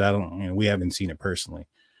receipt because I don't, you know, we haven't seen it personally,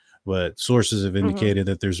 but sources have indicated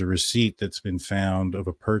that there's a receipt that's been found of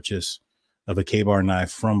a purchase of a K-bar knife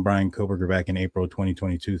from Bryan Kohberger back in April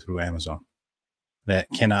 2022 through Amazon that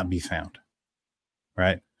cannot be found,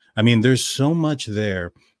 right? I mean, there's so much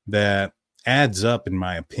there that adds up, in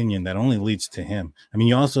my opinion, that only leads to him. I mean,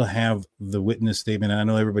 you also have the witness statement. I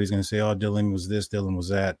know everybody's going to say, oh, Dylan was this, Dylan was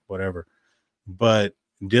that, whatever. But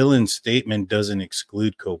Dylan's statement doesn't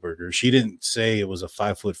exclude Kohberger. She didn't say it was a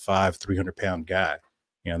 5'5", 300-pound guy.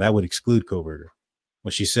 You know, that would exclude Kohberger.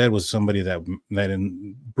 What she said was somebody that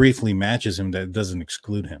briefly matches him, that doesn't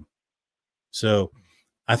exclude him. So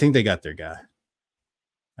I think they got their guy.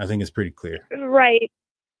 I think it's pretty clear. Right.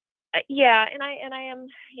 Yeah, and I'm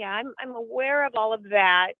aware of all of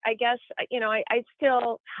that. I guess, you know, I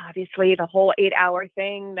still, obviously the whole 8-hour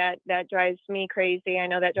thing that drives me crazy. I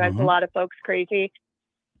know that drives a lot of folks crazy.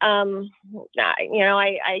 You know,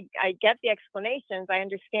 I get the explanations. I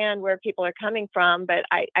understand where people are coming from, but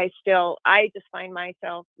I just find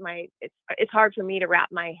myself, it's hard for me to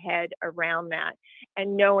wrap my head around that.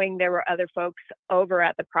 And knowing there were other folks over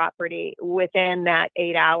at the property within that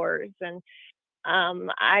 8 hours. And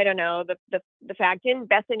I don't know, the fact, didn't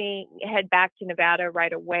Bethany head back to Nevada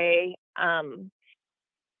right away?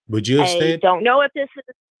 Would you have stayed? I don't know if this is,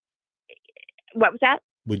 what was that?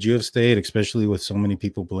 Would you have stayed, especially with so many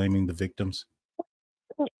people blaming the victims?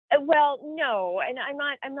 Well, no, and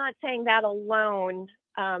I'm not saying that alone.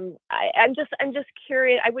 I'm just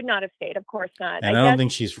curious. I would not have stayed, of course not. And I don't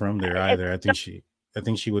think she's from there either. I think she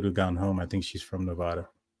would have gone home. I think she's from Nevada.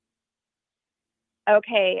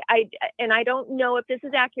 Okay, I don't know if this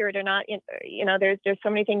is accurate or not. You know, there's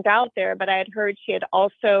so many things out there, but I had heard she had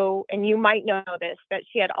also, and you might know this, that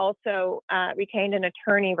she had also retained an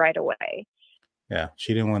attorney right away. Yeah,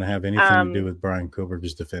 she didn't want to have anything to do with Bryan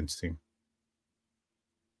Kohberger's defense team.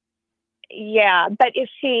 Yeah, but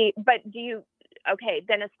then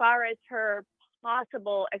as far as her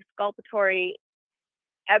possible exculpatory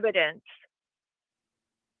evidence,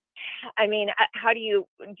 I mean, how do you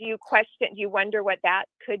wonder what that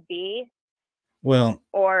could be? Well,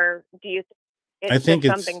 or do you think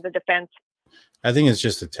it's something the defense? I think it's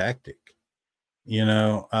just a tactic, you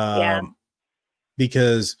know,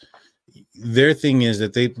 because their thing is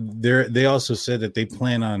that they also said that they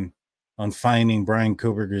plan on finding Bryan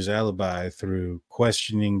Kohberger's alibi through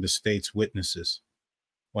questioning the state's witnesses.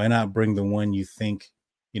 Why not bring the one you think,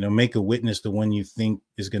 you know, make a witness the one you think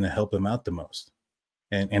is going to help him out the most?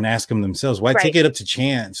 And ask them themselves, why take it up to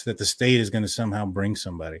chance that the state is going to somehow bring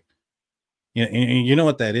somebody? You know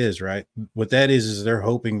what that is, right? What that is they're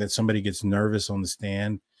hoping that somebody gets nervous on the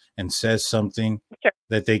stand and says something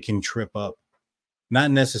that they can trip up.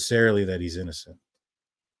 Not necessarily that he's innocent.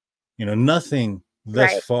 You know, nothing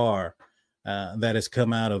thus far that has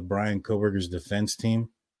come out of Bryan Kohberger's defense team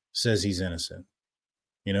says he's innocent.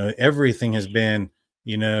 You know, everything has been,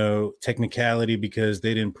 you know, technicality because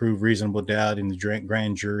they didn't prove reasonable doubt in the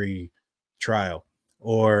grand jury trial,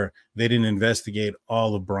 or they didn't investigate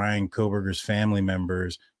all of Bryan Kohberger's family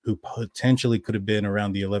members who potentially could have been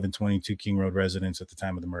around the 1122 King Road residents at the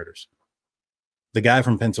time of the murders. The guy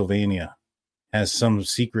from Pennsylvania has some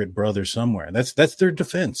secret brother somewhere. That's their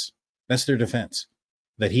defense. That's their defense,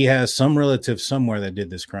 that he has some relative somewhere that did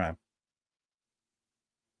this crime.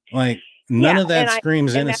 Like, none of that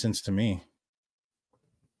screams innocence to me.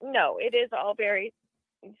 No, it is all very,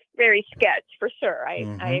 very sketch for sure.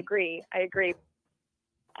 I agree.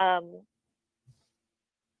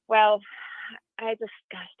 Well, gosh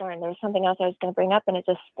darn, there was something else I was going to bring up and it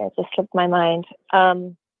just slipped my mind.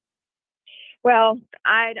 Well,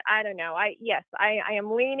 I don't know. I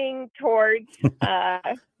am leaning towards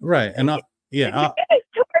Right. And towards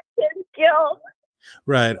his guilt.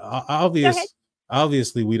 right. Go ahead.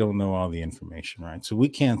 Obviously, we don't know all the information, right? So we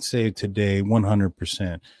can't say today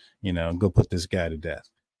 100%, go put this guy to death.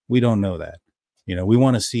 We don't know that. We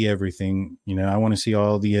want to see everything. I want to see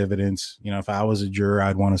all the evidence. If I was a juror,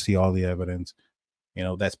 I'd want to see all the evidence,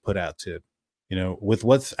 that's put out to, with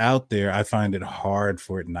what's out there. I find it hard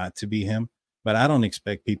for it not to be him, but I don't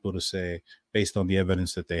expect people to say, based on the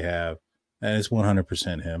evidence that they have, that it's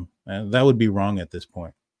 100% him. That would be wrong at this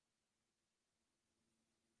point.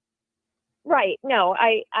 Right. No,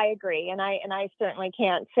 I agree. And I certainly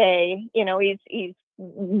can't say, he's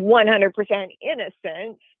 100%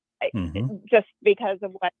 innocent just because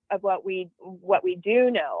of what we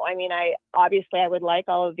do know. I mean, I would like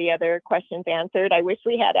all of the other questions answered. I wish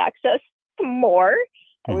we had access to more.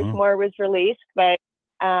 I wish more was released, but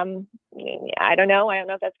I don't know. I don't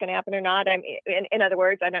know if that's going to happen or not. In other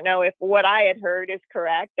words, I don't know if what I had heard is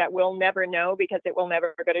correct. That we'll never know because it will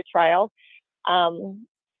never go to trial.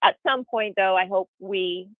 At some point, though, I hope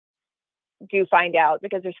we do find out,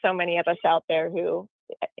 because there's so many of us out there who,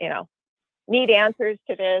 need answers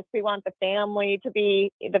to this. We want the families to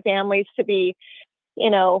be, to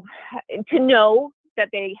know that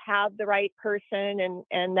they have the right person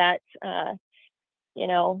and that,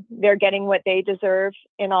 they're getting what they deserve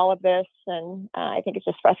in all of this. And I think it's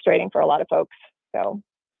just frustrating for a lot of folks. So,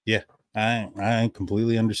 yeah, I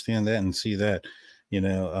completely understand that and see that,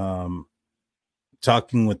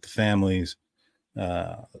 talking with the families,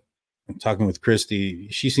 talking with Christy,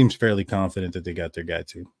 she seems fairly confident that they got their guy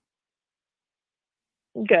too.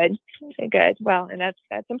 Good. Well, and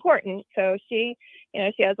that's important. So she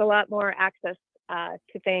has a lot more access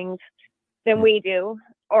to things than we do,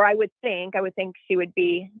 or I would think she would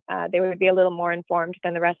be. They would be a little more informed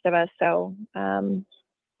than the rest of us. So,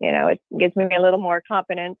 it gives me a little more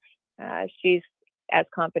confidence. She's as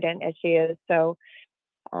confident as she is. So,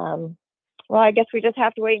 well, I guess we just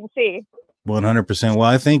have to wait and see. 100%. Well,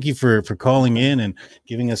 I thank you for calling in and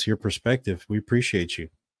giving us your perspective. We appreciate you.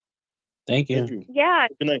 Thank you. Yeah.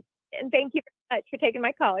 Good night. And thank you very much for taking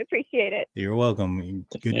my call. I appreciate it. You're welcome.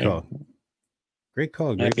 Good call. Great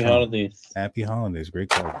call. Happy holidays. Happy holidays. Great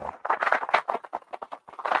call.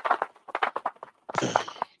 All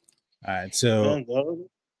right. So,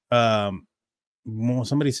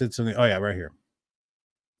 somebody said something. Oh yeah, right here.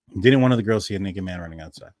 Didn't one of the girls see a naked man running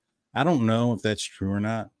outside? I don't know if that's true or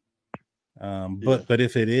not. But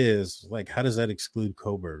if it is, like, how does that exclude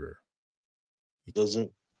Kohberger? It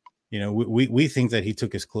doesn't. We think that he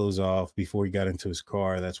took his clothes off before he got into his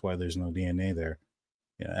car. That's why there's no DNA there.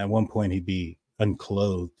 At one point he'd be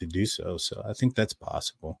unclothed to do so. So I think that's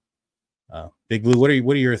possible. Big Blue, what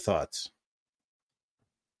are your thoughts?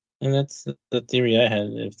 And that's the theory I had.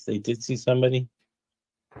 If they did see somebody,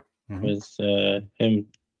 was him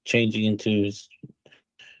changing into his,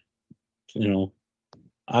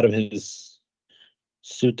 out of his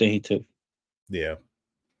suit that he took. Yeah.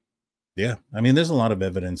 I mean, there's a lot of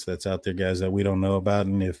evidence that's out there, guys, that we don't know about.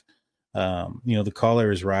 And if, the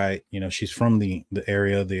caller is right, she's from the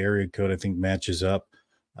area code, I think, matches up.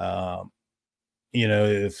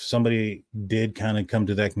 If somebody did kind of come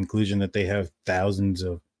to that conclusion that they have thousands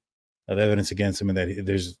of evidence against him and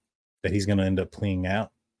that he's going to end up pleading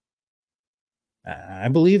out, I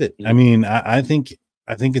believe it. I mean, I think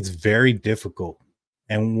it's very difficult.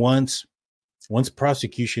 And once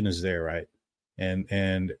prosecution is there, right, and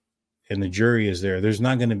the jury is there, there's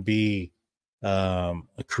not going to be a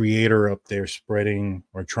creator up there spreading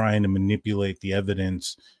or trying to manipulate the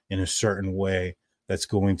evidence in a certain way that's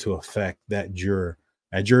going to affect that juror.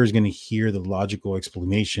 That juror is going to hear the logical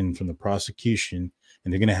explanation from the prosecution,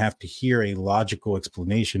 and they're going to have to hear a logical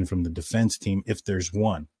explanation from the defense team if there's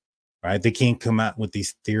one, right? They can't come out with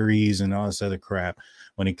these theories and all this other crap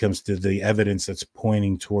when it comes to the evidence that's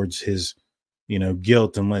pointing towards his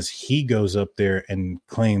guilt, unless he goes up there and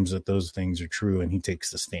claims that those things are true and he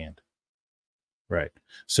takes the stand. Right.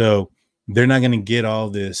 So they're not going to get all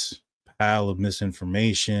this pile of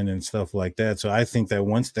misinformation and stuff like that. So I think that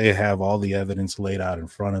once they have all the evidence laid out in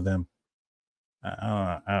front of them,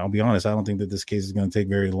 I'll be honest, I don't think that this case is going to take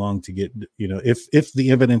very long to get, if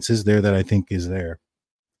the evidence is there that I think is there,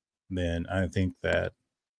 then I think that,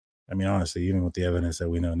 I mean, honestly, even with the evidence that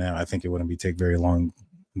we know now, I think it wouldn't take very long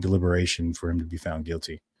deliberation for him to be found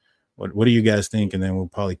guilty. What do you guys think? And then we'll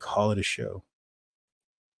probably call it a show.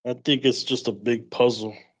 I think it's just a big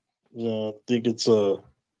puzzle. I think it's a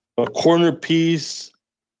corner piece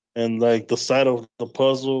and like the side of the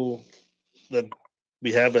puzzle that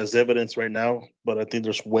we have as evidence right now. But I think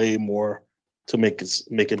there's way more to make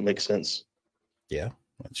it make sense. Yeah,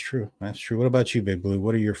 that's true. That's true. What about you, Big Blue?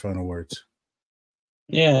 What are your final words?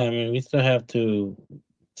 Yeah, I mean, we still have to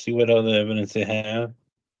see what other evidence they have,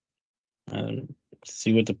 and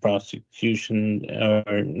see what the prosecution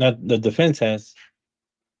or not the defense has.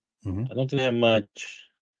 Mm-hmm. I don't think they have much.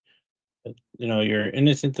 But, you're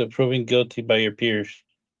innocent of proving guilty by your peers.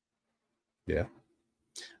 Yeah.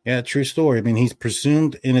 Yeah, true story. I mean, he's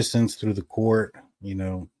presumed innocence through the court.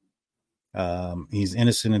 He's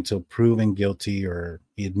innocent until proven guilty or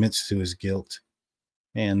he admits to his guilt.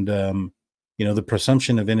 And, the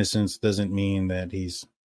presumption of innocence doesn't mean that he's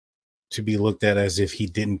to be looked at as if he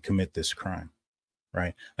didn't commit this crime,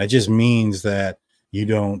 right? That just means that you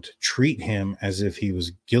don't treat him as if he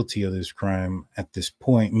was guilty of this crime at this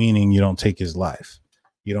point, meaning you don't take his life.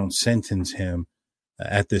 You don't sentence him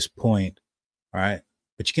at this point, all right?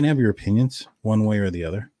 But you can have your opinions one way or the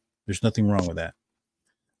other. There's nothing wrong with that.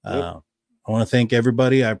 Yep. I want to thank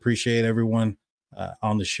everybody. I appreciate everyone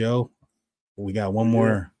on the show. We got one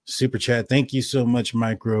more super chat. Thank you so much,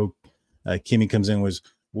 Micro. Kimmy comes in was,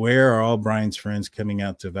 where are all Bryan's friends coming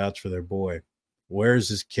out to vouch for their boy? Where's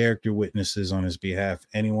his character witnesses on his behalf?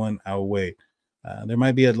 Anyone? I'll wait. There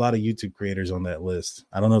might be a lot of YouTube creators on that list.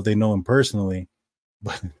 I don't know if they know him personally,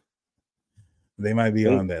 but they might be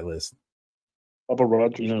on that list. Papa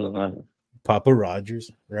Rogers. Papa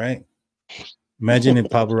Rogers, right? Imagine if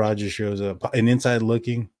Papa Rogers shows up. And Inside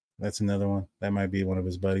Looking, that's another one. That might be one of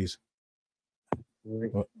his buddies.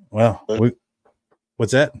 Well,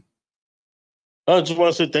 what's that? I just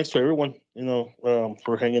want to say thanks to everyone,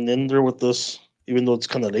 for hanging in there with us, even though it's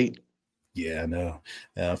kind of late. Yeah, no.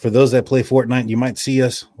 For those that play Fortnite, you might see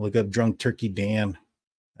us. Look up Drunk Turkey Dan.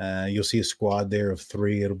 You'll see a squad there of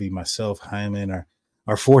 3. It'll be myself, Hyman,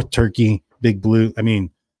 our fourth turkey, Big Blue. I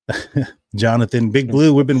mean, Jonathan, Big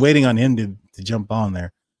Blue. We've been waiting on him to jump on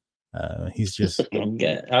there. He's just.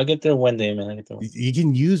 I'll get there one day, man. You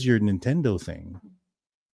can use your Nintendo thing.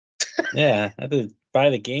 Yeah, I have to buy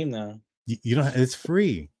the game now. You don't. It's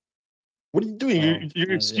free. What are you doing?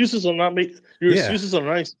 Your excuses are not make. Your excuses are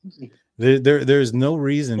nice. There's no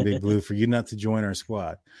reason, Big Blue, for you not to join our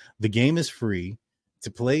squad. The game is free.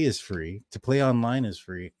 To play is free. To play online is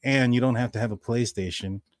free, and you don't have to have a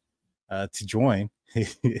PlayStation to join.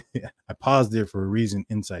 I paused there for a reason.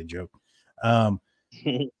 Inside joke.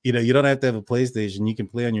 You don't have to have a PlayStation. You can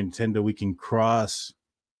play on your Nintendo. We can cross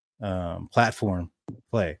platform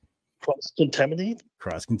play.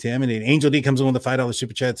 Cross-contaminate. Angel D comes in with a $5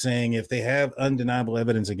 super chat saying, if they have undeniable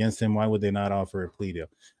evidence against him, why would they not offer a plea deal?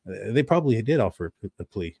 They probably did offer a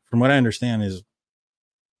plea. From what I understand is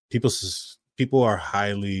people are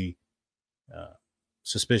highly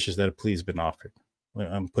suspicious that a plea has been offered.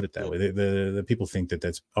 I'm put it that way. The people think that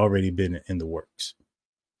that's already been in the works.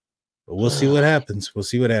 But we'll see what happens.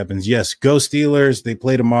 Yes, go Steelers. They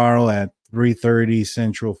play tomorrow at 3:30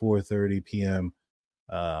 Central, 4:30 p.m.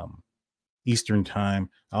 Eastern time.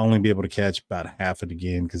 I'll only be able to catch about half of the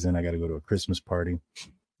game because then I got to go to a Christmas party.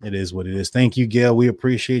 It is what it is. Thank you, Gail. We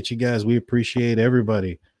appreciate you guys. We appreciate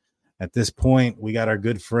everybody. At this point, we got our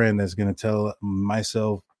good friend that's going to tell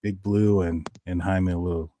myself, Big Blue, and Jaime a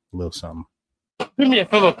little something. Do me a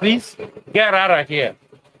favor, please. Get out of here.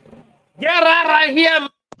 Get out of here.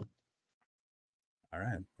 All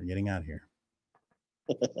right, we're getting out of here.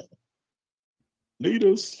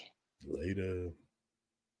 Later.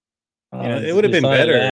 It would have been better.